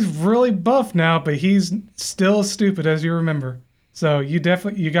really buff now, but he's still stupid as you remember. So you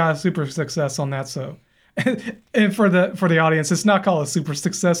got a super success on that. So, and for the audience, it's not called a super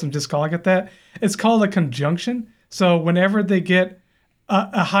success. I'm just calling it that. It's called a conjunction. So whenever they get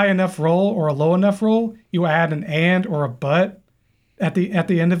a high enough roll or a low enough roll, you add an and or a but at the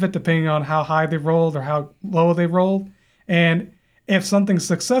end of it, depending on how high they rolled or how low they rolled. And if something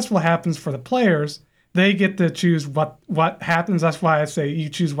successful happens for the players, they get to choose what happens. That's why I say you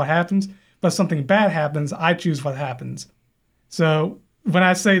choose what happens. But if something bad happens, I choose what happens. So when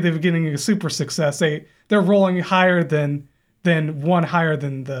I say they're getting a super success, they're rolling higher than one higher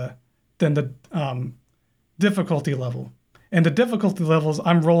than the difficulty level. And the difficulty levels,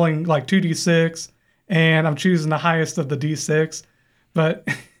 I'm rolling like 2d6, and I'm choosing the highest of the d6. But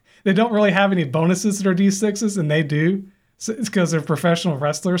they don't really have any bonuses that are d6s, and they do. So it's because they're professional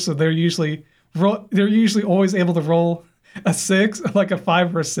wrestlers, so they're usually always able to roll a 6, like a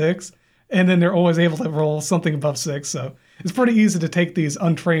 5 or a 6, and then they're always able to roll something above 6. So it's pretty easy to take these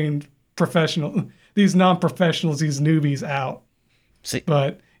untrained these non-professionals, these newbies out. See.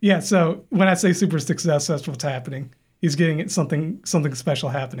 But yeah, so when I say super success, that's what's happening. He's getting something special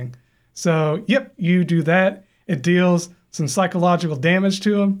happening. So yep, you do that. It deals some psychological damage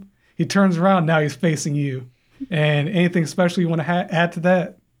to him. He turns around, now he's facing you. And anything special you want to add to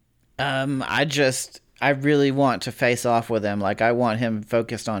that? I really want to face off with him. Like, I want him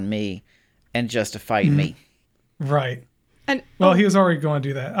focused on me and just to fight me. Right. And well, he was already going to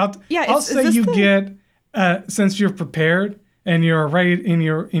do that. I'll say you get since you're prepared and you're ready and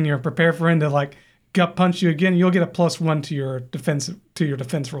you're prepared for him to like gut punch you again, you'll get a +1 to your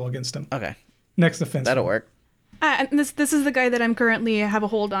defense roll against him. Okay. Next defense. That'll roll. work. And this is the guy that I'm currently have a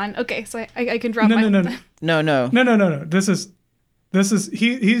hold on. Okay, so I can drop No. No. This is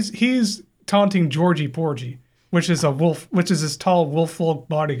he's taunting Georgie Porgy, which is a wolf, which is his tall wolf folk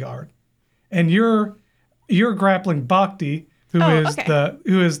bodyguard, and you're grappling Bhakti, who is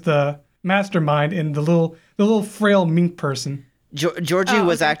the mastermind and the little frail mink person. Georgie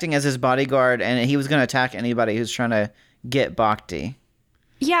was acting as his bodyguard, and he was going to attack anybody who's trying to get Bhakti.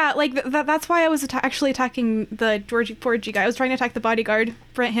 Yeah, like that's why I was actually attacking the Georgie Porgy guy. I was trying to attack the bodyguard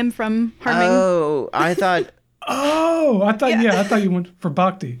for him from harming. Oh, I thought. I thought you went for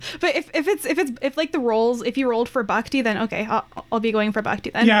Bhakti. But if like the rolls, if you rolled for Bhakti, then okay, I'll be going for Bhakti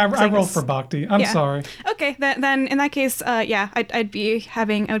then. Yeah, I rolled for Bhakti. I'm sorry. Okay, then in that case, I'd be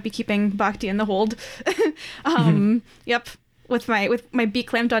keeping Bhakti in the hold. Yep, with my beak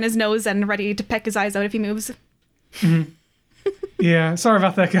clamped on his nose and ready to peck his eyes out if he moves. Mm-hmm. Yeah, sorry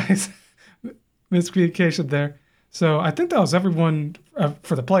about that, guys. Miscommunication there. So I think that was everyone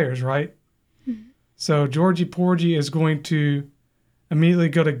for the players, right? Mm-hmm. So Georgie Porgy is going to immediately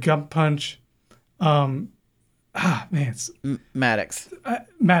go to gut punch. It's Maddox.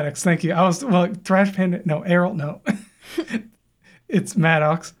 Maddox, thank you. Trash Panda. No, Errol. No, it's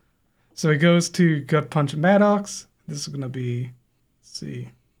Maddox. So he goes to gut punch Maddox. This is gonna be. Let's see.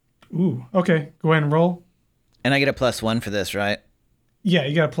 Ooh, okay. Go ahead and roll. And I get a +1 for this, right? Yeah,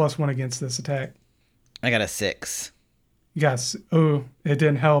 you got a +1 against this attack. I got a 6. It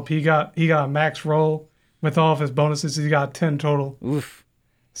didn't help. He got a max roll with all of his bonuses. He got 10 total. Oof.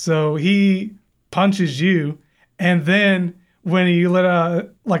 So he punches you, and then when you let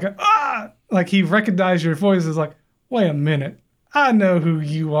out like he recognized your voice, is like, wait a minute, I know who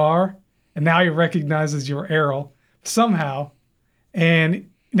you are, and now he recognizes you're Errol somehow, and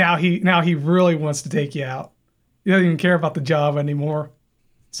now he really wants to take you out. He doesn't even care about the job anymore.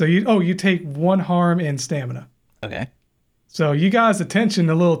 So you take 1 harm and stamina. Okay. So you guys' attention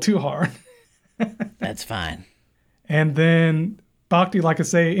a little too hard. That's fine. And then Bhakti, like I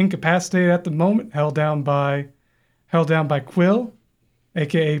say, incapacitated at the moment, held down by Quill,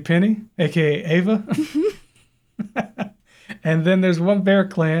 aka Penny, aka Ava. And then there's one Bear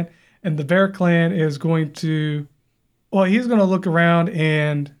Clan, and the Bear Clan is going to, he's going to look around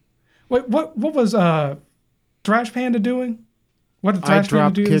and wait. What was Trash Panda doing? What did Trash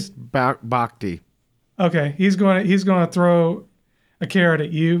Panda do? I drop kicked Bhakti. Okay, he's going to throw a carrot at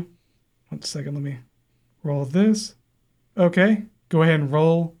you. 1 second, let me roll this. Okay, go ahead and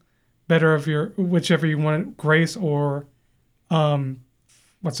roll better of whichever you want, grace or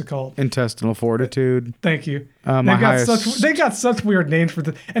what's it called? Intestinal fortitude. Thank you. They got such weird names for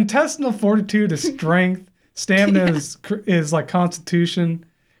the intestinal fortitude is strength, stamina is like constitution,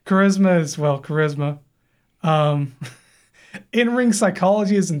 charisma is charisma. In-ring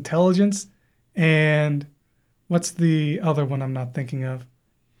psychology is intelligence, and what's the other one I'm not thinking of?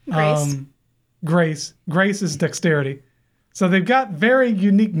 Grace. Grace is dexterity. So they've got very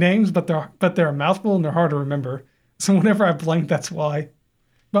unique names, but they're a mouthful and they're hard to remember. So whenever I blank, that's why.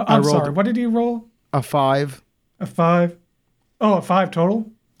 But I'm sorry. What did you roll? A 5. A 5. Oh, a 5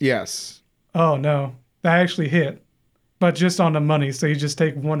 total? Yes. Oh no, that actually hit, but just on the money. So you just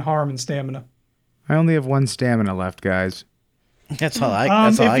take 1 harm and stamina. I only have 1 stamina left, guys. That's all I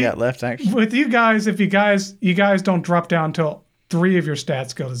you- got left, actually. With you guys, if you guys don't drop down until 3 of your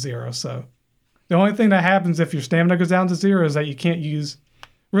stats go to 0. So the only thing that happens if your stamina goes down to 0 is that you can't use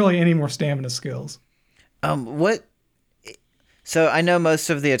really any more stamina skills. What? So I know most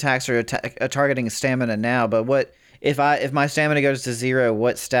of the attacks are targeting stamina now, but what if my stamina goes to 0?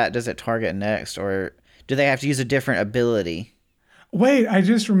 What stat does it target next, or do they have to use a different ability? Wait, I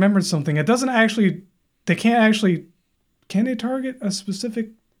just remembered something. It doesn't actually. They can't actually. Can they target a specific?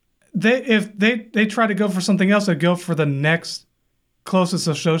 If they try to go for something else, they go for the next closest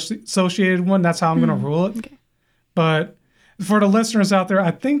associated one. That's how I'm going to rule it. Okay. But for the listeners out there,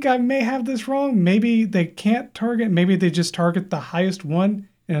 I think I may have this wrong. Maybe they can't target. Maybe they just target the highest one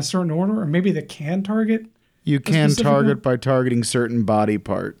in a certain order, or maybe they can target. You can target by targeting certain body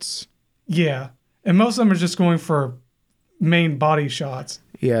parts. Yeah, and most of them are just going for main body shots.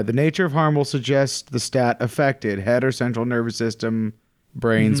 Yeah, the nature of harm will suggest the stat affected: head or central nervous system,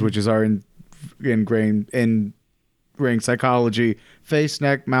 brains, which is our ingrained psychology. Face,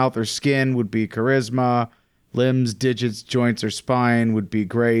 neck, mouth, or skin would be charisma. Limbs, digits, joints, or spine would be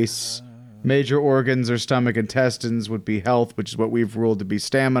grace. Major organs or stomach, intestines would be health, which is what we've ruled to be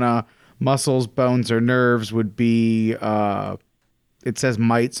stamina. Muscles, bones, or nerves would be, it says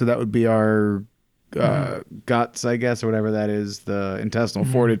might, so that would be our guts, I guess, or whatever that is, the intestinal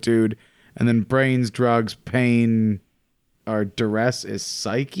fortitude. And then brains, drugs, pain, or duress is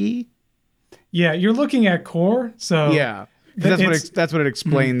psyche. Yeah, you're looking at core, so Yeah. That's what it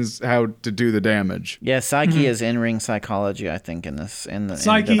explains how to do the damage. Yeah, psyche is in-ring psychology, I think, in the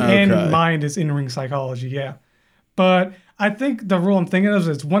psyche Okay. and mind is in-ring psychology. Yeah, but I think the rule I'm thinking of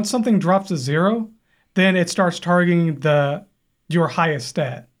is once something drops to 0, then it starts targeting your highest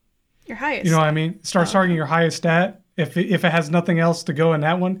stat. Your highest. You know what I mean? It starts targeting your highest stat. If it has nothing else to go in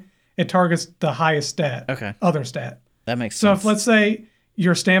that one, it targets the highest stat. Okay. Other stat. That makes So sense. if let's say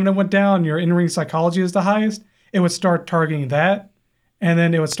your stamina went down, your in-ring psychology is the highest, it would start targeting that, and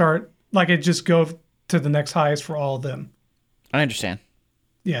then it would start it just go to the next highest for all of them. I understand.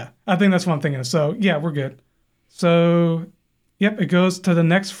 Yeah, I think that's what I'm thinking of. So yeah, we're good. So, yep, it goes to the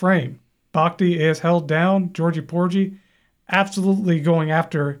next frame. Bhakti is held down. Georgie Porgy absolutely going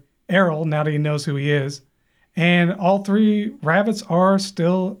after Errol now that he knows who he is. And all 3 rabbits are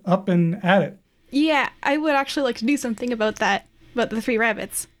still up and at it. Yeah, I would actually like to do something about that, about the 3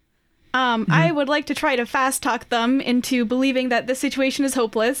 rabbits. I would like to try to fast talk them into believing that this situation is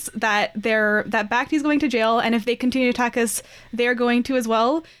hopeless, that Bhakti's going to jail, and if they continue to attack us, they're going to as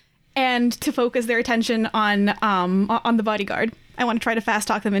well, and to focus their attention on the bodyguard. I want to try to fast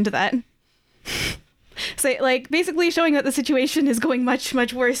talk them into that. So, basically showing that the situation is going much,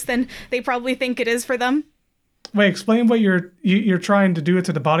 much worse than they probably think it is for them. Wait, explain what you're trying to do it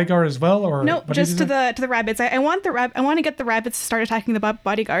to the bodyguard as well, or No, what did just you to say? the rabbits. I want to get the rabbits to start attacking the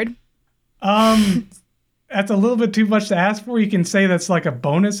bodyguard. That's a little bit too much to ask for. You can say that's like a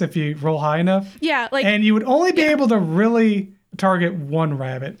bonus if you roll high enough. Yeah, And you would only be able to really target 1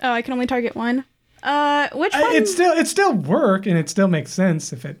 rabbit. Oh, I can only target 1. Which one? It still work and it still makes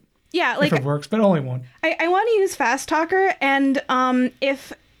sense if it works, but only 1. I want to use Fast Talker, and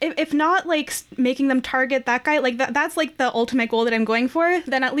if not making them target that guy, that's the ultimate goal that I'm going for,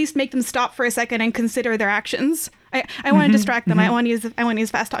 then at least make them stop for a second and consider their actions. I want to distract them. I want to use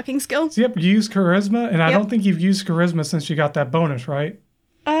fast talking skills. So, yep, you use charisma, and I don't think you've used charisma since you got that bonus, right?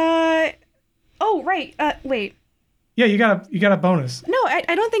 Oh right. Wait. Yeah, you got a bonus. No, I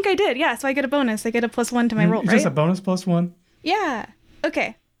don't think I did. Yeah, so I get a bonus. I get a +1 to my roll, It's right? just a bonus +1 Yeah.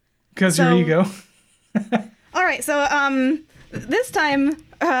 Okay. because So- your ego. All right. So this time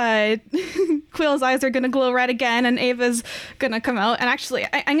Quill's eyes are gonna glow red again, and Ava's gonna come out. And actually,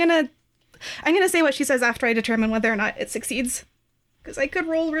 I'm gonna say what she says after I determine whether or not it succeeds, because I could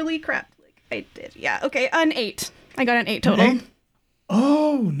roll really crap like I did. Yeah. Okay. An 8. I got an 8 total. 8?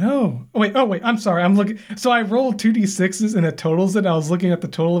 Oh no! Oh wait! I'm sorry. I'm looking. So I rolled 2d6s and it totals it. I was looking at the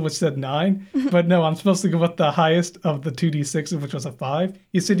total, which said 9. But no, I'm supposed to go with the highest of the 2d6s, which was a 5.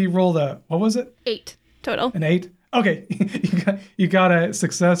 You said you rolled what was it? 8 total. An 8. Okay, you got a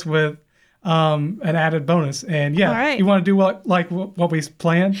success with an added bonus, and yeah, All right. you want to do what we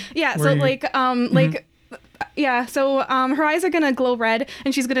planned? Yeah. Where So you- yeah. So her eyes are gonna glow red,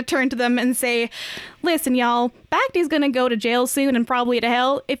 and she's gonna turn to them and say, "Listen, y'all, Bhakti's gonna go to jail soon and probably to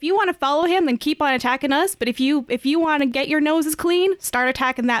hell. If you want to follow him, then keep on attacking us. But if you want to get your noses clean, start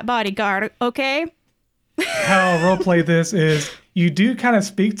attacking that bodyguard, okay?" how I'll roleplay this is you do kind of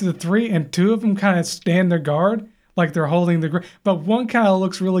speak to the 3, and 2 of them kind of stand their guard, like they're holding the but one kind of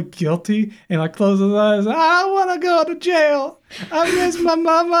looks really guilty and closes his eyes. I want to go to jail. I miss my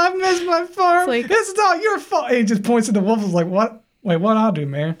mama. I miss my farm. It's like- This is all your fault. And he just points at the wolf. And is like, what? wait, what I'll do,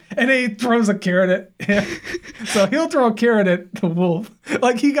 man? And then he throws a carrot at him. So he'll throw a carrot at the wolf.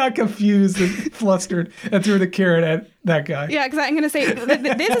 Like he got confused and flustered and threw the carrot at that guy. Yeah, because I'm going to say,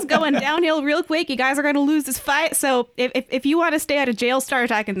 this is going downhill real quick. You guys are going to lose this fight. So if you want to stay out of jail, start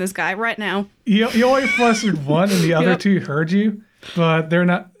attacking this guy right now. You only flustered one and the other two heard you, but they're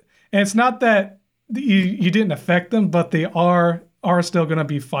not. And it's not that you didn't affect them, but they are still going to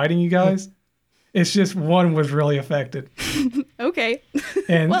be fighting you guys. It's just one was really affected. Okay.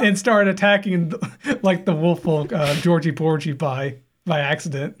 And started attacking the wolf folk, Georgie Porgy by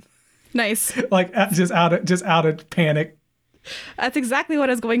accident. Nice. Like just out of panic. That's exactly what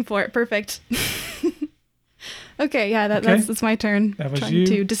I was going for. Perfect. Okay, yeah, that's my turn. That was trying you.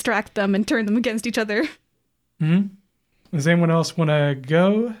 to distract them and turn them against each other. Does anyone else want to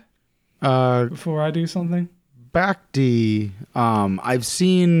go before I do something? Back D. I've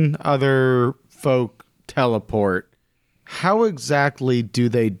seen other folk teleport. How exactly do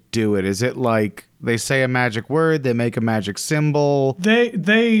they do it? Is it like they say a magic word, they make a magic symbol?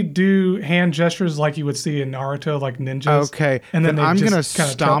 They do hand gestures like you would see in Naruto, like ninjas. Okay, and then I'm going to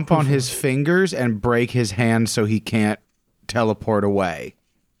stomp on his fingers and break his hand so he can't teleport away.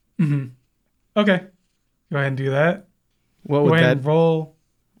 Okay, go ahead and do that. What would that roll?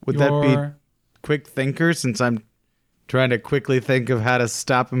 Would that be quick thinker, since I'm trying to quickly think of how to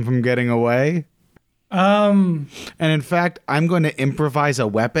stop him from getting away? And in fact, I'm going to improvise a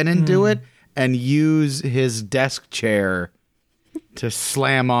weapon and do it, and use his desk chair to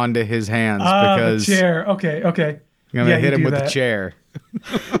slam onto his hands because the chair. Okay. I'm gonna hit him with the chair.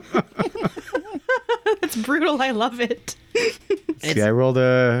 That's brutal. I love it. See, I rolled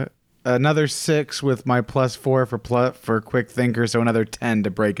another 6 with my +4 for quick thinker, so another 10 to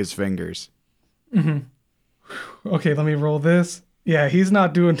break his fingers. Okay, let me roll this. Yeah, he's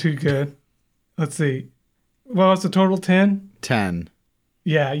not doing too good. Let's see. Well, it's a total 10. 10.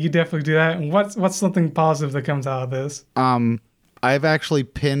 Yeah, you definitely do that. And what's something positive that comes out of this? I've actually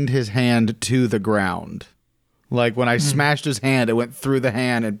pinned his hand to the ground. Like when I smashed his hand, it went through the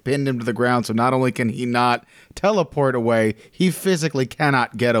hand and pinned him to the ground. So not only can he not teleport away, he physically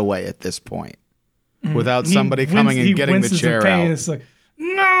cannot get away at this point without somebody coming and getting the chair out. It's like,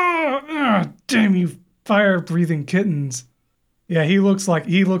 no, damn you, fire-breathing kittens. Yeah, he looks like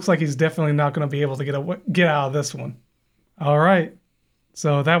he's definitely not going to be able to get out of this one. All right.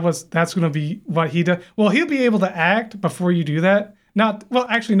 So that's going to be what he does. Well, he'll be able to act before you do that.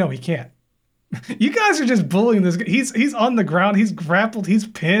 Actually, no, he can't. You guys are just bullying this guy. He's on the ground. He's grappled. He's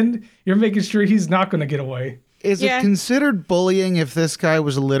pinned. You're making sure he's not going to get away. Is it considered bullying if this guy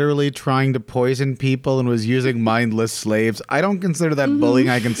was literally trying to poison people and was using mindless slaves? I don't consider that bullying.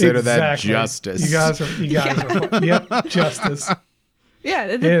 I consider that justice. You guys are yep, justice.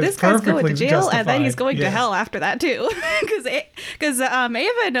 Yeah, this guy's going to jail, justified. and then he's going to hell after that too, because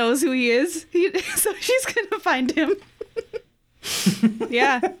Ava knows who he is, so she's gonna find him.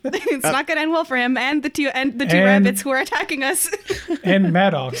 Yeah, it's not gonna end well for him and the two rabbits who are attacking us. And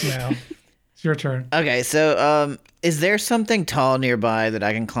Maddox now. It's your turn. Okay, so is there something tall nearby that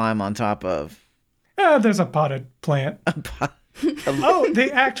I can climb on top of? There's a potted plant. The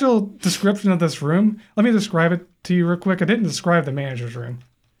actual description of this room. Let me describe it to you real quick. I didn't describe the manager's room.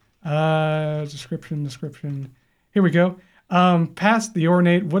 Description. Here we go. Past the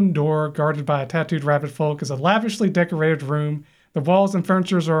ornate wooden door guarded by a tattooed rabbit folk is a lavishly decorated room. The walls and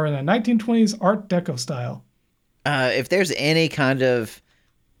furniture are in a 1920s Art Deco style. If there's any kind of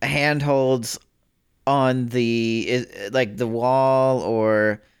handholds on the wall,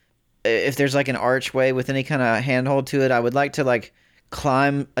 or if there's like an archway with any kind of handhold to it, I would like to like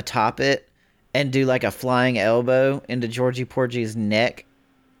climb atop it and do like a flying elbow into Georgie Porgy's neck.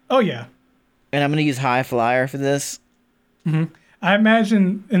 Oh yeah. And I'm gonna use high flyer for this. Mm-hmm. I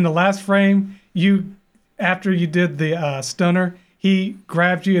imagine in the last frame, after you did the stunner, he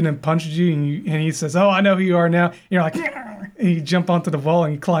grabbed you and then punched you, and he says, "Oh, I know who you are now." And you're like, and you jump onto the wall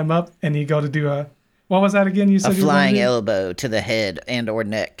and you climb up, and you go to do what was that again? You said a flying elbow to the head and or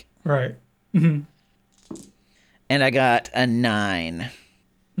neck. Right. Mm-hmm. And I got a 9.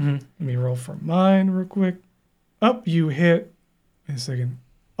 Mm-hmm. Let me roll for mine real quick. You hit. Wait a second.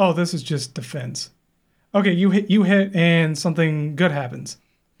 Oh, this is just defense. Okay, you hit, and something good happens.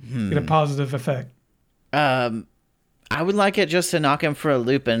 Get a positive effect. I would like it just to knock him for a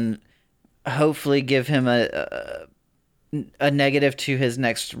loop and hopefully give him a negative to his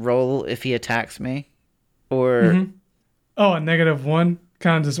next roll if he attacks me. Or a -1,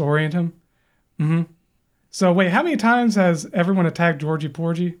 kind of disorient him. Mm-hmm. So wait, how many times has everyone attacked Georgie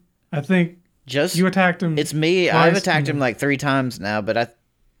Porgy? I think just you attacked him. It's me. Twice. I've attacked him like 3 times now, but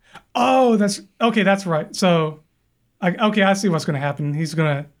Oh, that's okay. That's right. So, Okay, I see what's going to happen. He's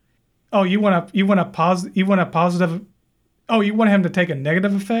going to. Oh, you want a positive. Oh, you want him to take a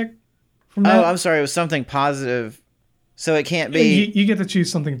negative effect from that? Oh, I'm sorry. It was something positive. So it can't be. You get to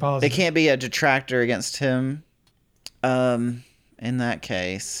choose something It positive. can't be a detractor against him. In that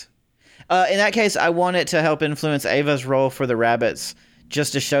case. I want it to help influence Ava's role for the rabbits,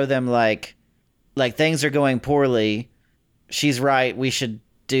 just to show them like things are going poorly. She's right. We should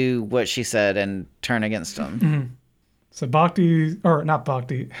do what she said and turn against them. Mm-hmm. So Bhakti, or not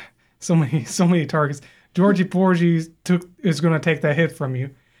Bhakti, so many targets. Georgie Porgy is going to take that hit from you.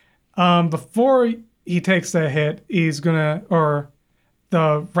 Before he takes that hit, the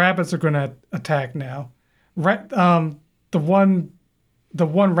rabbits are going to attack now. The one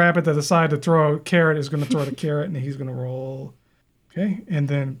rabbit that decided to throw a carrot is going to throw the carrot, and he's going to roll. Okay, and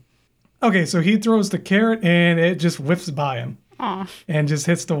then, so he throws the carrot, and it just whips by him. Aw. And just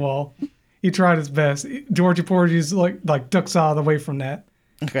hits the wall. He tried his best. Georgie Porgy's like ducks out of the way from that.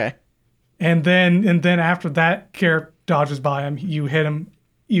 Okay. And then after that carrot dodges by him, you hit him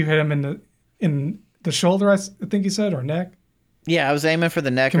in the shoulder, I think you said, or neck. Yeah, I was aiming for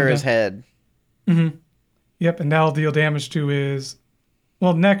the neck or his head. Mm-hmm. Yep, and that'll deal damage to his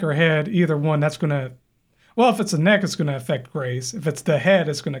neck or head, either one. That's gonna if it's the neck, it's gonna affect Grace. If it's the head,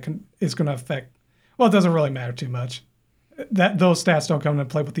 it's gonna affect. Well, it doesn't really matter too much. Those stats don't come into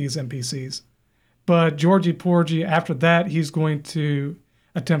play with these NPCs. But Georgie Porgy, after that, he's going to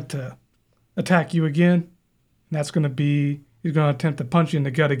attempt to attack you again. And that's going to be, he's going to attempt to punch you in the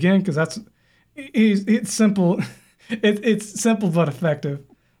gut again, because it's simple. It's simple but effective.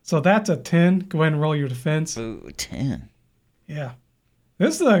 So that's a 10. Go ahead and roll your defense. Ooh, 10. Yeah.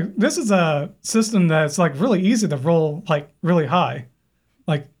 This is a system that's like really easy to roll, like really high.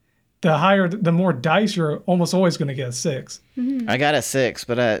 Like, the more dice, you're almost always going to get a 6. Mm-hmm. I got a 6,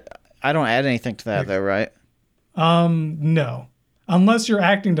 but I don't add anything to that, though, right? No. Unless you're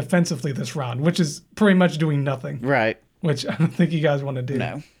acting defensively this round, which is pretty much doing nothing. Right. Which I don't think you guys want to do.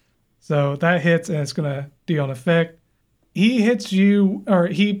 No. So that hits, and it's going to deal an effect. He hits you, or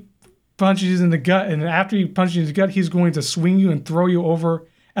he punches you in the gut, and after he punches you in the gut, he's going to swing you and throw you over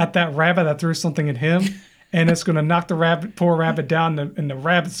at that rabbit that threw something at him. And it's going to knock the poor rabbit down, and the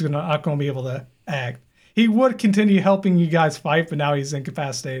rabbit's not going to be able to act. He would continue helping you guys fight, but now he's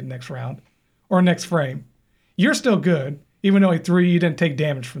incapacitated next round. Or next frame. You're still good. Even though he threw you didn't take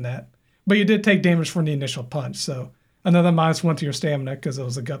damage from that. But you did take damage from the initial punch, so another -1 to your stamina because it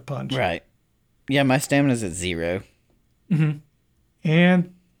was a gut punch. Right. Yeah, my stamina's at 0. Mm-hmm.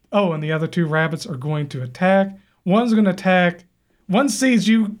 And the other 2 rabbits are going to attack. One's going to attack. One sees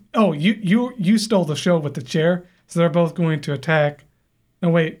you. Oh, you stole the show with the chair, so they're both going to attack. No,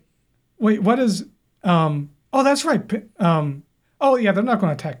 wait, what is? Oh, that's right. Oh, yeah, they're not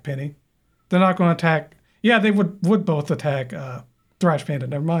going to attack Penny. They're not going to attack. Yeah, they would both attack Thrash Panda.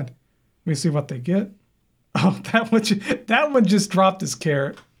 Never mind. Let me see what they get. Oh, that one just dropped his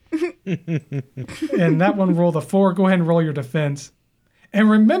carrot. And that one rolled a 4. Go ahead and roll your defense. And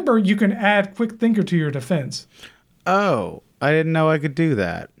remember, you can add Quick Thinker to your defense. Oh, I didn't know I could do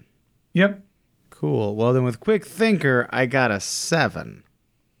that. Yep. Cool. Well, then with Quick Thinker, I got a 7.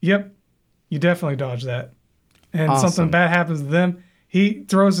 Yep. You definitely dodge that. And Awesome. something bad happens to them. He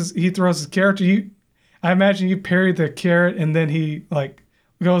throws his carrot to you. I imagine you parry the carrot, and then he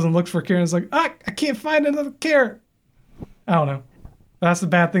goes and looks for a carrot and is like, I can't find another carrot. I don't know. That's the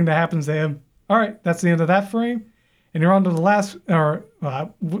bad thing that happens to him. All right, that's the end of that frame. And you're on to the last,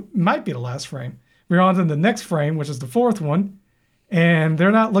 might be the last frame. We're on to the next frame, which is the 4th one. And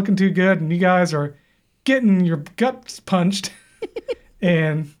they're not looking too good, and you guys are getting your guts punched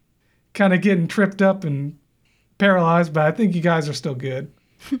and kind of getting tripped up and paralyzed, but I think you guys are still good.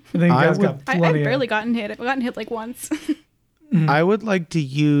 I think you guys got I plenty barely gotten hit. I've gotten hit like once. Mm-hmm. I would like to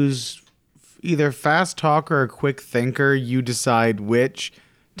use either Fast Talker or Quick Thinker, you decide which,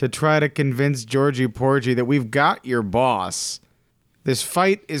 to try to convince Georgie Porgy that we've got your boss. This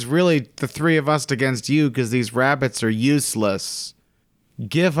fight is really the 3 of us against you because these rabbits are useless.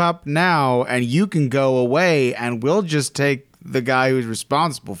 Give up now and you can go away and we'll just take the guy who's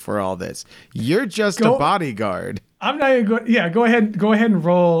responsible for all this. You're just a bodyguard. I'm not even going. Yeah, go ahead and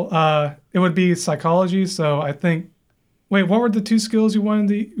roll. It would be psychology. So I think. Wait, what were the 2 skills you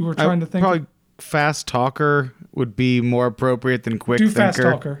were trying to think? Probably Fast Talker would be more appropriate than Quick Thinker. Do Fast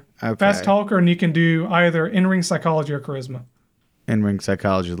Talker. Okay. Fast Talker, and you can do either in-ring psychology or charisma. In-ring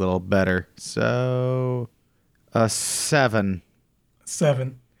psychology is a little better. So, a 7.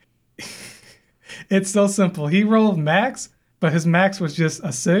 7. It's so simple. He rolled max, but his max was just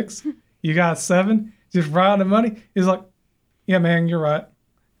a 6. You got 7. Just right on the money. He's like, yeah, man, you're right.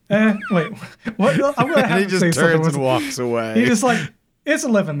 Wait, what? I'm gonna have And he to just say something. turns and walks away. He just like, it's a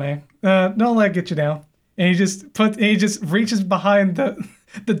living, man. Don't let it get you down. And he just reaches behind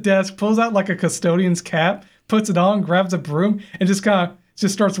the desk, pulls out like a custodian's cap, puts it on, grabs a broom, and just kind of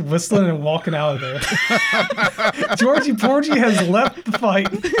just starts whistling and walking out of there. Georgie Porgy has left the fight.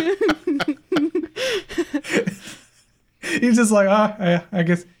 He's just like, I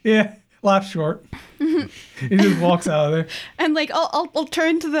guess, yeah, life's short. He just walks out of there. And like I'll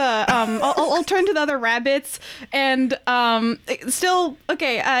turn to the I'll turn to the other rabbits and still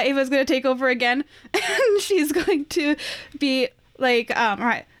okay, Ava's gonna take over again and she's going to be like all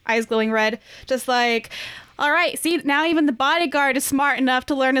right, eyes glowing red, just like, all right, see, now even the bodyguard is smart enough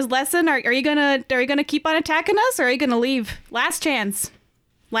to learn his lesson. Are you gonna keep on attacking us, or are you gonna leave? Last chance.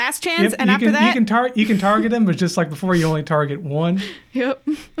 Yep, And after that you can target him, but just like before, you only target one. Yep.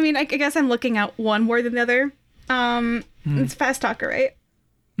 I mean, I guess I'm looking at one more than the other. It's fast talker, right?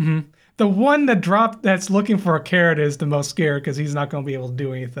 Mm-hmm. The one that's looking for a carrot is the most scared because he's not going to be able to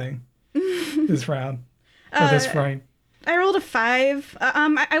do anything this round or this frame. I rolled a 5.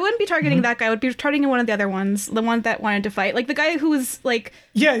 I wouldn't be targeting that guy. I would be targeting one of the other ones, the one that wanted to fight, like the guy who was like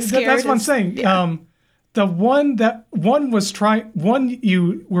scared that's what I'm saying. Yeah. The one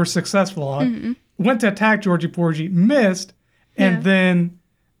you were successful on went to attack Georgie Porgy, missed, and then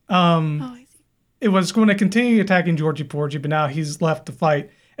I see. it was going to continue attacking Georgie Porgy, but now he's left to fight,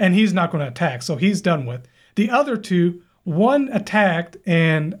 and he's not going to attack, so he's done with. The other two, one attacked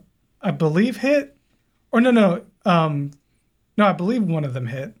and I believe hit, or no, I believe one of them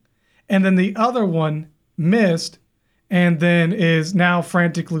hit, and then the other one missed, and then is now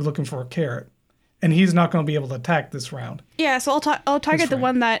frantically looking for a carrot. And he's not going to be able to attack this round. Yeah, so I'll target the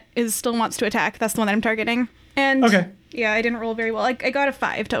one that still wants to attack. That's the one that I'm targeting. And okay. Yeah, I didn't roll very well. I got a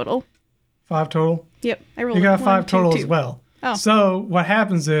 5 total. 5 total? Yep, I rolled. You got a 5 total 2. as well. Oh. So what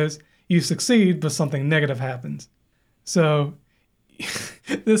happens is you succeed, but something negative happens. So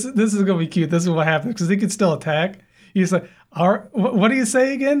this is going to be cute. This is what happens because he can still attack. He's like, what do you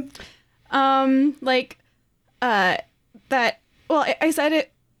say again? That. Well, I said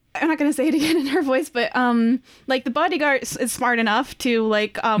it. I'm not gonna say it again in her voice, but like the bodyguard is smart enough to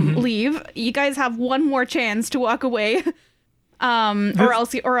leave. You guys have one more chance to walk away, or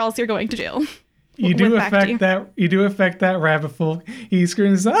else you're going to jail. You do affect that rabbit fool. He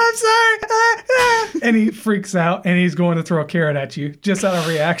screams, "I'm sorry!" And he freaks out, and he's going to throw a carrot at you just out of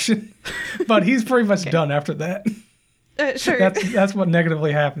reaction. But he's pretty much done after that. Sure. That's what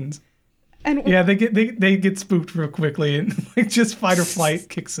negatively happens. And yeah, they get spooked real quickly, and like just fight or flight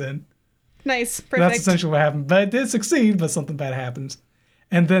kicks in. Nice, perfect. That's essentially what happened. But it did succeed, but something bad happens.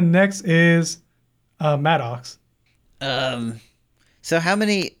 And then next is Maddox. So how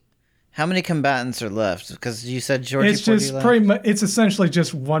many combatants are left? Because you said Georgie. It's just pretty much. It's essentially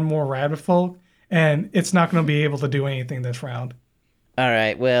just one more rabbit folk, and it's not going to be able to do anything this round. All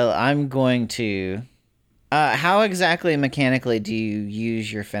right. Well, I'm going to. How exactly mechanically do you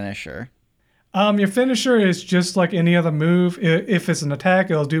use your finisher? Your finisher is just like any other move. If it's an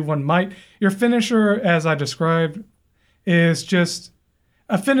attack, it'll do one might. Your finisher, as I described, is just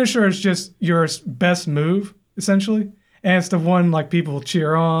a finisher is just your best move essentially, and it's the one like people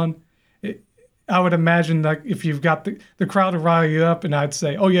cheer on. I would imagine like if you've got the crowd to rile you up, and I'd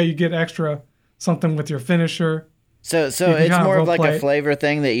say, oh yeah, you get extra something with your finisher. So it's more of like a flavor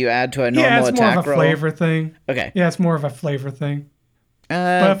thing that you add to a normal attack roll? Yeah, it's more of a flavor thing. Okay. Yeah, it's more of a flavor thing.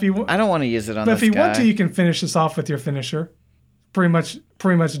 But if you, I don't want to use it on this guy. But if you want to, you can finish this off with your finisher. Pretty much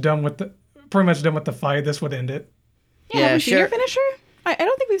done with the fight. This would end it. Yeah, have we seen your finisher? I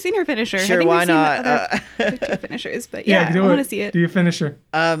don't think we've seen your finisher. Sure, I think why we've not? Seen the other finishers, but yeah, I want to see it. Do your finisher.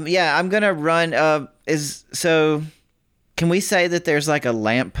 Yeah, I'm gonna run. Can we say that there's like a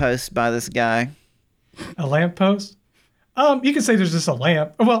lamppost by this guy? A lamppost? You can say there's just a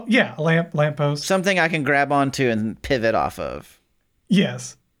lamp. Well, yeah, a lamppost. Something I can grab onto and pivot off of.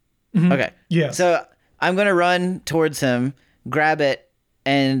 Yes. Mm-hmm. Okay. Yes. So I'm gonna run towards him, grab it,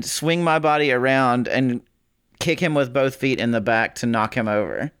 and swing my body around and kick him with both feet in the back to knock him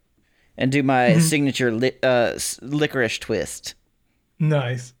over, and do my signature licorice twist.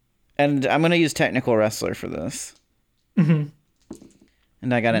 Nice. And I'm gonna use technical wrestler for this. Mm-hmm.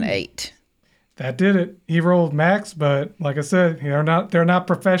 And I got an 8. That did it. He rolled max, but like I said, they're not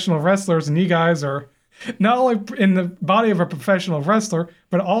professional wrestlers, and you guys are not only in the body of a professional wrestler,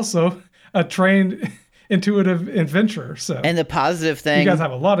 but also a trained, intuitive adventurer. So, and the positive thing, you guys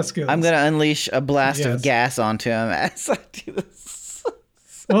have a lot of skills. I'm gonna unleash a blast of gas onto him as I do this.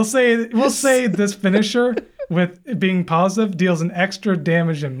 We'll say this finisher with it being positive deals an extra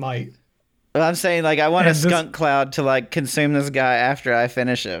damage and might. Well, I'm saying, like, I want a And this- skunk cloud to, like, consume this guy after I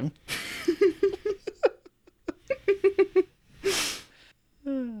finish him.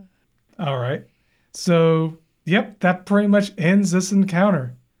 All right. So, yep, that pretty much ends this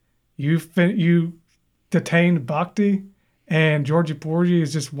encounter. You detained Bhakti, and Georgie Porgy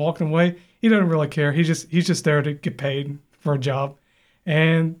is just walking away. He doesn't really care. He's just there to get paid for a job.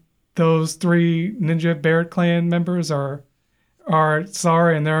 And those 3 Ninja Barrett clan members are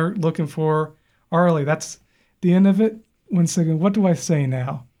sorry, and they're looking for Arlie. That's the end of it. 1 second. What do I say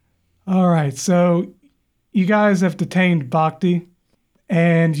now? All right. So you guys have detained Bhakti,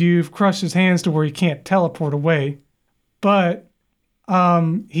 and you've crushed his hands to where he can't teleport away. But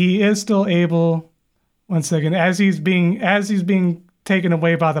he is still able. 1 second. As he's being taken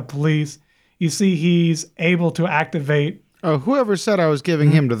away by the police, you see he's able to activate. Oh, whoever said I was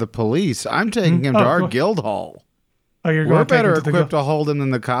giving him to the police? I'm taking him to our guild hall. Oh, you're We're going to take better him to equipped to hold him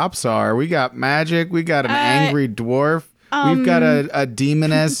than the cops are. We got magic. We got an angry dwarf. We've got a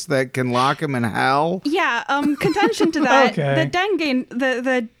demoness that can lock him in hell. Yeah, contention to that. Okay. The Dengen,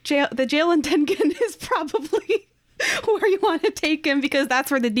 the jail in Dengen is probably where you want to take him, because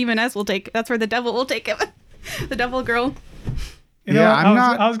that's where the demoness will take. That's where the devil will take him. The devil girl. You know Yeah,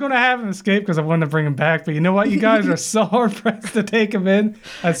 what? I was going to have him escape because I wanted to bring him back, but you know what? You guys are so hard pressed to take him in.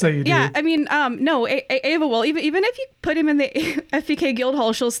 I'd say you do. Yeah, I mean, no, Ava will. Even if you put him in the FPK guild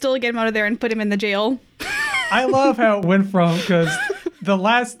hall, she'll still get him out of there and put him in the jail. I love how it went from, because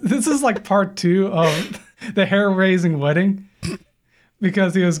this is like part 2 of the hair-raising wedding,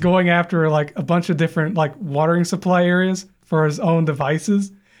 because he was going after like a bunch of different like watering supply areas for his own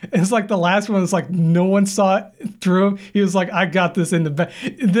devices. It's like the last one is like no one saw it through him. He was like, I got this in the back.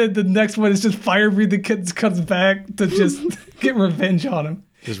 The next one is just fire-breathing kids comes back to just get revenge on him.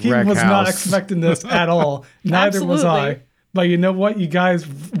 Just He wreck was not house. expecting this at all. Neither was I. Absolutely. But you know what? You guys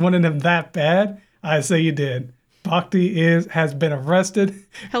wanted him that bad. I say you did. Bhakti has been arrested,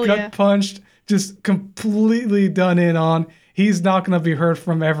 Hell gut yeah. punched, just completely done in on. He's not going to be heard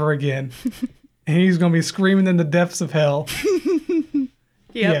from ever again. And he's going to be screaming in the depths of hell.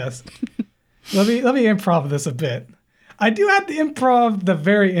 Yep. Yes. Let me improv this a bit. I do have to improv the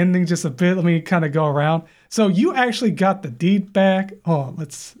very ending just a bit. Let me kind of go around. So you actually got the deed back. Oh,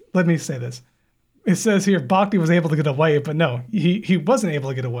 let me say this. It says here Bhakti was able to get away, but no, he wasn't able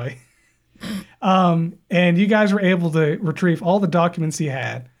to get away. And you guys were able to retrieve all the documents he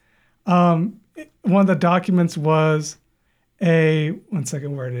had. One of the documents was 1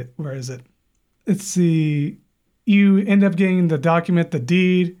 second, where is it? Let's see. You end up getting the document, the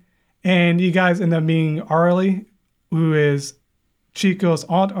deed, and you guys end up meeting Arlie, who is Chico's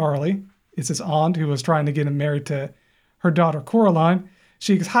aunt Arlie. It's his aunt who was trying to get him married to her daughter Coraline.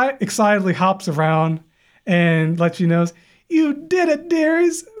 She excitedly hops around and lets you know, you did it,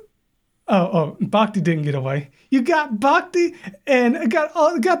 dearies. Oh, Bhakti didn't get away. You got Bhakti and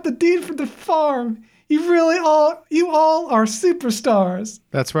got the deed for the farm. You all are superstars.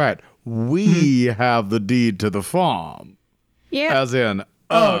 That's right. We have the deed to the farm. Yeah. As in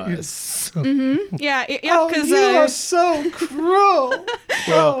us. Yeah. Oh, Because you are so cruel.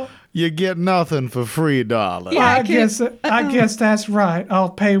 Well, you get nothing for free, darling. Yeah. I guess that's right.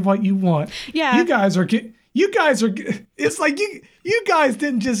 I'll pay what you want. Yeah. You guys are. It's like you guys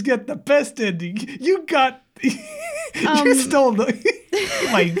didn't just get the best ending. You got. You stole the. Oh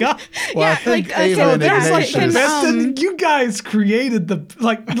my God. Well, I Yeah, think like, Ava so and there's, like, Ignatius. Best ending. You guys created the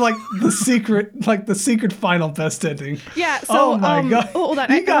the secret final best ending. Yeah. So, oh my God. Hold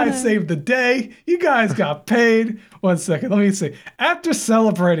on. You guys saved the day. You guys got paid. 1 second. Let me see. After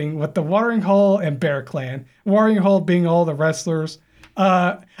celebrating with the Watering Hole and Bear Clan, Watering Hole being all the wrestlers,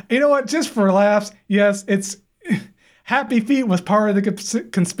 you know what? Just for laughs, yes, it's Happy Feet was part of the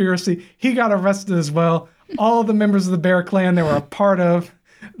conspiracy. He got arrested as well. All the members of the Bear Clan that were a part of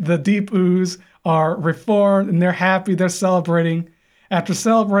the Deep Ooze are reformed, and they're happy. They're celebrating. After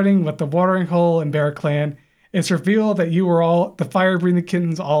celebrating with the Watering Hole and Bear Clan, it's revealed that you were all the fire-breathing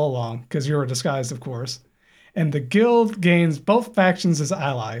kittens all along, because you were disguised, of course. And the guild gains both factions as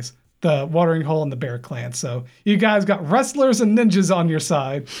allies, the Watering Hole and the Bear Clan. So you guys got wrestlers and ninjas on your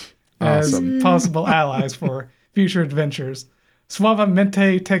side as possible allies for future adventures.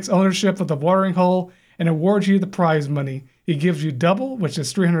 Suavemente takes ownership of the Watering Hole and awards you the prize money. He gives you double, which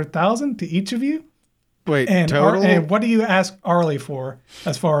is 300,000 to each of you. Wait, And total? and what do you ask Arlie for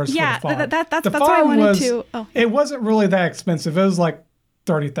as far as Yeah, for the farm? that's the what I farm wanted to. Oh. It wasn't really that expensive. It was like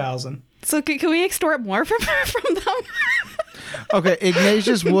 30,000. So can we extort more from them? Okay,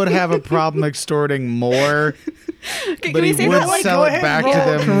 Ignatius would have a problem extorting more, Can but we he say would that? Like, sell it back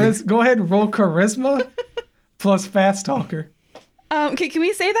to them. Go ahead and roll charisma plus fast talker. Can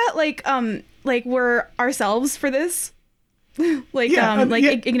we say that like we're ourselves for this?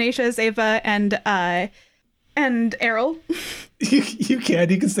 Ignatious, Ava, and Errol. You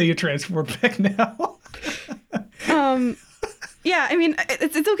can say you transform back now. Yeah, I mean,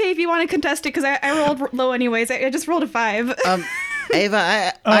 it's okay if you want to contest it because I rolled low anyways. I just rolled a 5.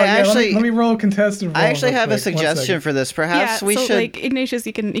 Ava, let me roll a contested roll. I actually have a suggestion for this. Perhaps we should. Like Ignatius,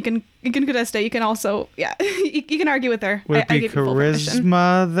 you can contest it. You can also, you can argue with her. Would it be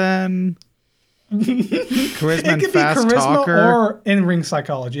charisma then? Charisma and It could fast be charisma talker, or in-ring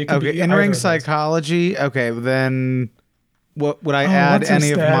psychology. It could be in-ring psychology. Okay, then what would I add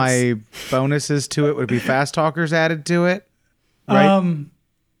any of my bonuses to it? Would it be fast talkers added to it? Right.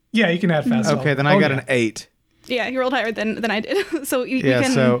 Yeah, you can add fast talker. Okay, then I got an 8. Yeah, you rolled higher than I did. So you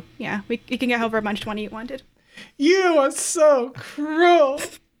can get however much 20 you wanted. You are so cruel.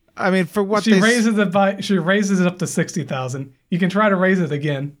 I mean, for what she raises it up to 60,000. You can try to raise it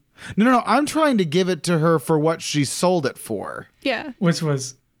again. No. I'm trying to give it to her for what she sold it for. Yeah. Which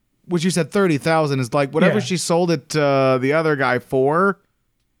you said 30,000 is like whatever she sold it to the other guy for.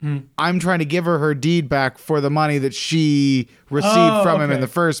 I'm trying to give her deed back for the money that she received from him in the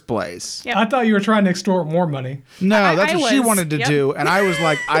first place. Yep. I thought you were trying to extort more money. No, that's what she wanted to do, and I was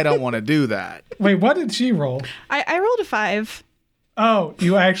like, I don't want to do that. Wait, what did she roll? I rolled a 5. Oh,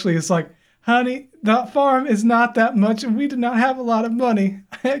 you actually, it's like, honey, the farm is not that much, and we do not have a lot of money.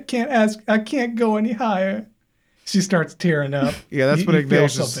 I can't go any higher. She starts tearing up. Yeah, that's what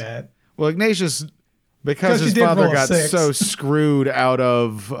Ignatius. Feel so bad. Well, Ignatius, because his father got so screwed out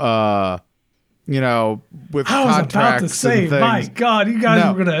of, with contracts and things. I was about to say, my God, you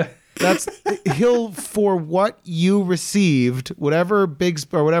guys were gonna. He'll for what you received, whatever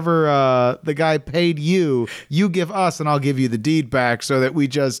the guy paid you give us, and I'll give you the deed back, so that we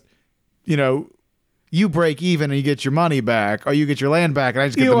just, you break even and you get your money back, or you get your land back, and I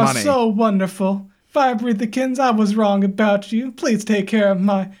just get the money. You are so wonderful, Fire-breathing-kins. I was wrong about you. Please take care of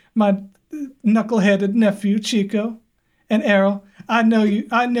my knuckle-headed nephew Chico and Errol. I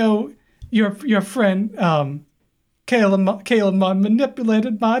know your friend Caleb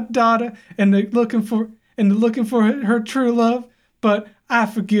manipulated my daughter and they're looking for her true love, but I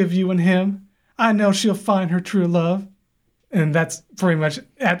forgive you and him. I know she'll find her true love. And that's pretty much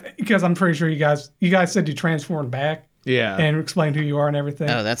because I'm pretty sure you guys said you transformed back. Yeah. And explained who you are and everything.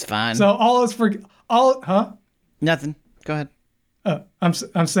 Oh, that's fine. So Nothing. Go ahead. I'm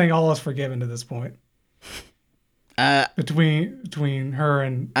saying all is forgiven to this point. Between her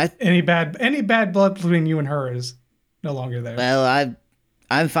and any bad blood between you and her is no longer there. Well,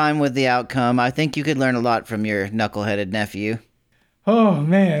 I'm fine with the outcome. I think you could learn a lot from your knuckleheaded nephew. Oh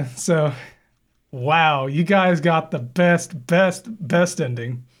man, so wow, you guys got the best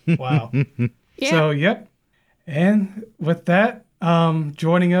ending. Wow. Yeah. So yep. And with that,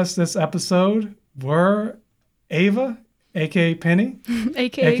 joining us this episode were Ava, aka Penny,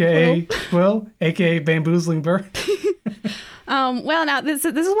 aka Quill, aka Bamboozling Bird. Well, now this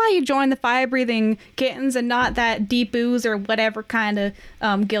is why you join the Fire-breathing Kittens and not that deep ooze or whatever kind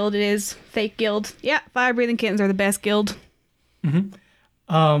of guild it is, fake guild. Yeah, Fire-breathing Kittens are the best guild.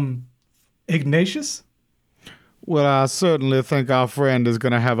 Mm-hmm. Ignatius? Well, I certainly think our friend is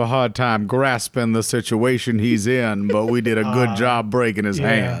going to have a hard time grasping the situation he's in, but we did a good job breaking his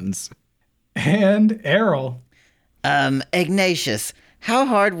hands. And Errol. Ignatius, how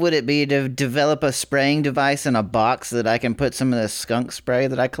hard would it be to develop a spraying device in a box that I can put some of the skunk spray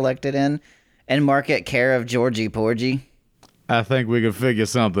that I collected in and mark it care of Georgie Porgy? I think we could figure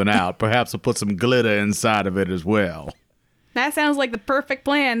something out. Perhaps we'll put some glitter inside of it as well. That sounds like the perfect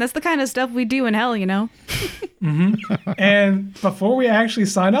plan. That's the kind of stuff we do in hell, Mm-hmm. And before we actually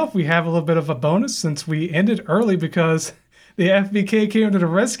sign off, we have a little bit of a bonus since we ended early because the FBK came to the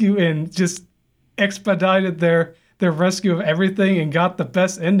rescue and just expedited their rescue of everything and got the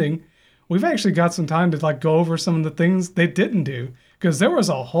best ending. We've actually got some time to go over some of the things they didn't do because there was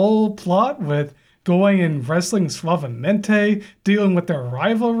a whole plot with going and wrestling Suavemente, dealing with their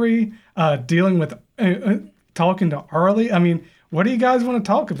rivalry, dealing with talking to Arlie. I mean, what do you guys want to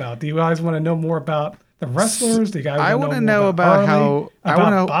talk about? Do you guys want to know more about the wrestlers? Do you guys want to know about Arlie,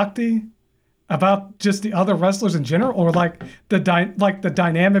 about Bhakti, about just the other wrestlers in general, or the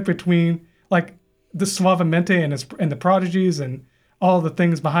dynamic between the Suavemente and the Prodigies and all the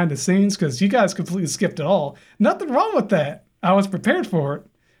things behind the scenes? Because you guys completely skipped it all. Nothing wrong with that. I was prepared for it,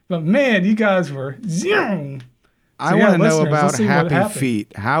 but man, you guys were zoom. I want to know about Happy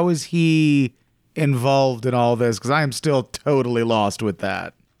Feet. How is he involved in all this? Because I am still totally lost with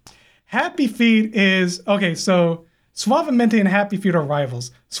that. Happy Feet is okay. So Suavemente and Happy Feet are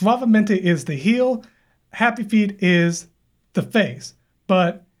rivals. Suavemente is the heel. Happy Feet is the face,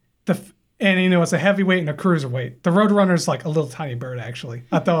 but it's a heavyweight and a cruiserweight. The Roadrunner's like a little tiny bird, actually.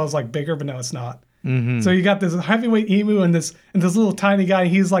 I thought it was like bigger, but no, it's not. So you got this heavyweight emu and this little tiny guy.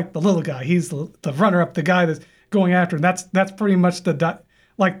 He's like the little guy. He's the runner up, the guy that's going after. And that's pretty much the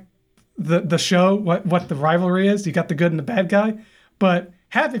show. What the rivalry is. You got the good and the bad guy, but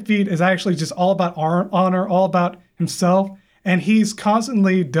Happy Feet is actually just all about honor, all about himself, and he's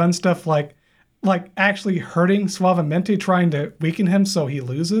constantly done stuff like actually hurting Suavemente, trying to weaken him so he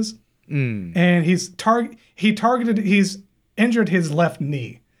loses. And he's injured his left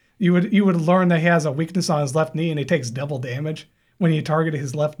knee. You would learn that he has a weakness on his left knee, and he takes double damage when he targeted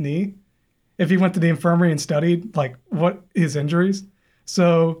his left knee. If he went to the infirmary and studied like what his injuries.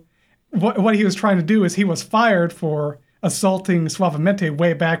 So what he was trying to do is he was fired for assaulting Suavemente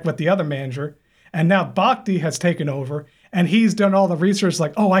way back with the other manager, and now Bhakti has taken over, and he's done all the research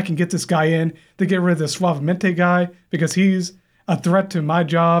like, oh, I can get this guy in to get rid of the Suavemente guy because he's a threat to my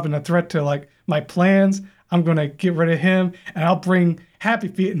job and a threat to like my plans. I'm going to get rid of him, and I'll bring Happy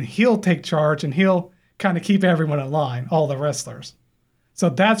Feet, and he'll take charge, and he'll kind of keep everyone in line, all the wrestlers. So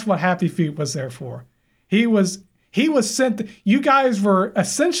that's what Happy Feet was there for. He was sent. You guys were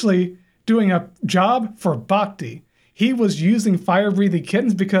essentially doing a job for Bhakti. He was using fire-breathing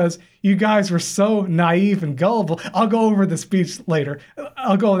kittens because you guys were so naive and gullible. I'll go over the speech later.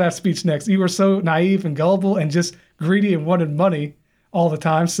 I'll go over that speech next. You were so naive and gullible and just greedy and wanted money all the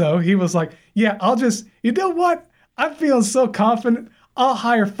time. So he was like, yeah, you know what? I'm feeling so confident. I'll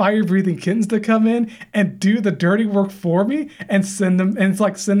hire fire-breathing kittens to come in and do the dirty work for me and send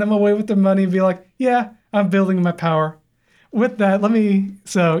them away with their money and be like, yeah, I'm building my power. With that,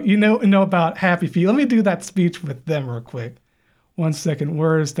 so you know about Happy Feet. Let me do that speech with them real quick. 1 second,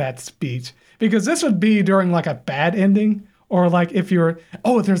 where is that speech? Because this would be during like a bad ending, or like if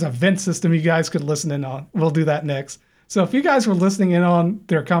there's a vent system you guys could listen in on. We'll do that next. So if you guys were listening in on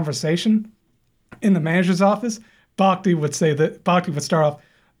their conversation in the manager's office, Bhakti would start off,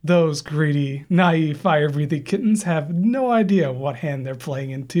 those greedy, naive, fire-breathing kittens have no idea what hand they're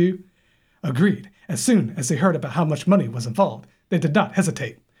playing into. Agreed. As soon as they heard about how much money was involved, they did not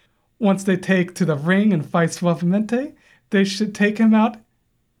hesitate. Once they take to the ring and fight Suavemente, they should take him out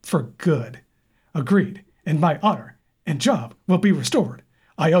for good. Agreed. And my honor and job will be restored.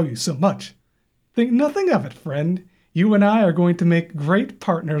 I owe you so much. Think nothing of it, friend. You and I are going to make great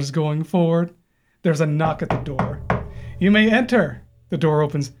partners going forward. There's a knock at the door. You may enter. The door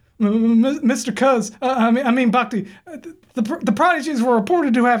opens. Mr. Cuz, Bhakti, the prodigies were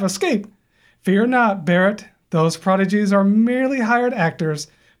reported to have escaped. Fear not, Barrett. Those prodigies are merely hired actors.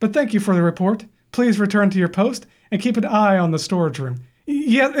 But thank you for the report. Please return to your post and keep an eye on the storage room.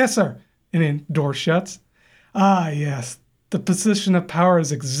 Yes, sir. And then door shuts. Ah, yes. The position of power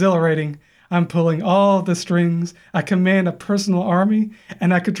is exhilarating. I'm pulling all the strings. I command a personal army,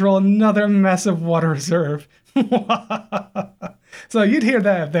 and I control another massive water reserve. So you'd hear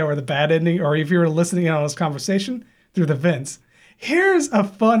that if there were the bad ending, or if you were listening in on this conversation through the vents. Here's a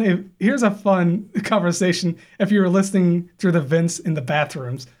fun conversation if you were listening through the vents in the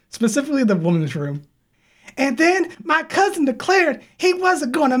bathrooms, specifically the woman's room. And then my cousin declared he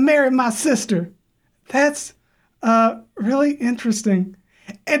wasn't going to marry my sister. That's really interesting.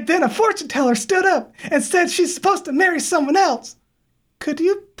 And then a fortune teller stood up and said she's supposed to marry someone else. Could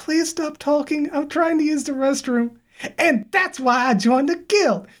you please stop talking? I'm trying to use the restroom. And that's why I joined the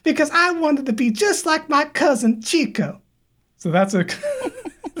guild, because I wanted to be just like my cousin Chico. So that's a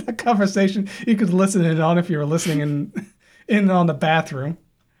conversation you could listen in on if you were listening in on the bathroom.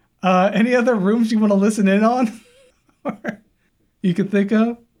 Any other rooms you want to listen in on? You could think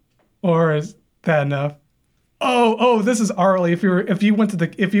of? Or is that enough? Oh, this is Arlie. If you went to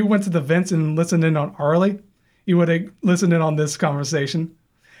the vents and listened in on Arlie, you would have listened in on this conversation.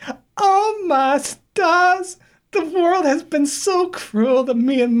 Oh my stars! The world has been so cruel to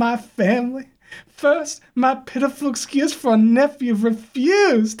me and my family. First, my pitiful excuse for a nephew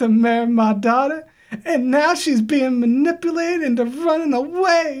refused to marry my daughter, and now she's being manipulated into running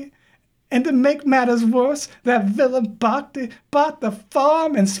away. And to make matters worse, that villain Bhakti bought the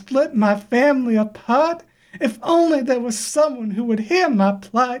farm and split my family apart. If only there was someone who would hear my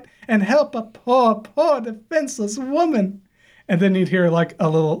plight and help a poor defenseless woman. And then you'd hear like a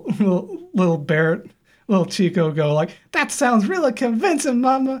little Barrett, little Chico go like, that sounds really convincing,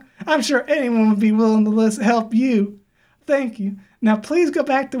 Mama. I'm sure anyone would be willing to help you. Thank you. Now please go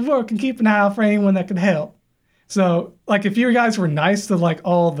back to work and keep an eye out for anyone that can help. So like if you guys were nice to like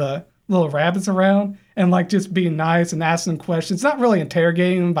all the little rabbits around and like just being nice and asking questions, not really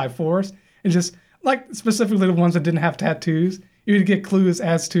interrogating them by force, and just like specifically the ones that didn't have tattoos, you would get clues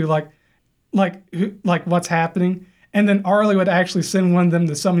as to like what's happening. And then Arlie would actually send one of them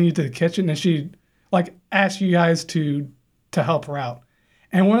to summon you to the kitchen, and she'd like ask you guys to help her out.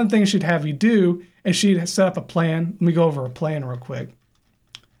 And one of the things she'd have you do is she'd set up a plan. Let me go over a plan real quick.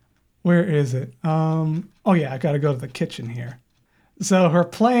 Where is it? Oh yeah, I gotta go to the kitchen here. So her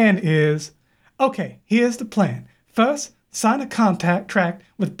plan is, okay, here's the plan. First, sign a contract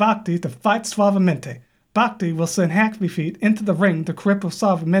with Bhakti to fight Suavemente. Bhakti will send Happy Feet into the ring to cripple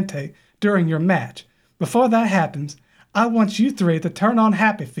Suavemente during your match. Before that happens, I want you three to turn on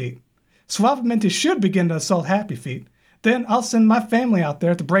Happy Feet. Suavemente should begin to assault Happy Feet. Then I'll send my family out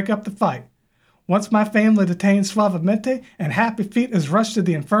there to break up the fight. Once my family detains Suavemente and Happy Feet is rushed to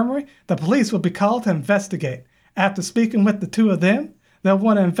the infirmary, the police will be called to investigate. After speaking with the two of them, they'll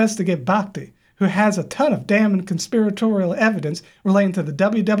want to investigate Bhakti, who has a ton of damning conspiratorial evidence relating to the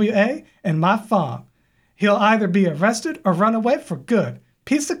WWA and my farm. He'll either be arrested or run away for good.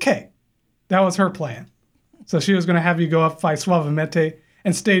 Piece of cake. That was her plan. So she was going to have you go up, fight Suavemente,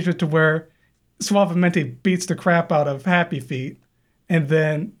 and stage it to where Suavemente beats the crap out of Happy Feet, and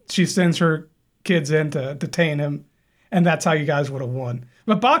then she sends her kids in to detain him, and that's how you guys would have won.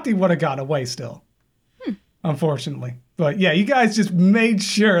 But Bhakti would have got away still, unfortunately. But yeah, you guys just made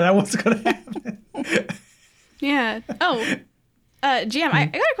sure that wasn't going to happen. Yeah. Oh, GM, I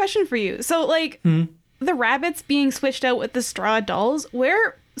got a question for you. So, like, the rabbits being switched out with the straw dolls,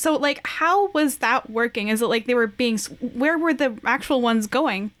 how was that working? Is it like they were where were the actual ones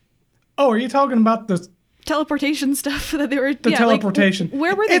going? Oh, are you talking about the teleportation stuff that they were... The teleportation.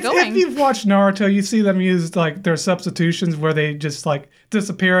 Where were they going? If you've watched Naruto, you see them use, like, their substitutions where they just, like,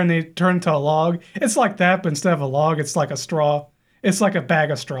 disappear and they turn into a log. It's like that, but instead of a log, it's like a straw. It's like a bag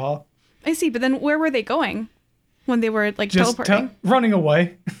of straw. I see, but then where were they going when they were, like, just teleporting? Running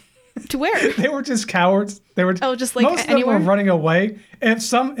away. To where? They were just cowards. They were just like most anywhere? of them were running away. In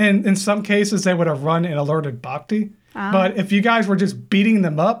some cases, they would have run and alerted Bhakti. But if you guys were just beating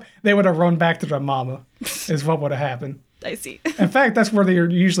them up, they would have run back to their mama, is what would have happened. I see. In fact, that's where they're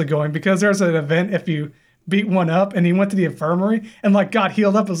usually going, because there's an event if you beat one up and he went to the infirmary and like got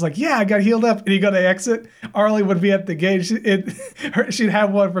healed up. It was like, yeah, I got healed up. And he got to exit. Arlie would be at the gate. She'd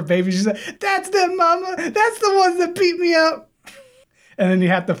have one of her babies. She said, that's them, mama. That's the ones that beat me up. And then you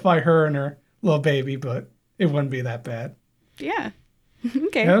have to fight her and her little baby, but it wouldn't be that bad. Yeah.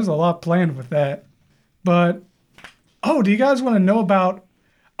 Okay. Yeah, there's a lot planned with that. But, do you guys want to know about...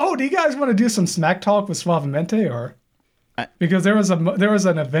 do you guys want to do some smack talk with Suavemente, or... Because there was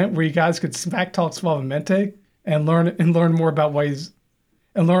an event where you guys could smack talk Suavemente and learn more about ways...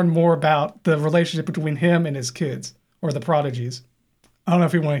 And learn more about the relationship between him and his kids, or the prodigies. I don't know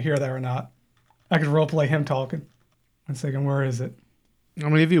if you want to hear that or not. I could roleplay him talking. 1 second, where is it? I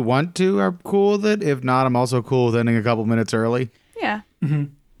mean, if you want to, I'm cool with it. If not, I'm also cool with ending a couple minutes early. Yeah.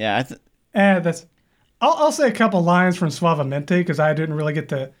 Mm-hmm. Yeah. I'll say a couple lines from Suavemente because I didn't really get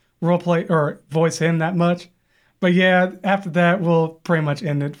to roleplay or voice him that much. But yeah, after that, we'll pretty much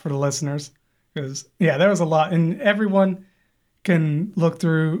end it for the listeners. Because, yeah, there was a lot. And everyone can look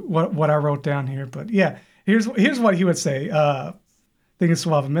through what I wrote down here. But yeah, here's what he would say. I think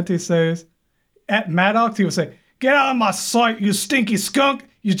Suavemente says, at Maddox, he would say, "Get out of my sight, you stinky skunk.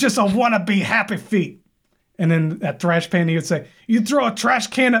 You just a wannabe Happy Feet." And then at Thrash Pan, he would say, "You throw a trash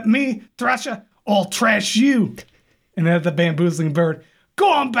can at me, Thrasher, I'll trash you." And then at the Bamboozling Bird,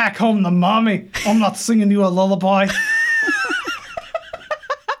 "Go on back home to mommy. I'm not singing you a lullaby."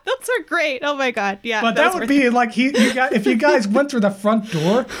 Those are great. Oh my God. Yeah. But that would be like, if you guys went through the front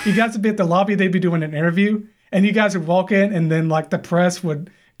door, you guys would be at the lobby, they'd be doing an interview, and you guys would walk in, and then like the press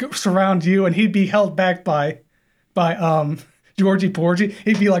would surround you, and he'd be held back by Georgie Porgy.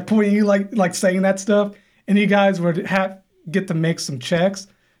 He'd be like pointing you like saying that stuff, and you guys would get to make some checks.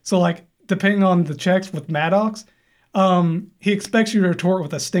 So like depending on the checks with Maddox, he expects you to retort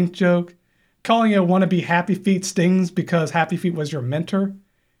with a stink joke. Calling you a wannabe Happy Feet stings because Happy Feet was your mentor.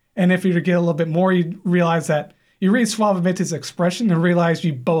 And if you get a little bit more, you realize that you read Suavemente's expression and realize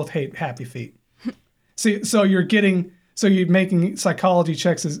you both hate Happy Feet. So you're making psychology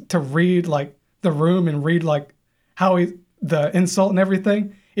checks to read like the room and read like how the insult and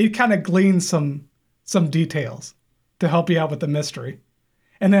everything. It kind of gleans some details to help you out with the mystery.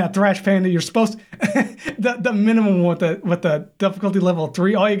 And then at Thrash Panda, you're supposed to, the minimum with the difficulty level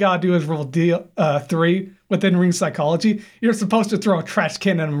 3, all you gotta do is roll 3 within ring psychology. You're supposed to throw a trash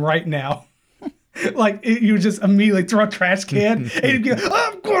can at him right now. You just immediately throw a trash can and you'd be like,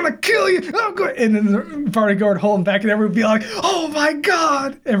 "I'm gonna kill you, and then the party guard holding back and everyone would be like, "Oh my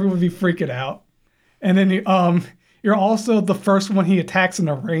God." Everyone would be freaking out. And then you're also the first one he attacks in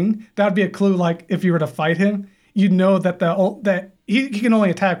the ring. That would be a clue, like if you were to fight him, you'd know that that he can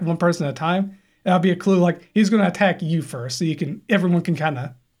only attack one person at a time. That'll be a clue. Like, he's going to attack you first, so everyone can kind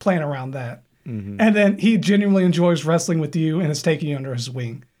of plan around that. Mm-hmm. And then he genuinely enjoys wrestling with you and is taking you under his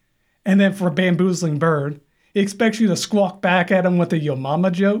wing. And then for Bamboozling Bird, he expects you to squawk back at him with a yo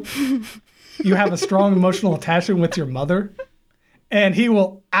mama joke. You have a strong emotional attachment with your mother. And he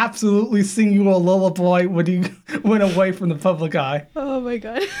will absolutely sing you a lullaby when you went away from the public eye. Oh my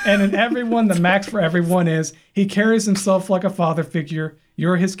god. And in everyone, the max for everyone is he carries himself like a father figure.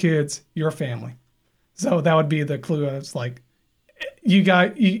 You're his kids, your family. So that would be the clue. It's like,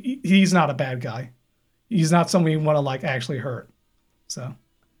 he's not a bad guy. He's not someone you want to like actually hurt. So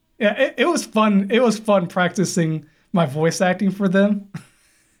yeah, it was fun. It was fun practicing my voice acting for them,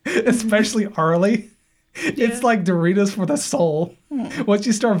 especially Arlie. It's like Doritos for the soul. Once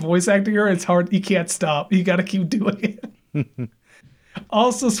you start voice acting her, it's hard. You can't stop. You got to keep doing it.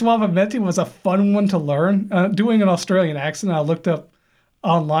 Also, Suavemente was a fun one to learn. Doing an Australian accent, I looked up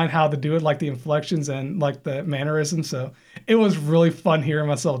online how to do it, like the inflections and like the mannerisms. So it was really fun hearing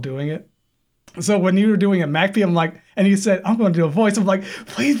myself doing it. So when you were doing a MacP, I'm like, and you said, I'm going to do a voice. I'm like,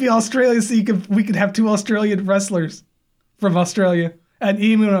 please be Australian so we can have 2 Australian wrestlers from Australia and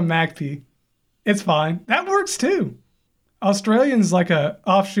even a MacP. It's fine. That works too. Australian's like an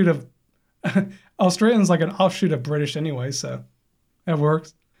offshoot of British anyway, so that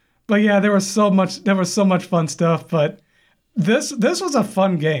works. But yeah, there was so much fun stuff. But this was a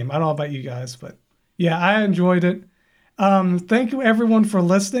fun game. I don't know about you guys, but yeah, I enjoyed it. Thank you everyone for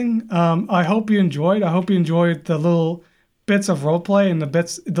listening. I hope you enjoyed. I hope you enjoyed the little bits of roleplay and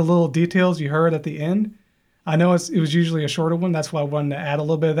the little details you heard at the end. I know it was usually a shorter one. That's why I wanted to add a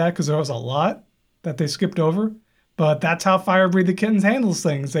little bit of that because there was a lot that they skipped over. But that's how Fire Breathing Kittens handles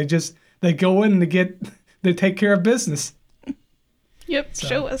things. They go in and they take care of business. Yep, So,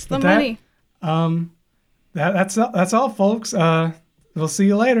 show us the with that, money. That's all, folks. We'll see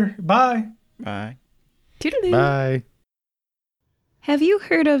you later. Bye. Bye. Toodaloo. Bye. Have you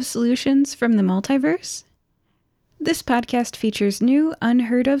heard of Solutions from the Multiverse? This podcast features new,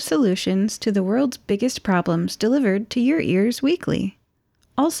 unheard of solutions to the world's biggest problems delivered to your ears weekly.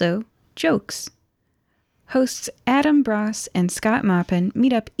 Also, jokes. Hosts Adam Bross and Scott Maupin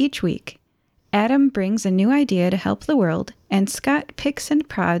meet up each week. Adam brings a new idea to help the world, and Scott picks and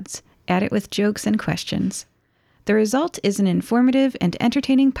prods at it with jokes and questions. The result is an informative and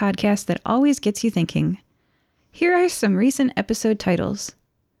entertaining podcast that always gets you thinking. Here are some recent episode titles: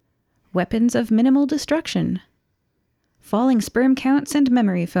 Weapons of Minimal Destruction, Falling Sperm Counts and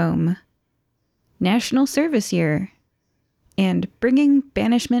Memory Foam, National Service Year, and Bringing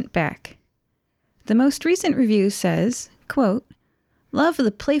Banishment Back. The most recent review says, quote, "Love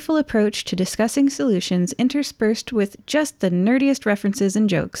the playful approach to discussing solutions interspersed with just the nerdiest references and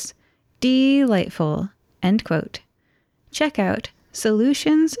jokes. Delightful," end quote. Check out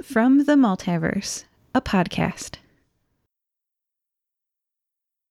Solutions from the Multiverse, a podcast.